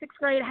class in 6th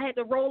grade, I had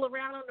to roll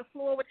around on the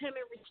floor with him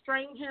and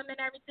restrain him and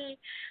everything,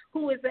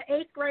 who is an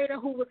 8th grader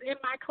who was in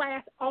my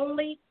class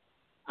only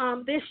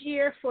this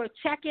year for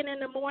check-in in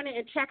the morning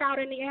and check-out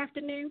in the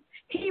afternoon.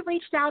 He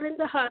reached out and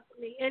hugged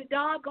me, and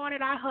doggone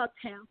it, I hugged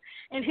him.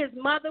 And his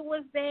mother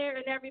was there,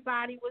 and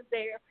everybody was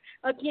there.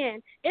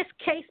 Again, it's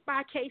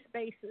case-by-case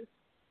basis.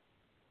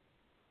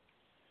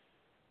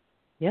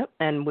 Yep,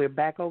 and we're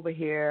back over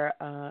here.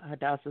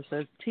 Hadassah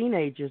says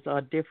teenagers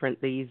are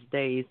different these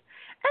days,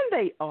 and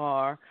they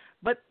are.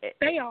 But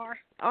they are.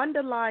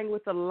 Underlying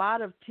with a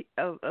lot of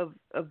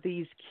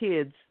these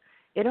kids,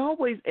 it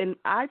always, and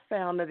I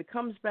found that it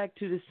comes back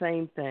to the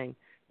same thing,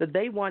 that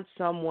they want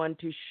someone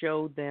to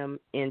show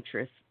them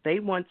interest. They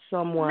want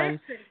someone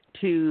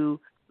to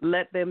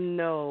let them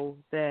know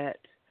that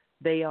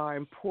they are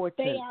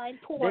important. They are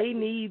important. They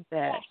need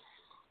that.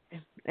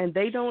 Yes. And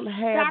they don't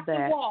have Dr.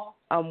 that Wall,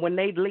 when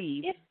they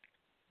leave.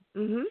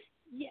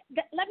 Yeah,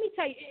 let me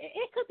tell you,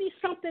 it could be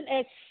something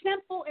as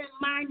simple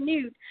and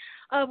minute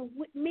of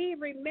me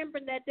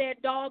remembering that their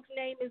dog's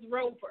name is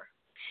Rover.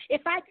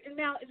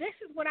 Now this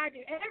is what I do.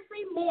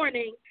 Every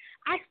morning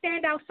I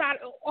stand outside,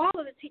 all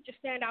of the teachers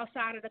stand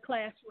outside of the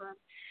classroom.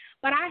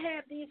 But I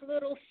have these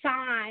little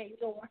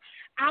signs, or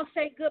I'll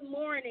say good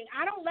morning.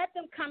 I don't let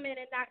them come in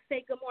and not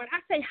say good morning.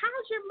 I say,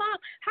 how's your mom?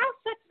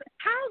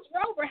 How's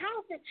Rover?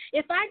 How's it?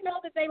 If I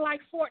know that they like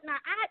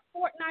Fortnite,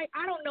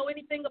 I don't know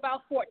anything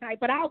about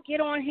Fortnite, but I'll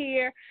get on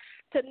here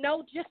to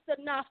know just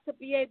enough to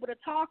be able to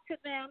talk to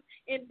them,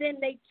 and then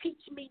they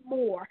teach me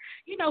more.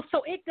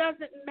 So it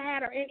doesn't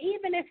matter. And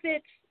even if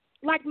it's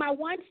like my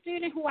one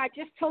student who I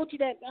just told you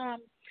that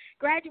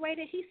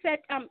graduated, he said,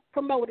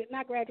 promoted,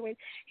 not graduated.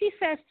 He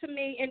says to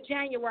me in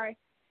January,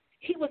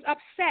 he was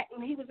upset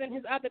when he was in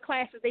his other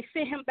classes. They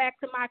sent him back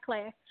to my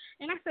class.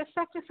 And I said,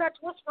 such and such,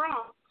 what's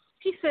wrong?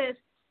 He says,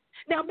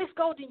 now, Miss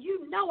Golden,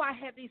 you know I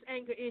have these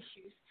anger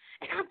issues,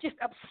 and I'm just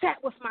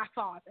upset with my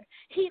father.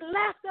 He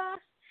left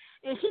us,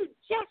 and he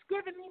just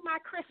given me my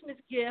Christmas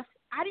gift.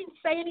 I didn't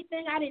say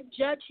anything. I didn't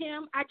judge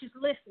him. I just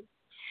listened.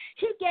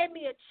 He gave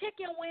me a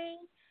chicken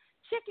wings,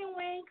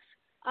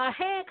 a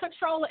hand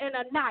controller, and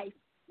a knife.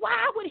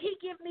 Why would he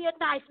give me a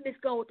knife, Miss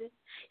Golden?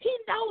 He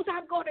knows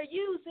I'm going to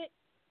use it,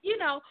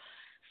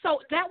 So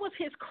that was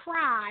his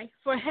cry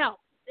for help.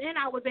 Then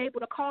I was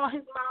able to call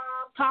his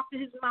mom, talk to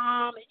his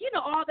mom, and,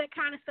 all that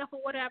kind of stuff or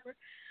whatever.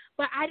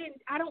 But I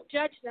don't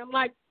judge them.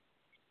 Like,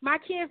 my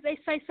kids, they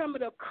say some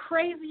of the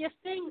craziest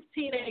things,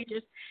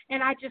 teenagers,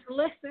 and I just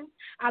listen.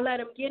 I let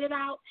them get it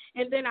out,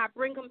 and then I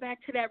bring them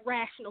back to that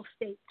rational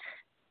state.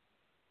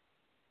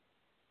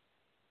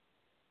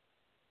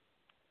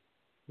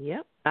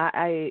 Yep.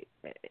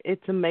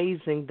 It's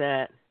amazing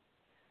that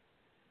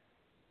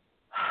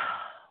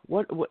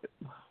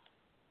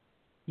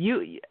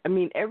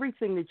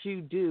everything that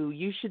you do,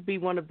 you should be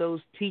one of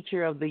those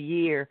teacher of the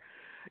year,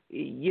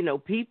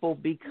 people,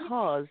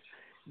 because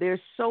there's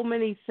so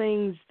many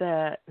things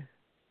that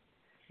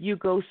you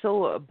go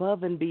so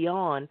above and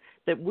beyond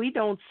that we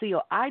don't see,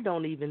 or I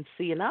don't even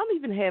see. And I don't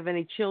even have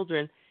any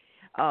children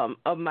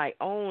of my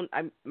own.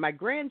 My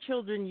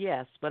grandchildren,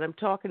 yes, but I'm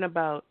talking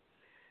about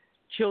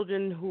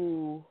children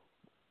who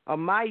are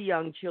my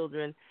young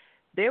children.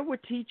 There were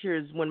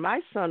teachers when my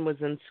son was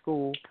in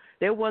school.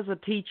 There was a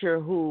teacher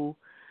who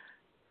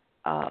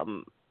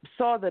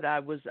saw that I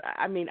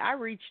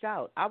reached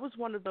out. I was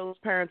one of those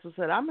parents who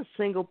said, I'm a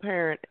single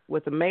parent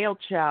with a male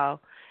child,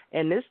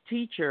 and this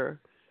teacher,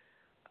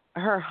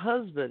 her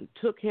husband,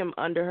 took him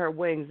under her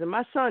wings. And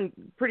my son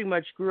pretty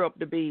much grew up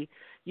to be,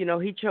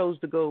 he chose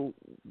to go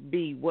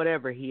be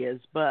whatever he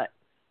is. But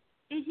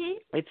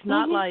it's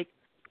not like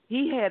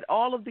he had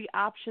all of the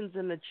options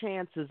and the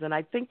chances. And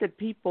I think that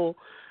people,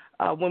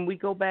 when we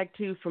go back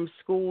to from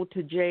school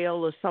to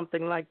jail or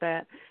something like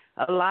that,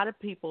 a lot of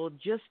people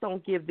just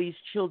don't give these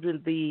children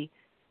the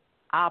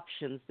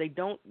options. They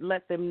don't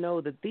let them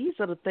know that these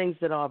are the things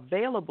that are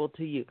available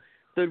to you.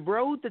 The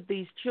road that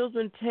these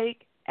children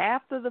take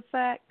after the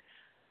fact,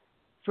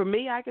 for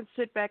me, I can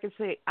sit back and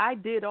say, I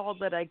did all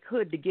that I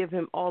could to give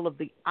him all of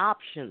the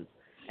options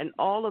and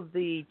all of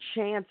the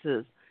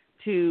chances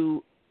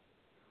to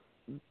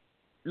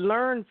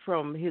learn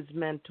from his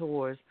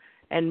mentors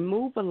and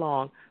move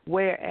along.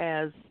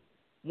 Whereas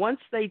once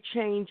they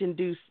change and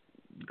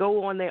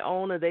go on their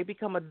own, or they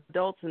become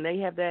adults and they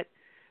have that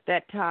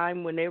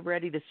time when they're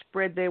ready to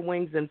spread their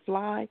wings and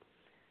fly,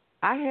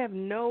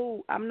 I'm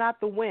not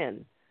the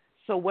wind.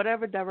 So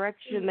whatever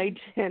direction they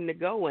tend to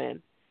go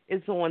in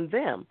is on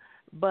them.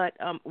 But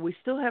we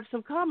still have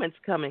some comments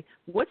coming.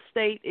 What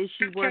state is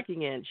she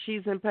working in?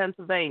 She's in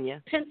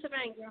Pennsylvania.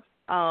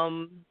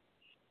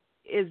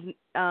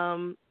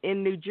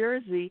 In New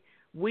Jersey,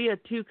 we are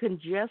too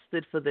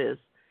congested for this.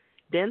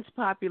 Dense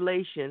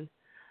population.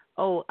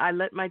 Oh, I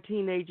let my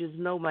teenagers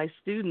know, my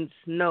students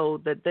know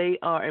that they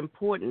are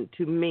important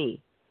to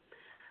me.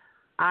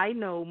 I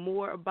know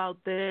more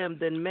about them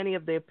than many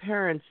of their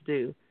parents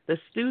do. The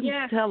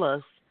students tell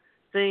us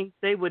things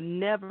they would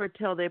never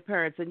tell their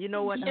parents. And you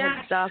know what,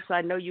 Das,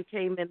 I know you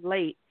came in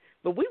late,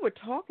 but we were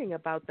talking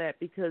about that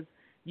because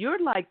you're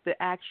like the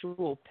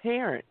actual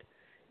parent.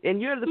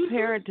 And you're the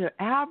parent to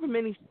however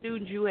many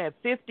students you have,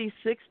 50,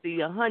 60,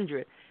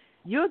 100.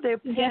 You're their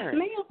parent.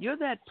 Yes, you're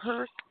that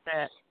person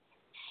that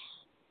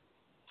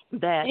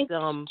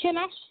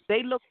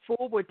they look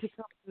forward to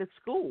coming to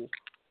school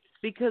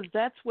because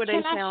that's where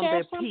they found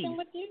their peace.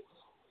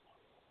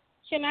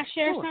 Can I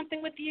share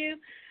something with you?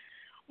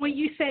 When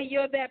you say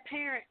you're that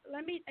parent,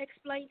 let me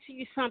explain to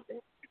you something.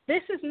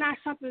 This is not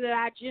something that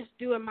I just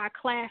do in my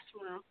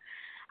classroom.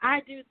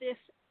 I do this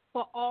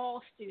for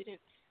all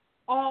students.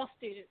 All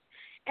students.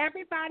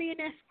 Everybody in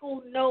that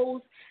school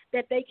knows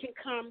that they can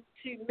come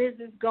to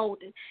Mrs.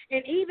 Golden.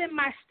 And even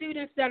my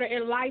students that are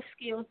in life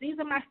skills, these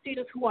are my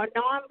students who are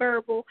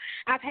nonverbal.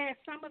 I've had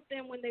some of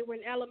them when they were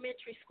in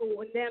elementary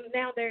school, and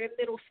now they're in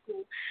middle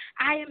school.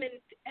 I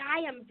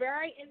am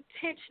very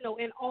intentional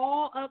in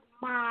all of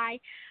my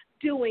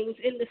doings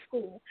in the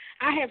school.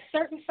 I have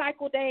certain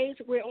cycle days.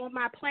 We're on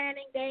my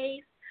planning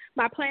days.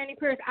 my planning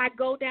periods, I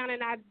go down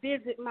and I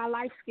visit my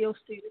life skills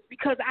students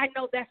because I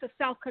know that's a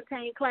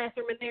self-contained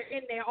classroom and they're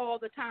in there all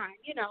the time,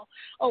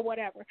 or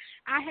whatever.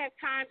 I have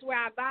times where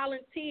I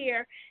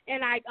volunteer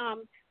and I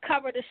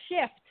cover the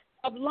shift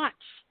of lunch.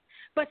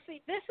 But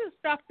see, this is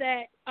stuff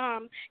that,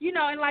 and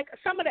like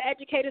some of the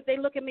educators, they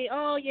look at me,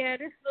 oh yeah,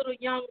 this little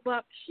young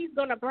buck, she's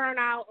gonna burn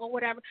out or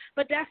whatever.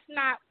 But that's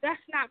not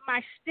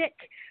my stick,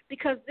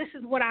 because this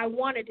is what I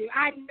want to do.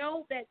 I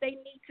know that they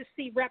need to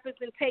see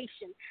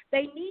representation.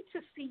 They need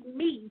to see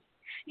me,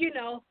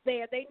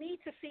 there. They need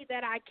to see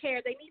that I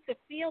care. They need to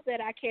feel that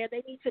I care.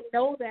 They need to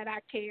know that I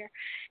care.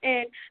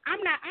 And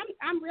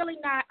I'm really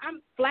not,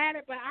 I'm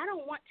flattered, but I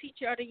don't want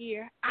Teacher of the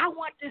Year. I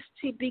want this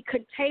to be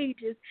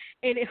contagious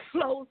and it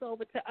flows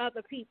over to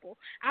other people.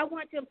 I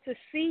want them to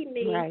see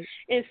me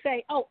and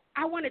say, oh,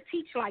 I want to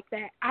teach like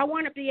that. I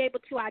want to be able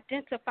to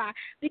identify,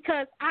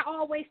 because I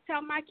always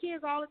tell my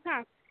kids all the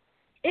time,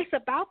 it's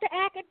about the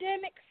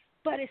academics,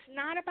 but it's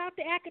not about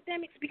the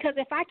academics, because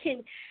if I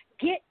can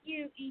get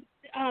you,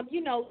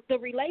 the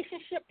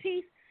relationship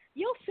piece,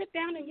 you'll sit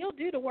down and you'll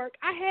do the work.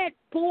 I had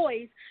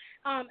boys,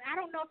 I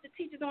don't know if the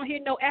teachers on here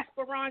know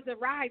Esperanza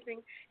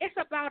Rising. It's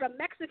about a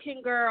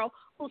Mexican girl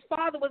whose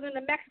father was in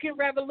the Mexican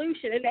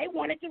Revolution, and they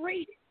wanted to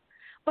read it.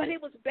 But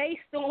it was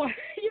based on,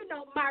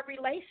 my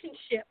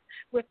relationship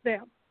with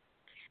them.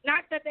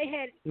 Not that they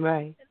had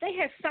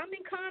some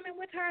in common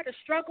with her, the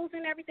struggles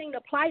and everything,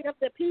 the plight of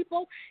the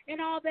people and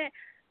all that.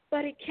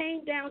 But it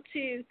came down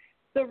to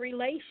the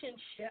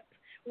relationship,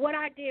 what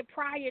I did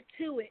prior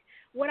to it,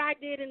 what I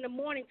did in the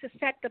morning to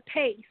set the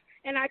pace.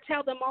 And I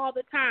tell them all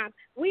the time,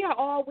 we are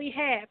all we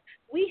have.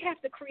 We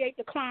have to create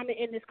the climate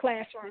in this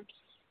classroom.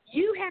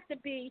 You have to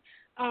be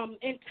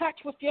in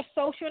touch with your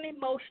social and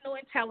emotional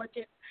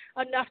intelligence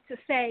enough to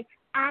say,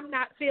 I'm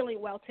not feeling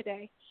well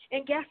today.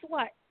 And guess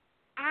what?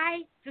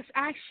 I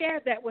share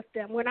that with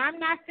them. When I'm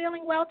not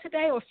feeling well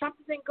today, or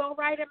something didn't go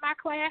right in my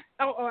class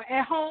or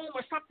at home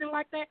or something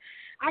like that,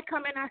 I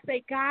come in and I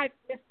say, God,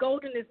 Miss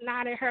Golden is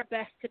not at her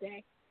best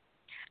today.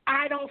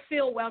 I don't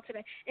feel well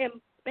today. And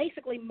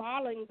basically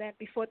modeling that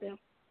before them.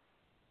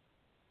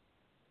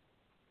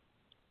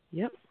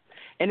 Yep.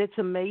 And it's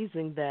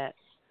amazing that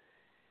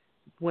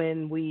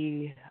when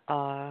we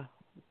I'm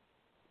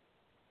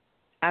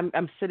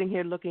sitting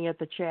here looking at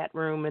the chat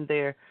room, and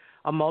there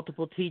are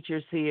multiple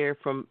teachers here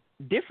from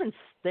different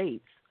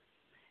states.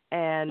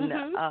 And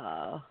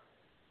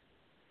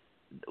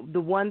the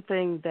one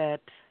thing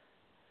that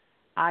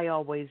I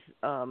always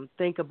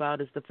think about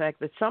is the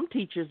fact that some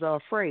teachers are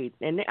afraid.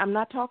 And I'm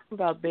not talking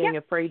about being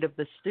afraid of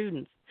the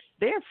students.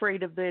 They're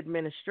afraid of the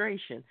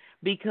administration,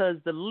 because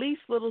the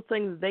least little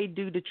thing that they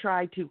do to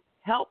try to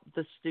help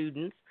the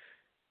students,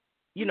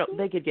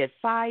 they could get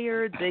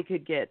fired, they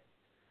could get,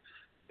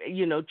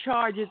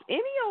 charges.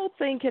 Any old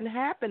thing can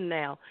happen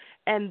now.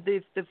 And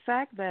the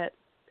fact that,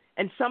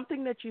 and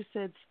something that you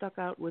said stuck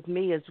out with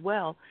me as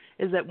well,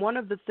 is that one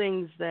of the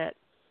things that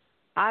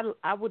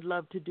I would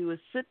love to do is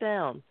sit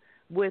down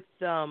with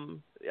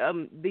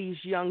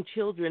these young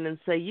children and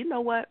say, you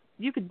know what,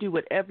 you could do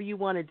whatever you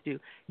want to do.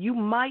 You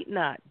might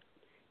not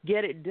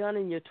get it done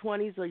in your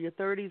 20s or your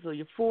 30s or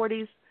your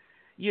 40s.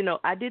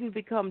 I didn't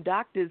become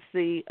Dr.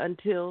 C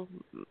until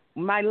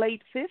my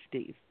late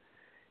 50s.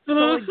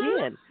 So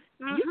again,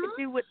 you can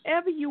do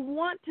whatever you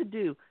want to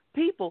do.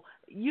 People,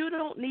 you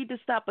don't need to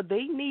stop, but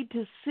they need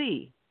to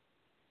see.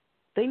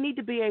 They need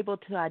to be able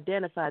to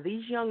identify.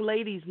 These young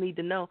ladies need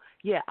to know,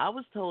 I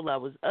was told I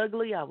was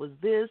ugly, I was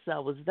this, I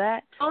was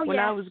that. When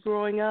I was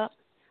growing up,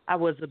 I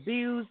was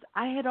abused.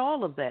 I had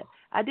all of that.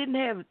 I didn't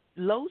have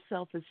low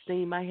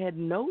self-esteem. I had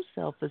no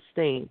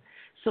self-esteem.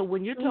 So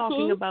when you're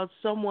talking about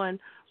someone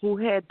who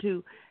had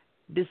to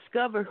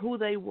discover who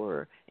they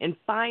were and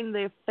find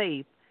their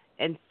faith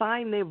and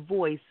find their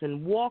voice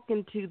and walk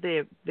into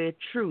their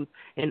truth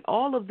and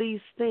all of these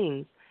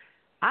things,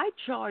 I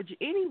charge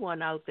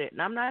anyone out there,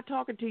 and I'm not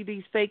talking to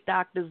these fake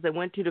doctors that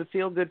went to the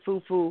feel-good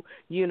foo-foo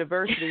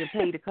university and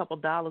paid a couple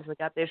dollars and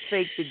got their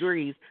fake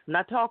degrees. I'm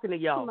not talking to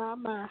y'all.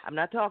 I'm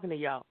not talking to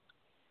y'all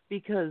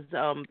because,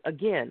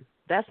 again,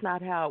 that's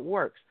not how it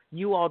works.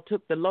 You all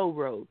took the low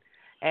road,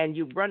 and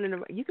you running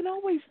around. You can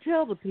always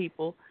tell the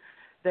people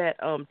that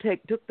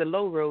took the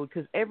low road,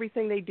 because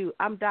everything they do,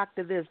 I'm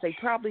Dr. This. They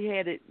probably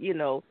had it,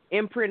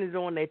 imprinted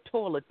on their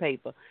toilet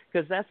paper,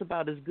 because that's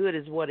about as good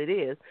as what it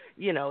is.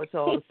 It's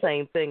all the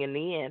same thing in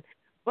the end.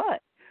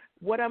 But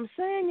what I'm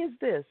saying is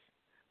this: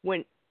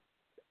 when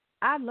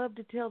I love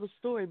to tell the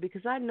story,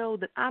 because I know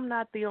that I'm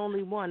not the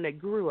only one that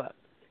grew up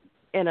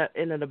in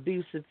an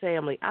abusive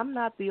family. I'm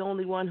not the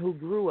only one who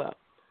grew up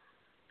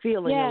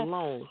feeling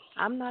alone.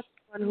 I'm not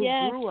the one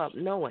who grew up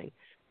knowing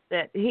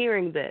that,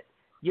 hearing that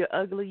you're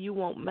ugly, you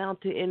won't mount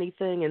to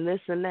anything, and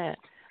this and that.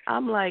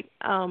 I'm like,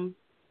 I'm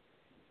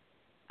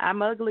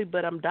ugly,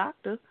 but I'm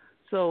doctor.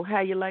 So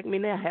how you like me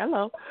now?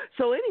 Hello.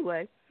 So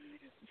anyway,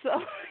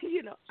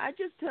 I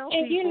just tell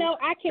people. And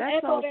I can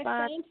echo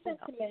that same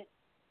sentiment.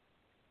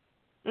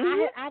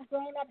 I've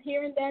grown up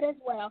hearing that as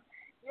well.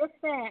 You're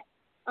fat.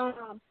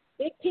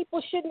 Big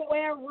people shouldn't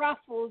wear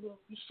ruffles.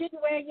 You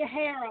shouldn't wear your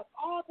hair up.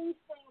 All these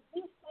things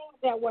these things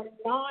that were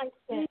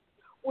nonsense,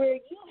 where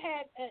you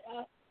had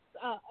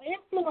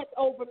influence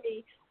over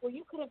me, where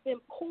you could have been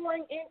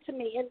pouring into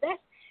me, and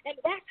that's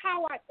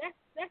how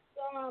that's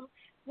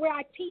where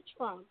I teach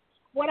from.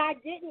 What I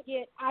didn't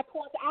get, I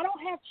point to. I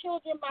don't have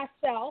children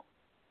myself,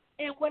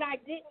 and what I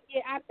didn't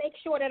get, I make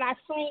sure that I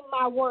frame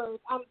my words.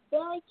 I'm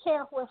very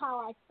careful how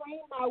I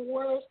frame my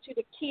words to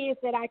the kids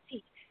that I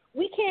teach.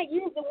 We can't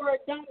use the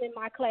word dumb in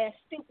my class,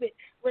 stupid,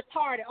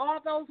 retarded, all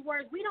those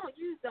words. We don't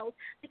use those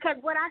because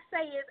what I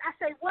say is,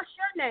 what's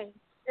your name?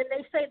 And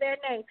they say their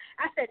name.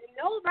 I said,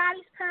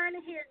 nobody's parent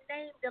in here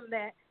named them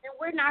that, and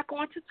we're not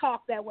going to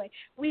talk that way.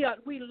 We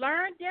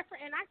learn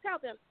different, and I tell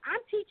them,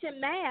 I'm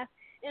teaching math,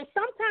 and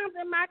sometimes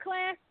in my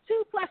class,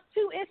 2 +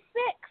 2 is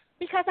 6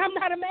 because I'm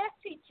not a math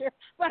teacher,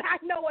 but I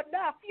know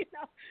enough,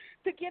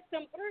 to get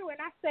them through. And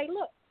I say,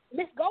 look,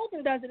 Miss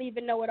Golden doesn't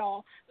even know it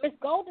all. Miss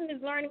Golden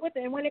is learning with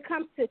it. And when it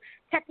comes to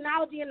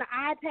technology and the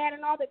iPad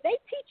and all that, they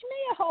teach me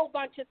a whole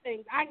bunch of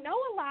things. I know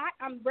a lot.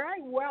 I'm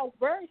very well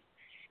versed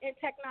in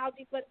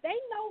technology, but they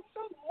know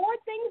some more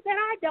things that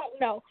I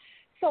don't know.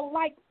 So,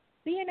 like,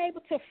 being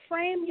able to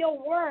frame your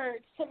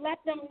words to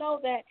let them know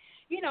that,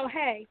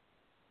 hey,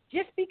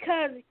 just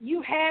because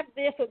you have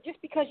this or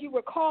just because you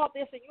were called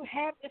this or you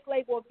have this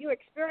label, if you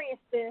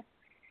experience this,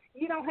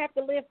 you don't have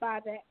to live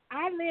by that.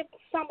 I lived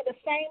some of the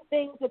same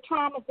things, the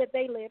traumas that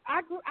they lived.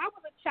 I was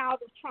a child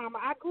of trauma.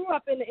 I grew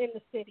up in the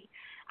inner city.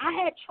 I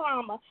had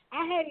trauma.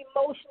 I had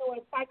emotional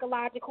and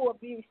psychological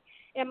abuse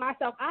in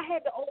myself. I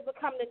had to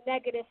overcome the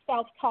negative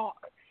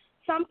self-talk.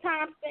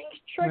 Sometimes things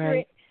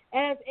trigger it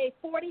as a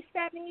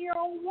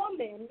 47-year-old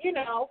woman,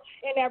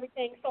 and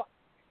everything. So,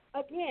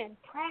 again,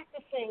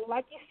 practicing,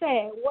 like you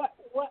said,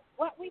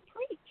 what we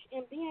preach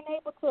and being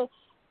able to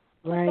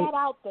put that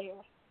out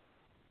there.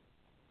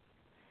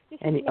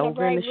 And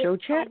over in the show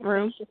chat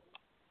room,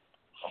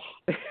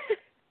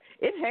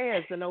 it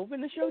has. And over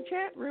in the show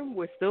chat room,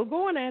 we're still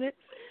going at it.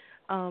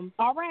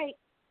 All right.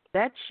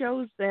 That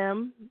shows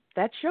them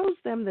that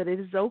it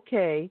is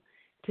okay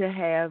to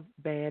have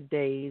bad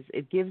days.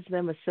 It gives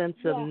them a sense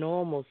of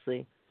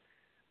normalcy.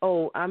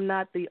 Oh, I'm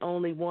not the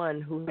only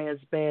one who has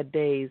bad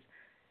days,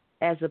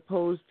 as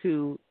opposed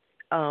to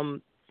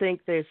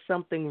think there's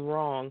something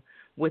wrong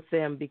with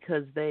them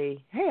because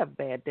they have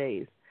bad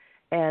days.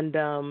 And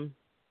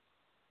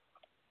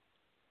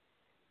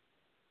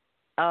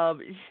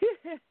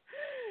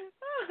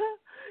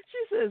she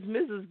says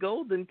Mrs.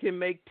 Golden can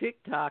make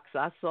TikToks.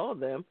 I saw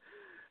them.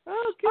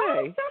 Okay.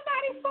 Oh,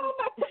 somebody saw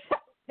my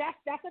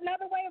That's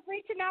another way of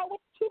reaching out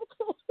with to the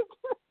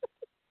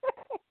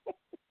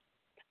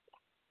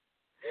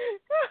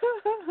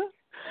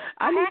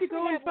I need to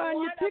go and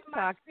find your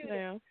TikToks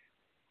now.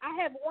 I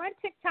have one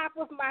TikTok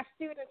with my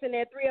students, and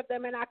there are 3 of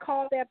them, and I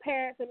called their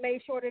parents and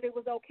made sure that it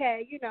was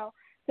okay,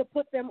 to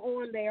put them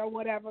on there or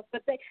whatever.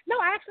 But I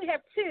actually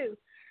have 2.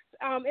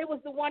 It was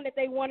the one that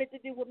they wanted to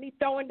do with me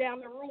throwing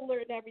down the ruler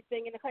and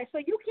everything in the class. So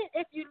you can,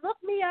 if you look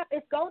me up,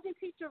 it's Golden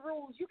Teacher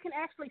Rules. You can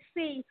actually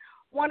see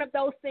one of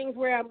those things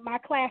where my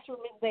classroom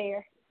is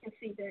there. You can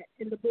see that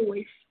in the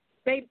boys.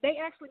 They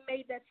actually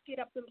made that skit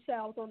up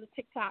themselves on the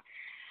TikTok.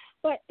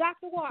 But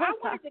Dr. Wall, I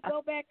wanted to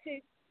go back to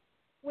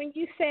when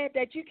you said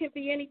that you can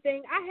be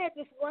anything. I had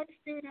this one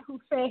student who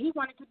said he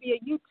wanted to be a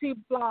YouTube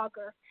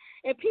blogger,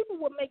 and people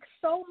would make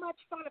so much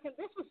fun of him.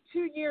 This was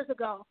 2 years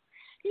ago.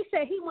 He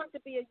said he wanted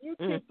to be a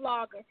YouTube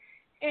blogger,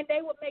 and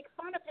they would make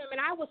fun of him,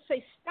 and I would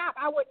say stop.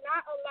 I would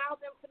not allow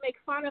them to make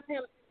fun of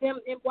them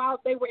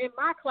while they were in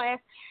my class.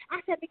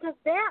 I said, because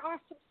there are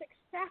some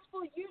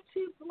successful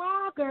YouTube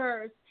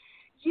bloggers.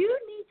 You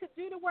need to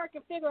do the work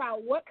and figure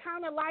out what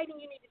kind of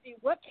lighting you need to do,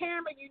 what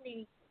camera you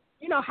need,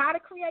 how to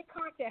create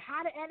content,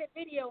 how to edit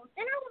videos.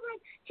 And I was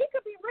like, he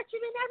could be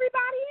richer than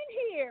everybody in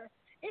here.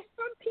 It's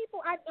some people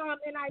I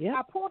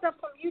pulled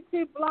up some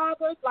YouTube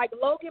bloggers like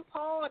Logan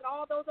Paul and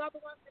all those other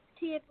ones that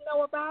kids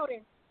know about,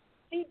 and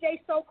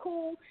CJ So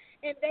Cool,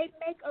 and they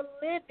make a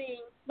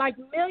living like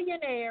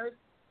millionaires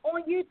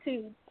on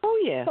YouTube. Oh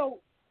yeah.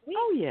 So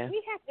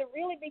we have to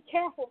really be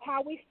careful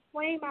how we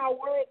frame our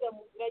words and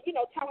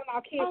telling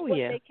our kids what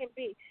they can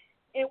be.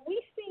 And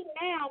we see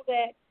now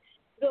that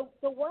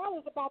the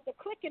world is about the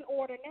click and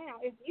order now.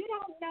 If you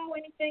don't know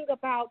anything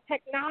about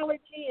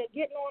technology and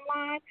getting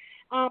online,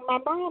 my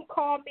mom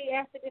called me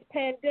after this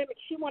pandemic.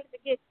 She wanted to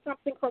get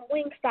something from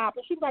Wingstop,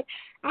 and she was like,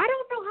 I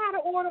don't know how to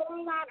order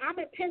online. I'm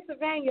in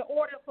Pennsylvania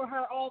ordering for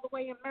her all the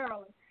way in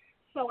Maryland.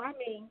 So, I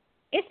mean,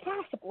 it's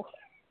possible.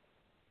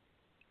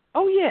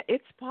 Oh, yeah,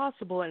 it's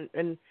possible.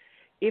 And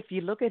if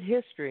you look at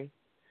history,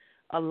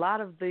 a lot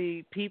of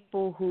the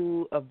people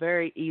who are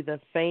very either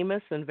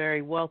famous and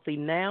very wealthy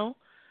now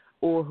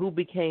or who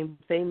became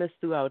famous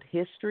throughout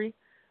history,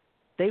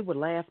 they were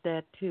laughed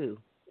at too.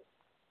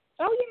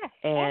 Oh, yes.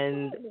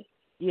 And, absolutely.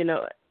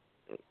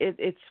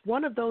 It's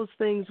one of those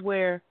things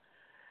where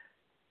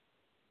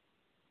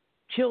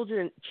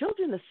children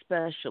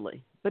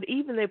especially, but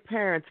even their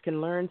parents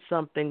can learn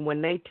something when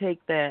they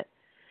take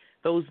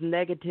those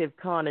negative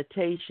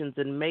connotations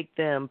and make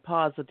them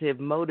positive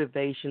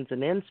motivations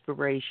and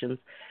inspirations,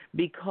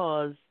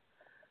 because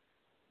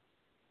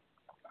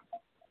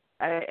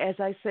as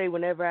I say,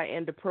 whenever I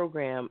end a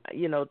program,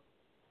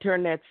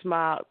 turn that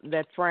smile,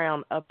 that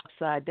frown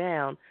upside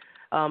down.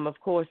 Of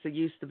course, it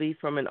used to be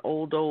from an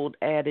old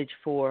adage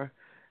for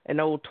an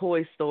old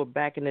toy store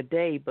back in the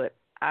day, but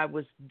I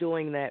was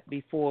doing that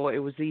before it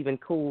was even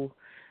cool,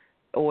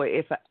 or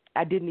if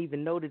I didn't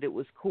even know that it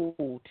was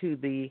cool to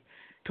the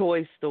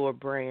toy store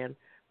brand.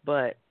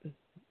 But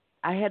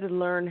I had to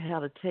learn how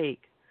to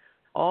take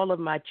all of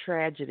my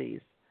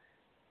tragedies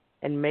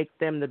and make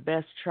them the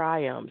best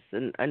triumphs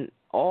and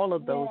all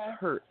of those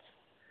hurts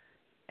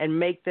and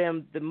make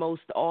them the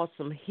most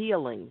awesome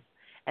healings.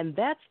 And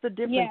that's the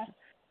difference. Yeah.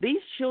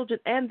 These children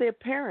and their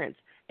parents,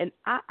 and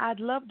I'd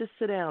love to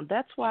sit down.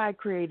 That's why I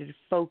created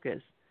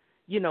Focus.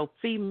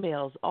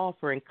 Females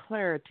offering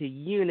clarity,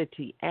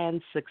 unity, and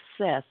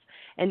success.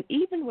 And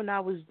even when I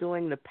was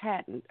doing the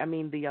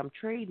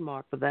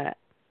trademark for that,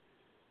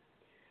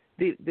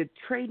 the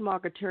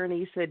trademark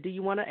attorney said, do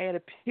you want to add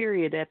a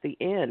period at the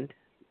end?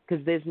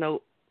 Because there's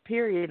no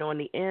period on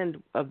the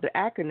end of the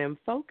acronym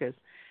Focus.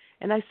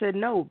 And I said,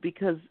 no,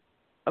 because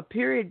a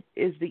period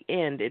is the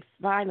end. It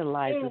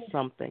finalizes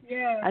something.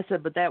 Yeah. I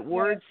said, but that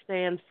word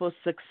stands for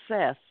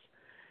success.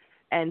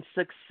 And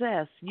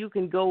success, you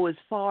can go as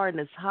far and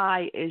as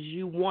high as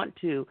you want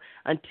to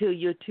until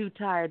you're too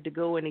tired to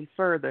go any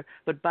further.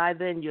 But by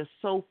then, you're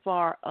so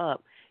far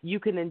up, you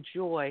can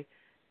enjoy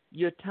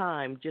your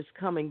time just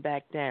coming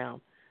back down.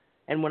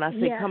 And when I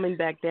say coming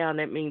back down,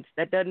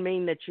 that doesn't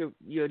mean that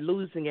you're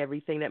losing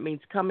everything. That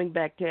means coming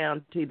back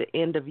down to the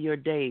end of your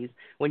days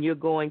when you're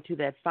going to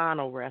that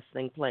final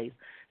resting place.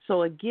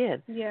 So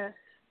again,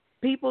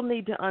 people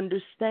need to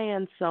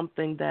understand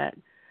something, that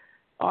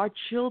our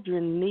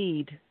children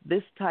need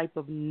this type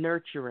of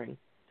nurturing.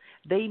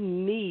 They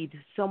need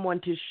someone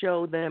to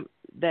show them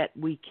that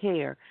we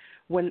care.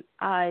 When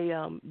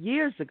I,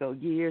 years ago,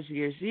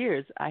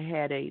 I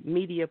had a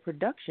media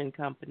production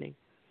company,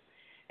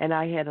 and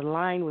I had a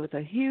line with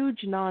a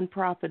huge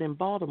nonprofit in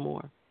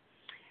Baltimore.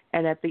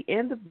 And at the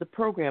end of the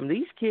program,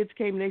 these kids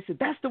came and they said,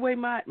 that's the way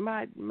my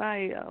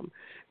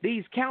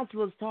these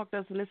counselors talk to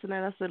us and this and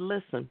that. I said,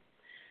 listen.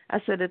 I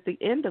said, at the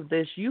end of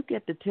this, you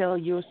get to tell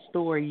your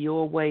story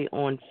your way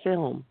on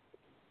film.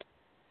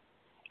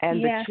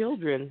 And the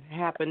children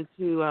happened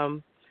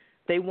to,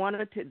 they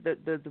wanted to,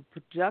 the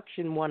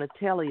production won a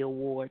Telly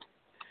Award.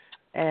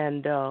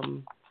 And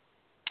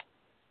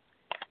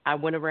I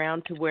went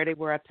around to where they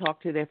were. I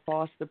talked to their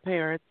foster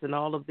parents and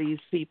all of these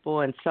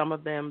people, and some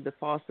of them, the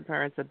foster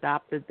parents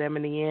adopted them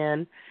in the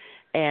end.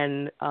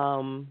 And,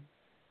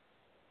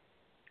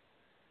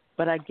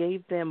 but I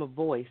gave them a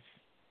voice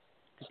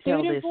to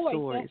tell their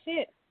stories. That's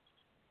it.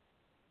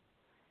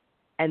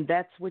 And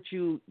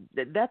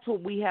that's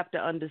what we have to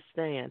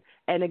understand.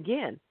 And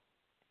again,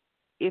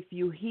 if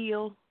you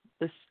heal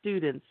the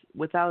students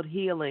without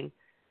healing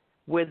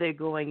where they're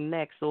going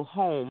next or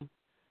home,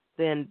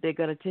 then they're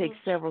going to take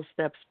several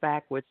steps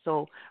backwards.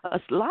 So a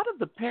lot of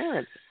the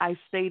parents I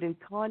stayed in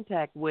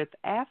contact with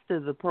after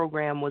the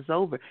program was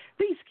over.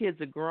 These kids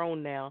are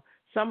grown now.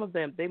 Some of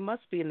them, they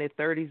must be in their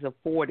 30s or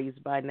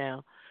 40s by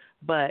now.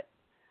 But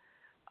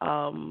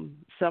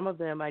some of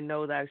them I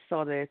know that I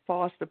saw their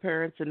foster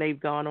parents and they've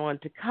gone on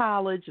to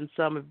college, and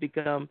some have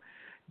become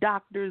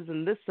doctors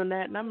and this and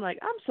that. And I'm like,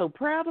 I'm so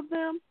proud of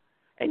them.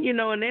 And,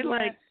 and they're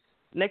like,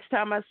 next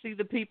time I see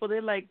the people,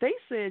 they're like, they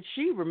said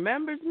she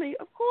remembers me.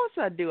 Of course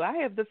I do. I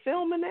have the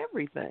film and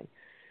everything.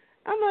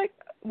 I'm like,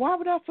 why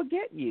would I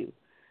forget you?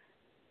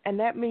 And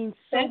that means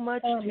so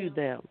much to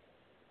them.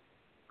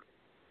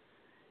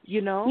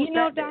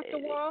 Dr.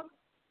 Wall,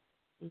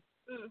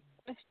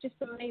 that's just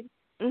amazing.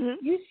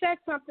 Mm-hmm. You said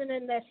something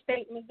in that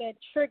statement that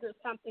triggered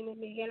something in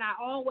me, and I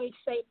always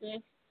say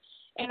this,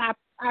 and I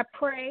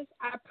pray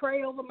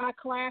over my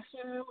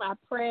classroom. I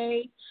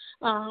pray.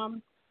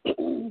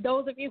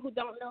 Those of you who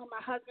don't know,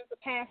 my husband's a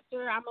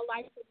pastor. I'm a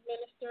licensed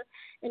minister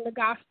in the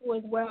gospel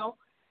as well,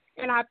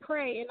 and I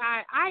pray, and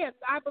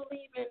I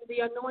believe in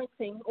the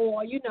anointing,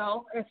 or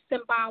it's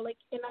symbolic,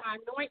 and I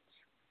anoint.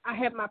 I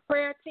have my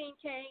prayer team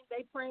came,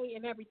 they pray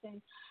and everything,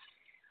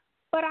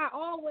 but I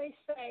always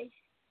say,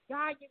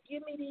 God, you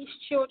give me these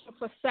children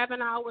for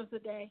 7 hours a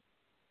day.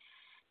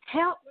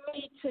 Help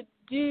me to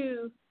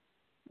do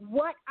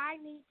what I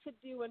need to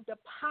do and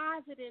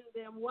deposit in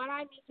them what I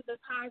need to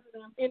deposit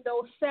them in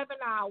those 7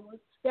 hours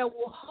that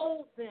will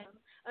hold them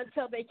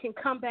until they can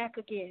come back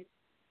again.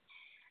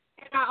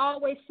 And I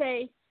always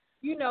say,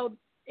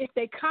 if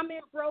they come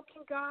in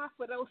broken, God,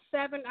 for those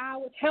 7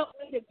 hours, help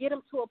me to get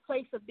them to a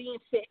place of being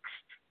fixed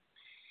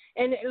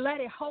and let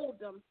it hold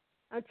them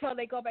until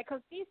they go back.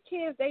 Because these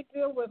kids, they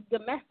deal with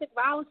domestic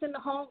violence in the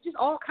home, just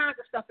all kinds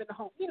of stuff in the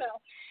home,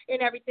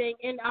 and everything.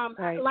 And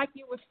like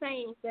you were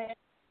saying, that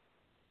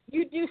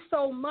you do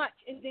so much,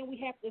 and then we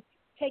have to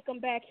take them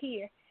back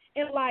here.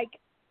 And,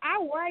 I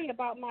worry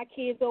about my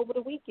kids over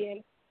the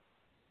weekend.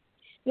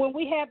 When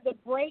we have the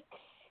breaks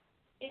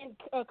in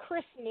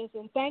Christmas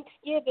and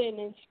Thanksgiving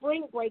and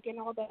spring break and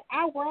all that,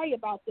 I worry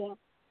about them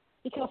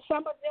because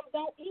some of them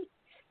don't eat.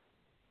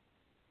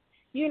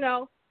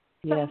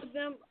 Some of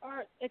them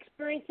are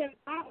experiencing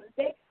violence.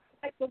 They,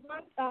 like the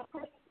one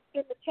person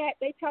in the chat.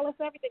 They tell us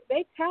everything.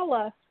 They tell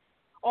us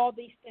all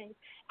these things.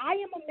 I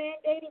am a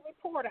mandated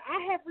reporter.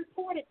 I have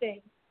reported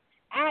things.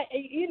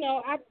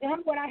 I've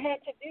done what I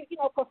had to do,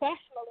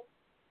 professionally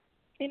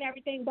and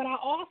everything. But I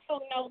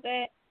also know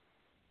that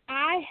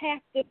I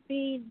have to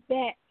be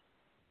that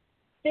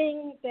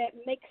thing that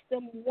makes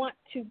them want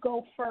to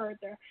go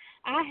further.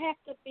 I have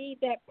to be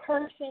that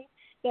person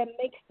that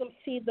makes them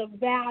see the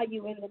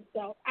value in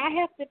themselves. I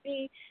have to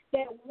be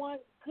that one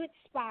good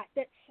spot,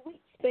 that sweet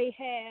they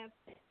have,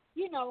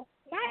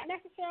 not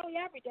necessarily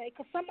every day,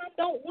 because some of them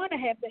don't want to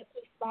have that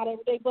sweet spot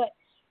every day, but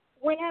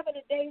whenever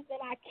the days that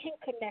I can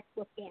connect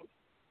with them.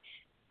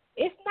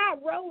 It's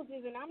not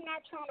roses, and I'm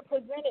not trying to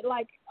present it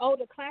like, oh,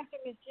 the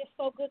classroom is just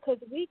so good,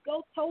 because we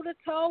go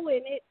toe-to-toe,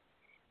 and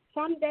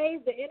some days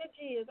the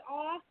energy is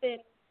off,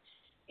 and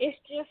it's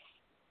just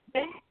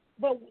that.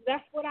 But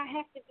that's what I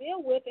have to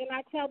deal with, and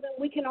I tell them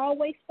we can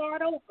always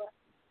start over.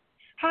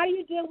 How do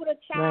you deal with a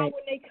child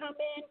when they come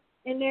in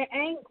and they're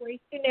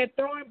angry and they're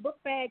throwing book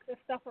bags and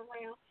stuff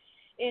around?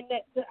 And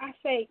I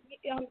say,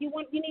 you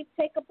need to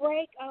take a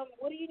break.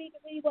 What do you need to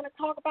do? You want to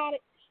talk about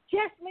it?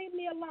 Just leave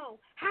me alone.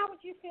 How would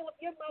you feel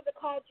if your mother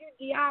called you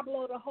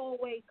Diablo the whole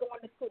way going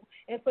to school?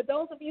 And for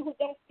those of you who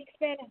don't speak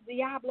Spanish,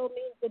 Diablo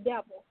means the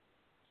devil.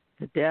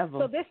 The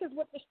devil. So this is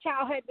what this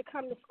child had to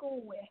come to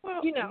school with,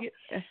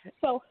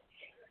 So,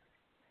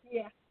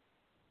 yeah.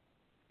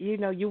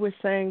 You were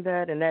saying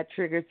that, and that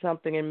triggered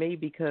something in me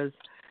because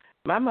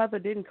my mother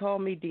didn't call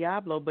me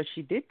Diablo, but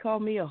she did call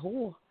me a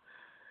whore.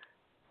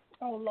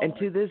 Oh, Lord. And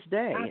to this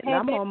day, and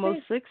I'm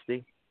almost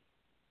 60.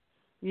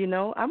 I'm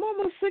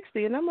almost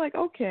 60, and I'm like,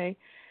 okay.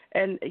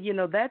 And,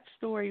 that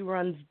story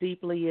runs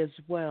deeply as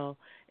well.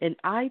 And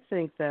I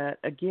think that,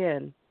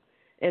 again,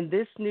 in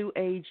this new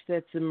age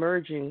that's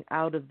emerging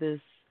out of this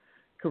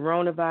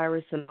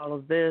coronavirus and all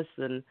of this,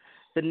 and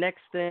the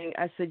next thing,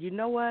 I said, you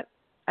know what?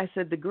 I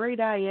said, the great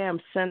I Am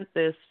sent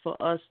this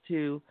for us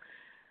to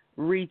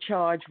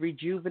recharge,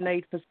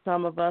 rejuvenate for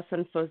some of us,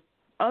 and for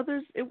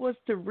others, it was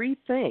to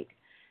rethink.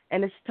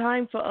 And it's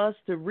time for us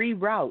to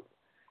reroute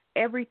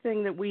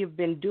everything that we have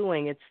been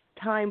doing. It's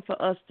time for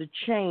us to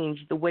change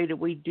the way that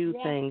we do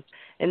things.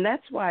 And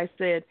that's why I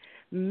said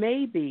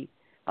maybe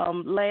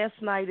last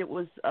night it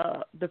was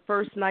the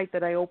first night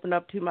that I opened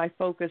up to my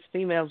Focus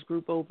Females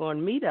group over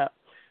on Meetup.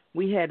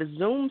 We had a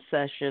Zoom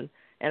session,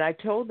 and I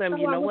told them,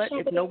 you know what,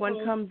 if no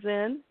one comes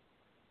in,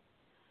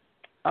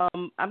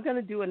 I'm going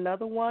to do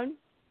another one.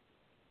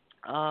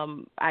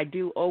 I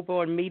do over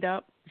on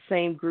Meetup,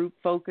 same group,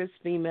 Focus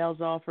Females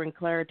Offering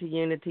Clarity,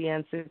 Unity,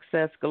 and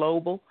Success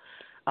Global.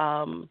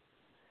 And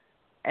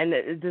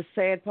the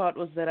sad part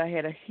was that I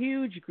had a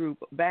huge group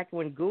back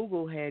when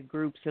Google had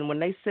groups, and when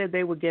they said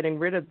they were getting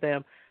rid of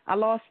them, I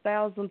lost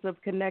thousands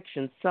of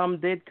connections. Some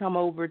did come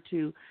over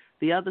to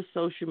the other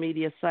social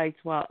media sites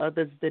while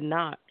others did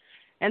not.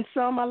 And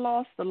some I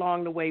lost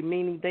along the way,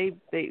 meaning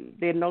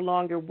they're no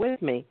longer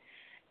with me.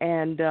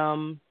 And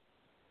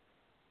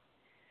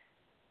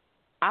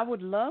I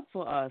would love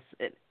for us,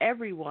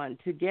 everyone,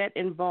 to get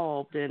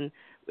involved. And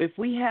if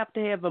we have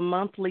to have a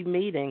monthly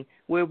meeting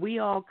where we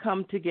all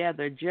come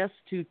together just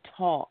to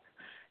talk,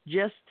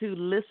 just to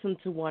listen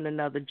to one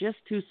another, just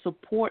to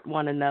support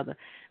one another,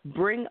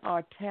 bring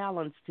our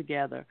talents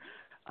together.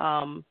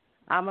 I'm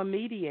a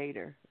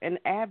mediator, an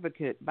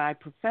advocate by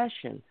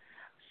profession.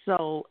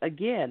 So,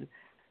 again,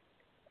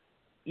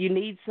 you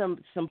need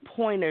some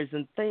pointers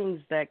and things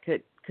that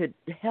could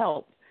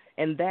help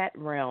in that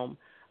realm.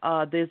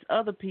 There's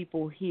other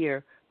people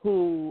here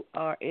who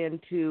are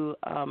into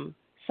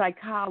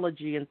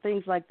psychology and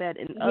things like that,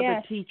 and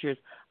other teachers.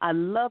 I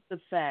love the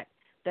fact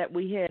that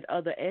we had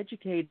other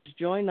educators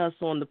join us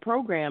on the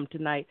program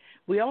tonight.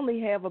 We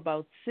only have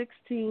about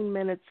 16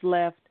 minutes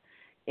left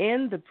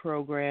in the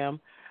program.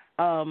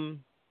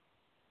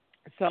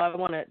 So I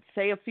want to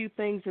say a few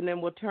things, and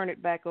then we'll turn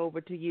it back over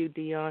to you,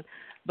 Dion.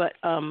 But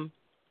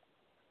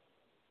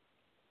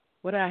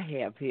what I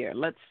have here,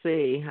 let's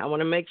see. I want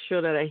to make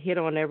sure that I hit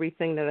on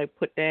everything that I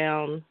put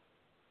down.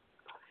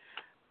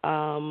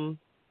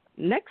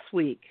 Next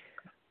week,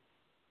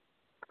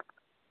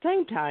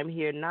 same time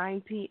here,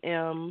 9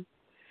 p.m.,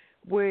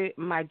 where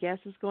my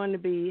guest is going to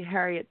be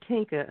Harriet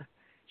Tinker.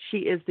 She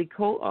is the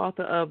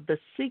co-author of The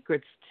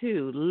Secrets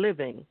to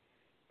Living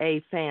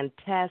a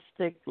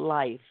Fantastic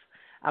Life.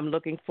 I'm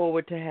looking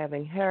forward to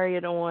having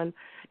Harriet on.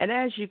 And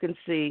as you can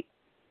see,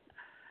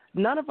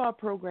 none of our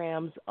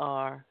programs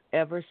are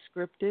ever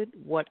scripted.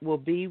 What will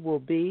be, will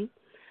be.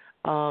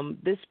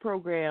 This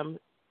program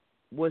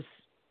was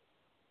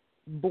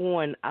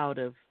born out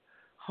of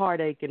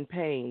heartache and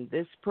pain.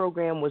 This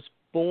program was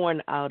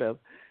born out of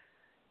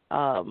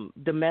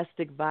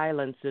domestic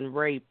violence and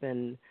rape.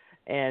 And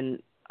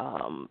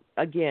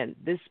again,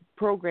 this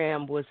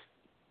program was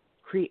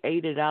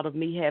created out of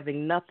me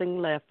having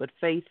nothing left but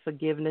faith,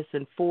 forgiveness,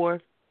 and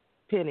 4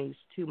 pennies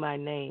to my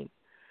name.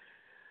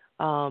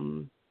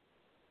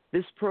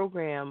 This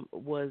program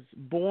was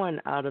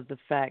born out of the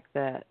fact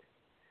that,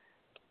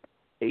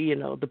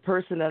 the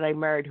person that I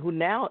married, who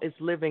now is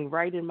living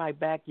right in my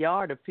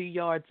backyard a few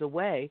yards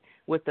away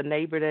with the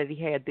neighbor that he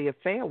had the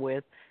affair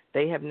with,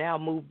 They have now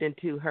moved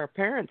into her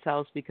parents'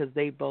 house because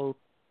they both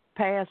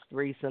passed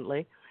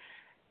recently.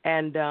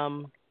 And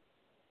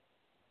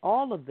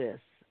all of this,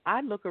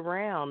 I look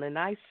around and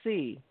I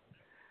see.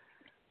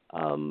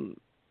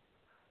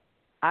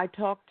 I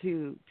talk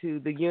to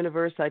the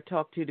universe, I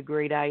talk to the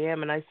great I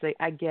am, and I say,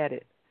 I get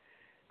it.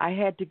 I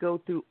had to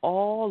go through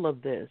all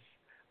of this.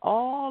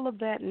 All of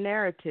that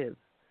narrative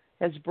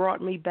has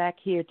brought me back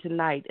here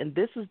tonight, and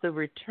this is the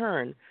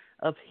return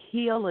of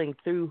healing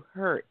through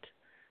hurt.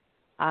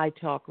 I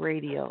Talk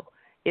Radio.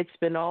 It's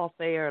been off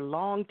air a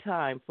long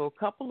time, for a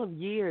couple of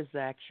years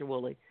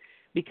actually,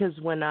 because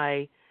when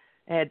I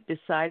had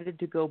decided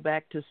to go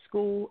back to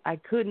school, I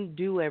couldn't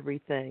do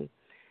everything.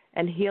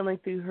 And healing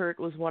through hurt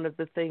was one of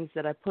the things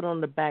that I put on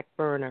the back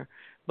burner.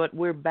 But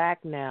we're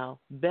back now,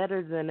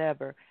 better than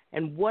ever.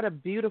 And what a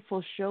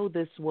beautiful show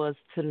this was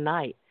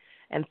tonight.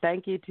 And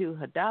thank you to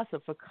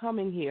Hadassah for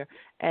coming here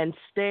and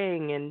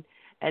staying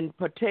and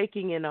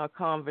partaking in our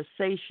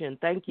conversation.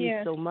 Thank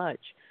you so much.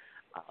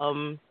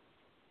 To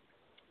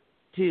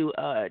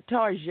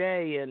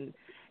Tarjay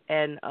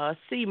and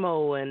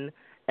Simo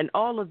and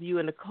all of you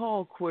in the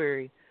call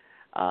query,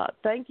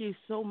 thank you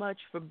so much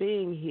for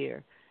being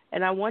here.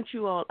 And I want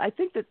you all, I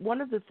think that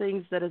one of the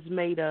things that has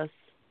made us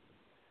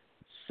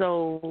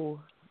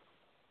so,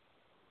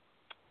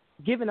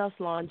 given us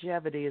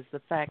longevity, is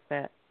the fact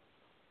that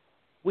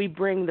we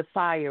bring the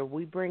fire,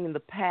 we bring the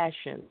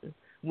passion.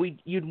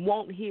 You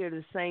won't hear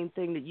the same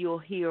thing that you'll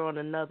hear on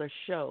another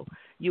show.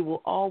 You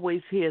will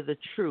always hear the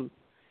truth.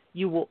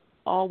 You will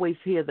always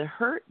hear the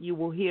hurt. You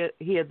will hear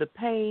the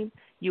pain.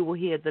 You will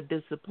hear the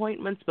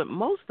disappointments. But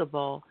most of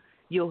all,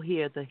 you'll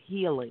hear the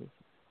healing.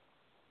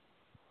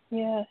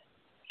 Yes.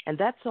 And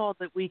that's all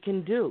that we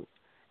can do.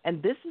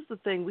 And this is the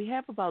thing. We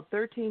have about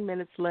 13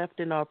 minutes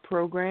left in our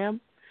program.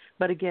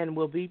 But again,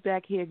 we'll be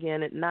back here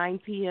again at 9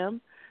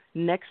 p.m.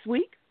 next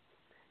week.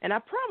 And I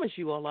promise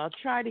you all, I'll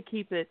try to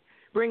keep it,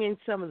 bring in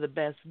some of the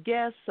best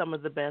guests, some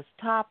of the best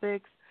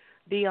topics.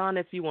 Dion,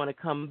 if you want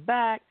to come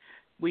back,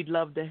 we'd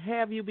love to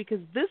have you, because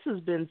this has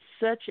been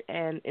such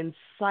an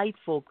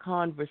insightful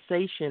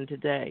conversation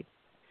today.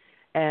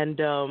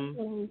 And,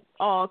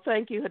 oh,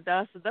 thank you,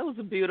 Hadassah. That was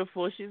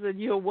beautiful. She said,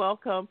 you're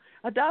welcome.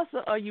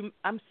 Hadassah, are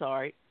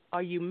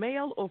you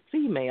male or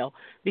female?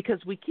 Because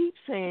we keep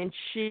saying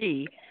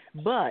she,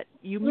 but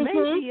you may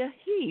be a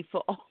he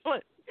for all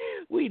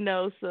we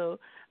know. So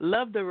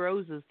love the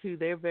roses, too.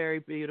 They're very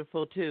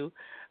beautiful, too.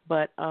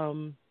 But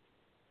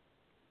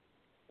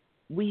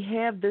we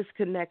have this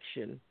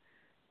connection.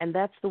 And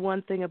that's the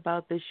one thing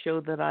about this show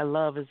that I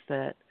love, is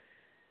that,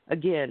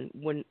 again,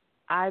 when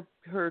I've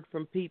heard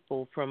from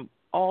people from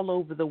all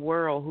over the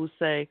world who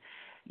say,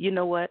 you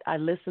know what, I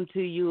listened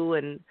to you,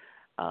 and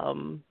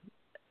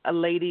a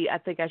lady, I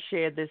think I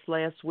shared this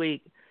last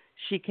week,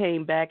 she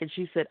came back and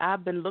she said,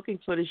 I've been looking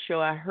for this show.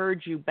 I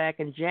heard you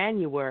back in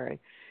January.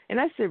 And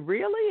I said,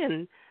 really?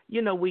 And,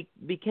 you know, we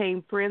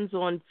became friends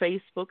on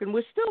Facebook, and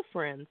we're still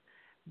friends.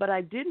 But I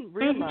didn't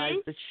realize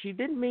that she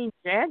didn't mean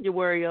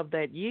January of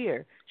that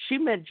year. She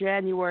meant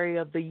January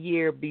of the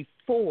year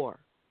before.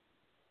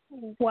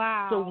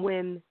 Wow. So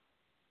when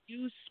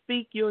you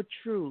speak your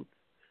truth,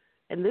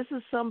 and this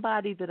is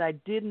somebody that I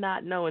did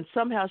not know, and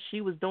somehow she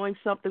was doing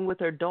something with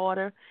her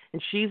daughter,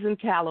 and she's in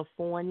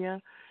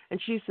California,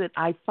 and she said,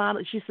 I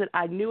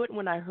knew it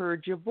when I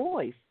heard your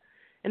voice.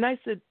 And I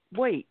said,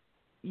 wait,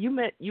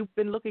 you've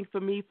been looking for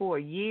me for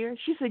a year?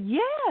 She said,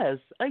 yes,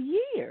 a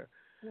year.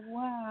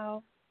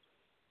 Wow.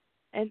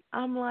 And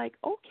I'm like,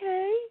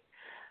 okay.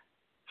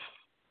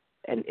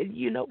 And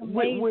you know,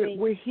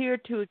 we're here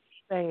to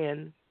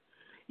expand.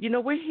 You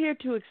know, we're here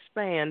to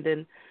expand.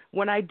 And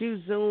when I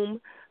do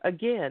Zoom,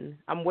 again,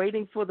 I'm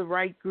waiting for the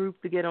right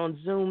group to get on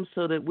Zoom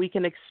so that we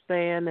can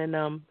expand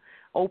and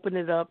open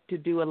it up to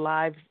do a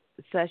live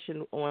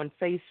session on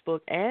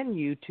Facebook and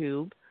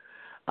YouTube.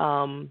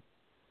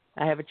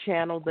 I have a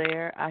channel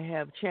there. I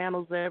have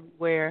channels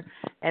everywhere.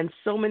 And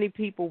so many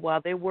people, while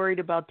they're worried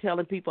about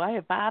telling people, I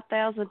have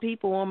 5,000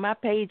 people on my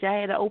page, I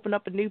had to open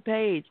up a new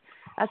page.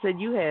 I said,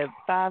 you have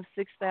 5,000,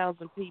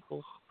 6,000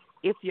 people.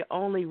 If you're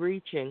only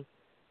reaching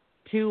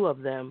 2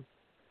 of them,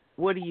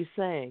 what are you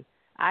saying?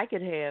 I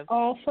could have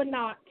all for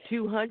naught.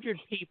 200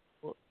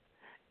 people.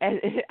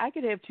 And I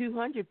could have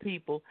 200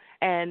 people,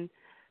 and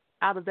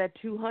out of that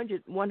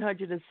 200,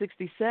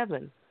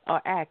 167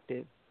 are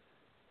active.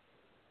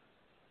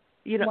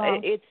 You know, wow.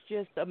 It's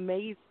just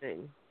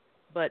amazing.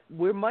 But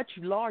we're much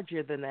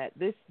larger than that.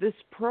 This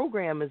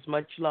program is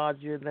much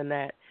larger than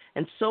that.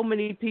 And so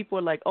many people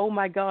are like, oh,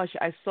 my gosh,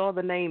 I saw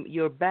the name,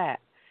 you're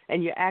back.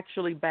 And you're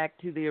actually back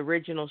to the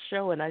original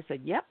show. And I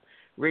said, yep,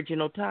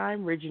 original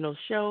time, original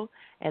show,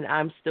 and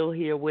I'm still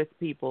here with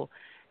people.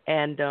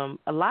 And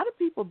a lot of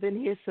people have been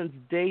here since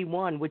day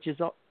one, which is,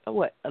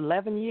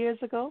 11 years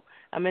ago?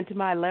 I'm into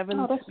my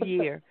 11th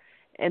year.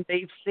 And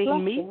they've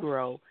seen me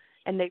grow,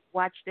 and they've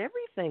watched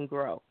everything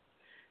grow.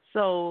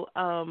 So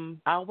I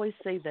always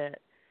say that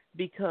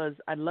because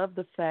I love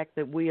the fact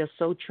that we are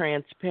so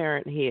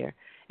transparent here,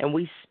 and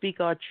we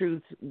speak our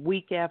truth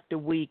week after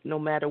week, no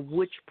matter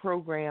which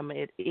program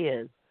it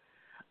is.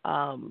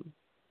 And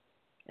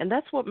And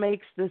that's what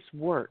makes this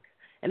work.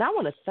 And I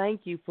want to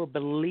thank you for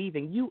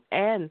believing, you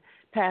and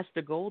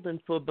Pastor Golden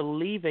for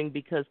believing,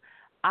 because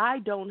I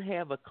don't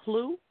have a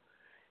clue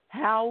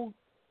how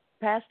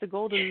Pastor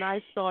Golden and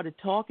I started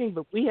talking,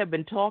 but we have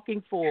been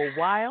talking for a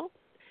while.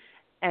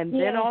 And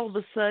then all of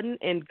a sudden,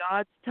 in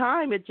God's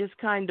time, it just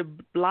kind of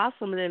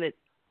blossomed and it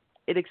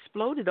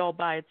exploded all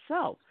by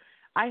itself.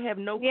 I have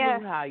no clue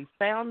how he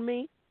found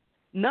me,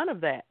 none of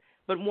that.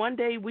 But one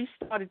day we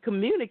started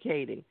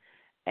communicating,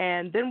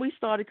 and then we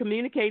started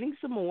communicating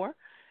some more,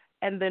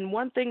 and then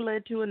one thing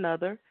led to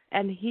another,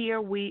 and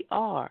here we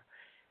are.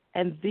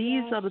 And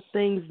these are the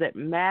things that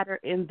matter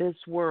in this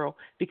world,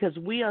 because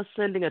we are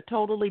sending a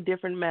totally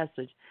different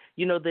message.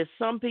 You know, there's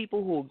some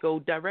people who will go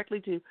directly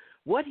to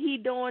what he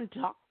doing,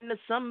 talking to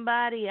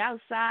somebody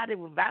outside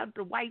about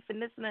the wife and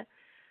this and that.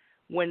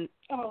 When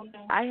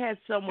I had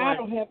someone, I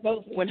don't have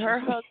those when her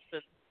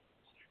husband,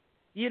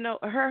 you know,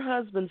 her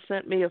husband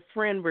sent me a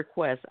friend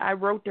request. I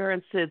wrote to her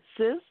and said,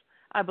 sis,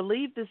 I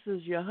believe this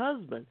is your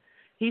husband.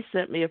 He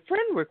sent me a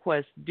friend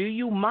request. Do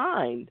you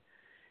mind?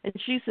 And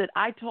she said,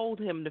 I told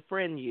him to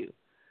friend you.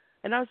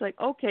 And I was like,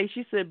 okay.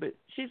 She said,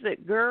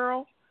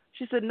 girl,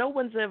 she said, no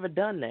one's ever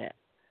done that.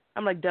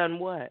 I'm like, done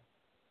what?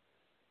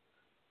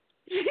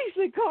 She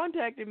said,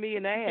 contacted me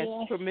and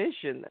asked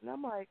permission. And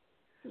I'm like,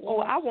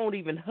 I won't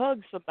even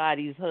hug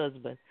somebody's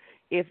husband.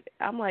 If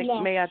I'm like,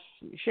 may I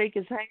shake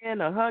his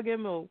hand or hug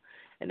him?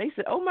 And they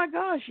said, oh, my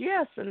gosh,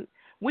 yes. And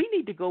we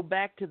need to go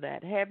back to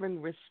that,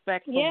 having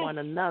respect for one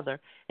another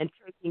and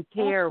taking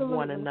care of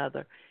one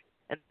another.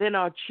 And then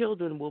our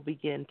children will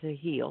begin to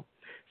heal.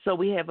 So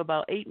we have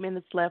about 8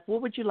 minutes left.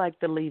 What would you like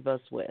to leave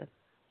us with?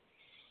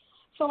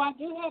 So I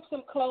do have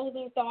some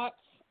closing thoughts.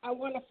 I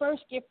want to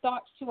first give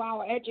thoughts to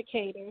our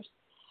educators.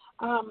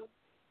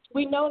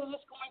 We know that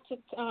it's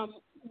going to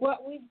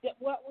what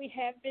we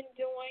have been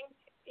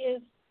doing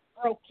is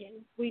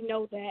broken. We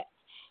know that.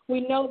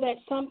 We know that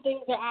some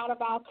things are out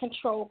of our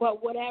control,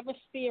 but whatever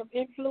sphere of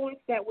influence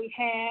that we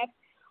have,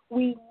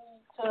 we need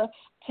to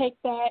take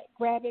that,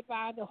 grab it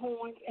by the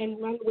horns,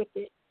 and run with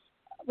it.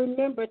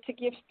 Remember to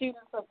give students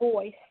a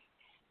voice.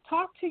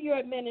 Talk to your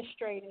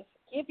administrators.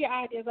 Give your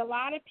ideas. A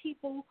lot of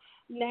people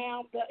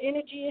now, the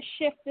energy is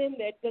shifting,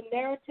 that the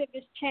narrative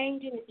is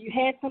changing. If you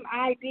had some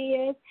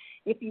ideas,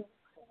 if you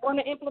want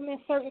to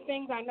implement certain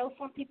things, I know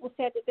some people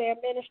said that their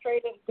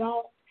administrators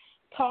don't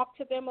talk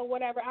to them or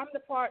whatever. I'm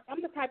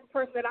the type of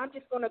person that I'm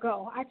just going to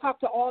go. I talk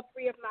to all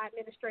three of my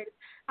administrators.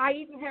 I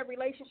even have a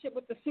relationship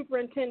with the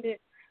superintendent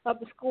of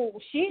the school.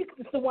 She's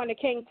the one that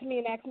came to me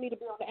and asked me to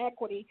be on the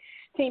equity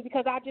team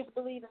because I just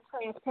believe in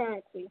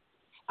transparency.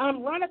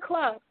 Run a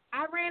club.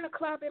 I ran a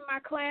club in my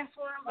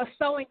classroom, a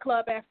sewing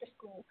club after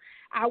school.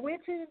 I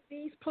went to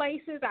these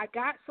places. I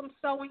got some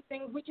sewing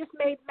things. We just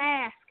made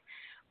masks.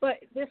 But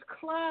this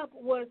club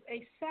was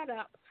a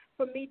setup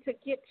for me to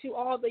get to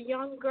all the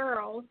young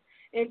girls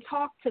and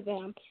talk to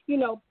them, you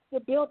know, to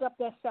build up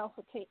their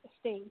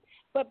self-esteem.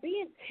 But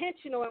be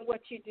intentional in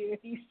what you do. If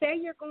you say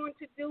you're going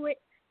to do it,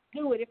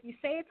 do it. If you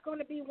say it's going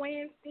to be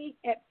Wednesday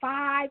at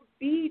 5,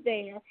 be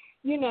there.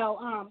 You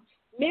know,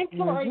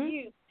 mentor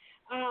youth.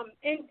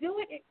 And do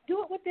it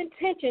with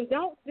intention.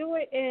 Don't do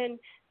it and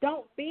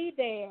don't be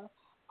there.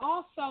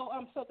 Also,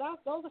 so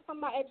those are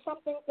some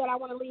things that I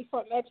want to leave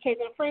from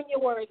educators. And frame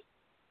your words.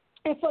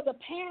 And for the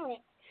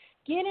parents,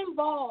 get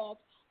involved.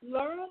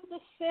 Learn the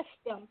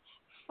system.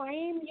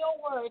 Frame your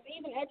words.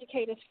 Even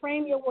educators,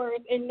 frame your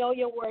words and know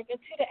your words. And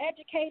to the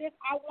educators,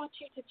 I want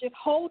you to just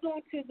hold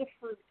on to the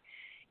fruit.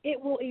 It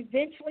will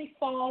eventually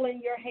fall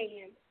in your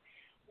hands.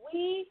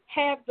 We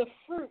have the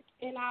fruit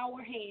in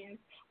our hands.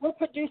 We're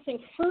producing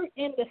fruit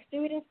in the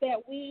students that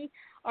we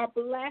are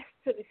blessed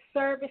to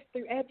service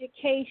through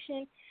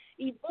education.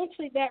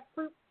 Eventually that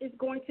fruit is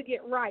going to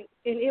get ripe,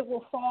 and it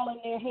will fall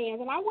in their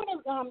hands. And I want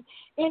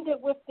to end it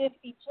with this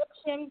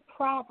Egyptian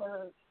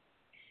proverb.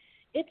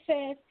 It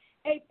says,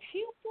 a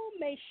pupil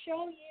may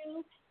show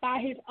you by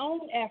his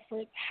own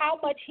efforts how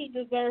much he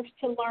deserves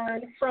to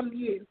learn from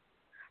you.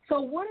 So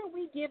what are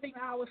we giving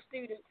our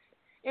students?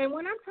 And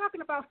when I'm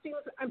talking about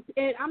students,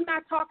 I'm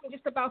not talking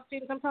just about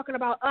students. I'm talking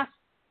about us,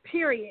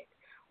 period.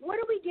 What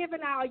are we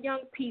giving our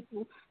young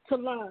people to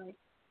learn?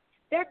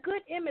 They're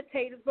good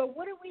imitators, but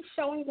what are we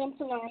showing them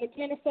to learn?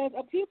 Again, it says,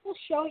 a pupil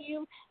show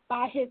you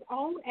by his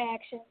own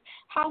actions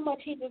how much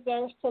he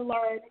deserves to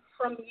learn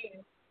from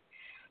you.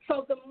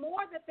 So the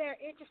more that they're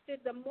interested,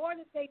 the more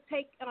that they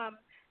take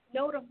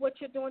note of what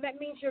you're doing, that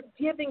means you're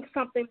giving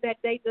something that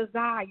they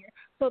desire.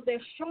 So they're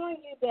showing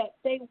you that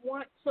they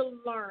want to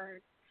learn.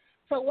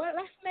 So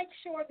let's make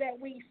sure that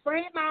we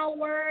frame our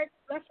words.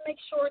 Let's make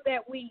sure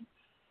that we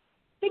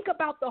think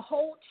about the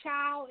whole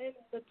child and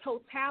the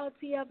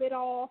totality of it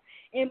all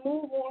and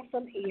move on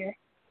from here.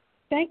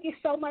 Thank you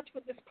so much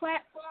for this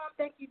platform.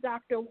 Thank you,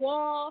 Dr.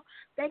 Wall.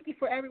 Thank you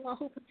for everyone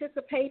who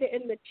participated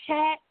in the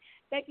chat.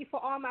 Thank you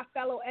for all my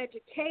fellow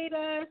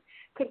educators.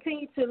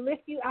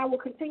 I will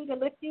continue to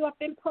lift you up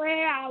in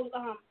prayer.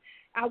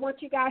 I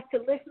want you guys to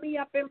lift me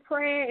up in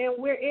prayer,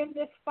 and we're in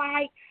this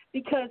fight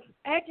because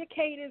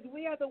educators,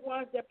 we are the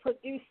ones that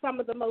produce some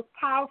of the most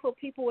powerful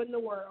people in the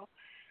world.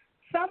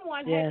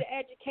 Someone had to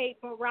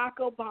educate Barack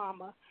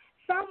Obama.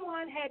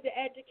 Someone had to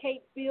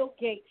educate Bill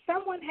Gates.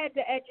 Someone had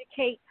to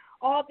educate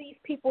all these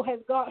people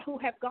who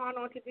have gone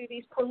on to do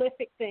these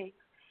prolific things.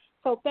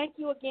 So thank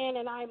you again,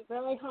 and I am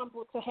very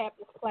humbled to have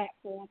this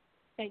platform.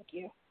 Thank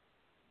you.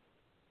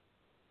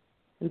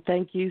 And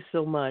thank you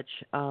so much.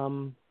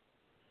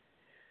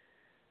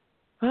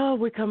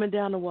 We're coming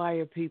down the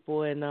wire,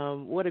 people,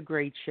 and what a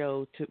great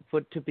show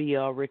to be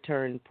our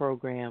return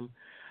program.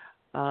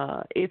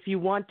 If you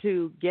want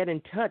to get in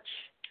touch,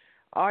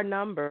 our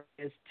number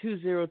is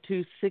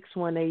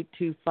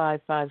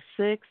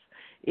 202-618-2556.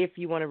 If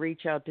you want to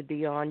reach out to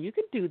Dion, you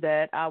can do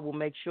that. I will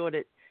make sure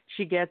that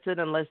she gets it,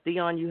 unless,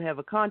 Dion, you have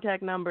a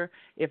contact number.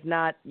 If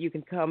not, you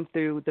can come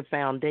through the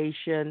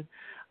foundation,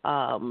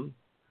 and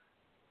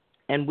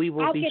we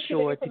will be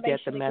sure to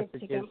get the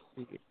messages to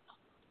you.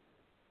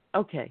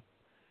 Okay.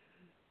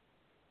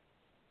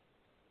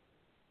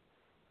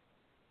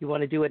 You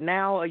want to do it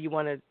now, or you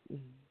want to?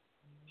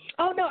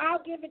 Oh no,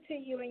 I'll give it to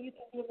you, and you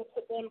can give it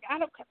to them. I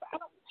don't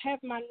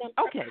have my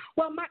number. Okay.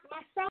 Well, my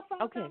cell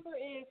phone number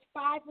is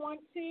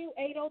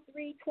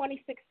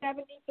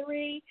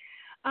 512-803-2673.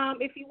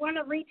 If you want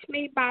to reach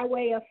me by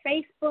way of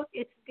Facebook,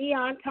 it's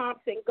Dion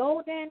Thompson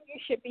Golden. You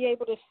should be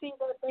able to see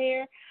that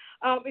there.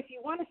 If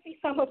you want to see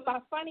some of my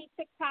funny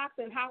TikToks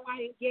and how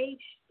I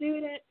engage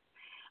students,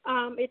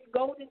 it's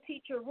Golden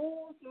Teacher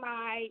Rules.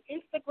 My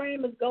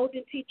Instagram is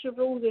Golden Teacher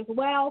Rules as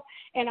well,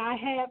 and I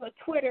have a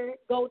Twitter,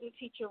 Golden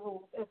Teacher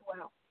Rules as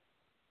well.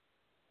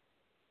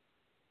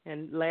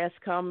 And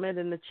last comment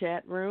in the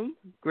chat room,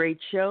 great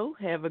show.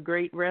 Have a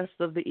great rest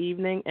of the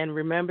evening, and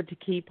remember to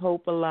keep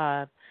hope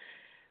alive.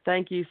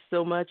 Thank you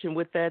so much. And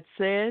with that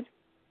said,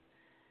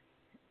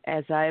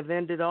 as I have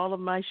ended all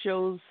of my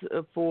shows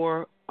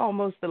for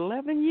almost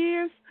 11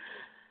 years,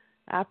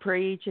 I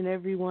pray each and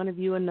every one of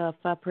you enough.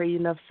 I pray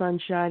enough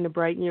sunshine to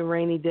brighten your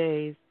rainy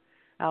days.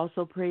 I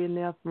also pray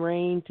enough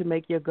rain to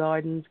make your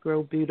gardens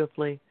grow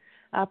beautifully.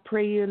 I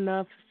pray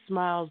enough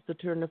smiles to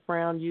turn the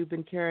frown you've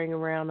been carrying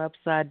around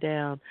upside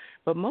down.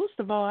 But most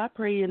of all, I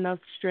pray enough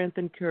strength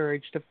and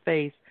courage to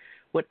face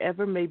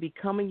whatever may be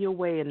coming your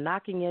way and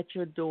knocking at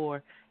your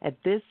door at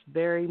this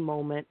very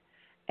moment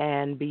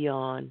and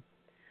beyond.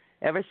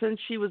 Ever since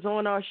she was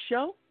on our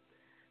show,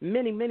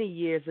 many, many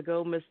years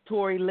ago, Miss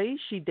Tori Lee,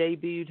 she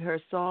debuted her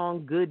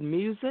song, Good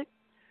Music,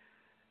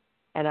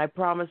 and I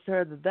promised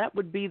her that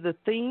would be the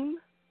theme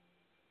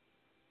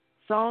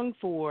song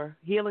for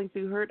Healing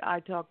Through Hurt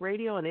iTalk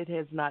Radio, and it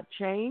has not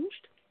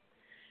changed.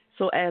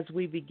 So as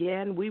we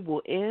begin, we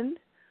will end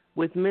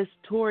with Miss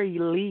Tori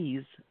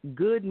Lee's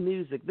Good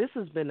Music. This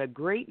has been a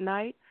great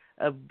night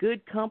of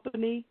good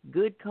company,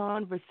 good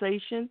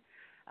conversation.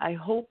 I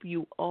hope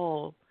you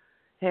all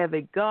have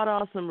a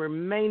God-awesome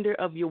remainder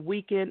of your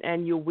weekend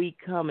and your week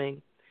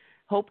coming.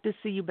 Hope to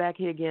see you back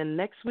here again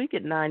next week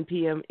at 9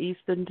 p.m.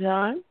 Eastern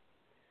Time.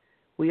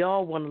 We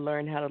all want to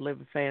learn how to live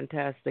a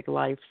fantastic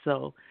life,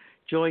 so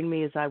join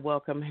me as I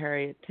welcome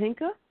Harriet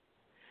Tinka.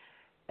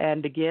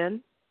 And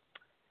again,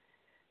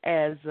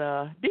 as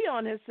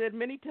Dion has said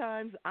many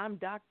times, I'm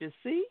Dr.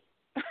 C.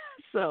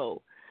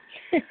 So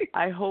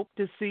I hope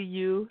to see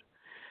you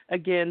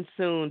again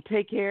soon.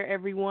 Take care,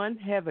 everyone.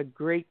 Have a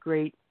great,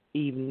 great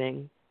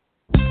evening.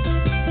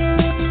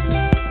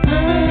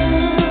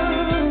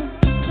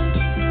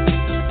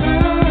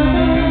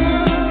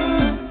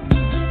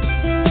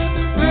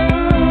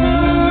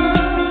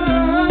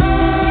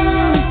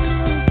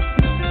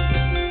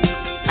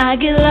 I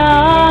get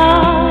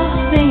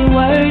lost in your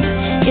words.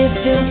 It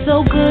feels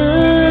so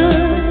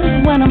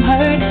good when I'm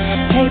hurt.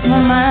 Take my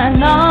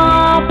mind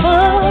off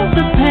of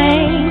the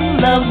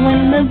pain. Love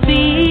when the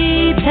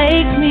beat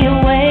takes me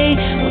away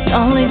with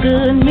only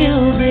good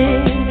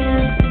music.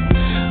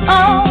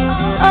 Oh,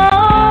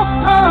 oh,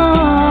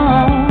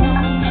 oh,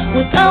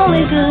 with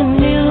only good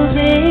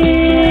music.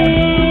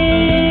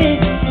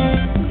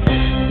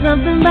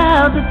 Something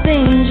about the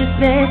things you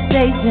said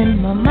stays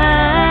in my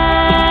mind.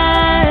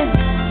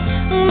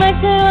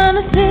 Makes me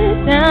wanna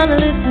sit down and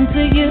listen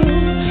to you.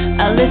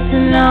 I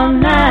listen all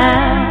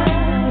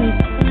night.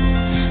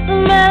 The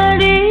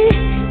melody,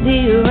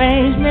 the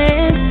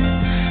arrangement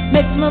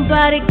makes my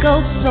body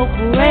go so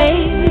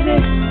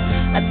crazy.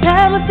 I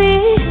tap my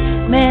feet,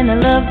 man, I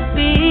love the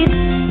beat.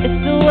 It's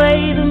the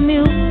way the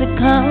music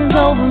comes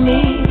over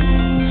me.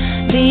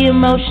 The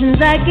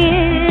emotions I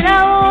get,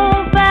 I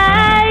won't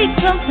fight.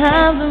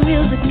 Sometimes the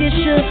music is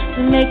sure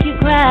to make you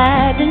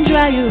cry, then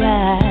dry your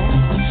eyes.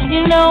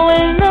 You know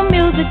when the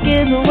music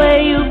is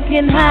away, you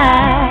can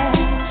hide.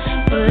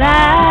 But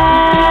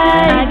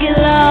I get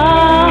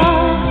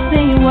lost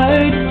in your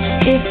words.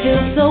 It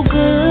feels so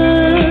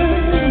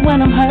good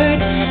when I'm hurt.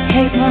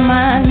 Take my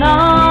mind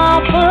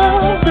off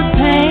of the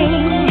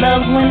pain.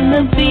 Love when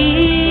the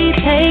beat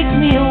takes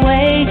me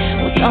away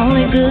with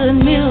only good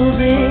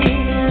music.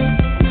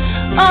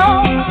 Oh,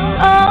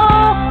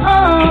 oh,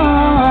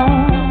 oh,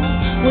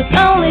 with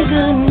only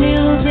good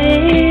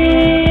music.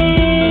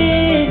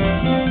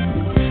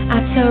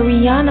 Tell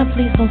Rihanna,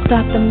 please don't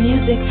stop the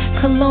music.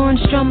 Cologne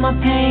strum my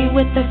pain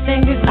with the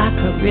fingers. I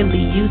could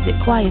really use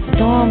music, quiet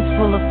storms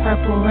full of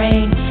purple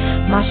rain.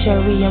 My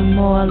Sharia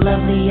more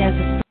lovely as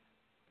a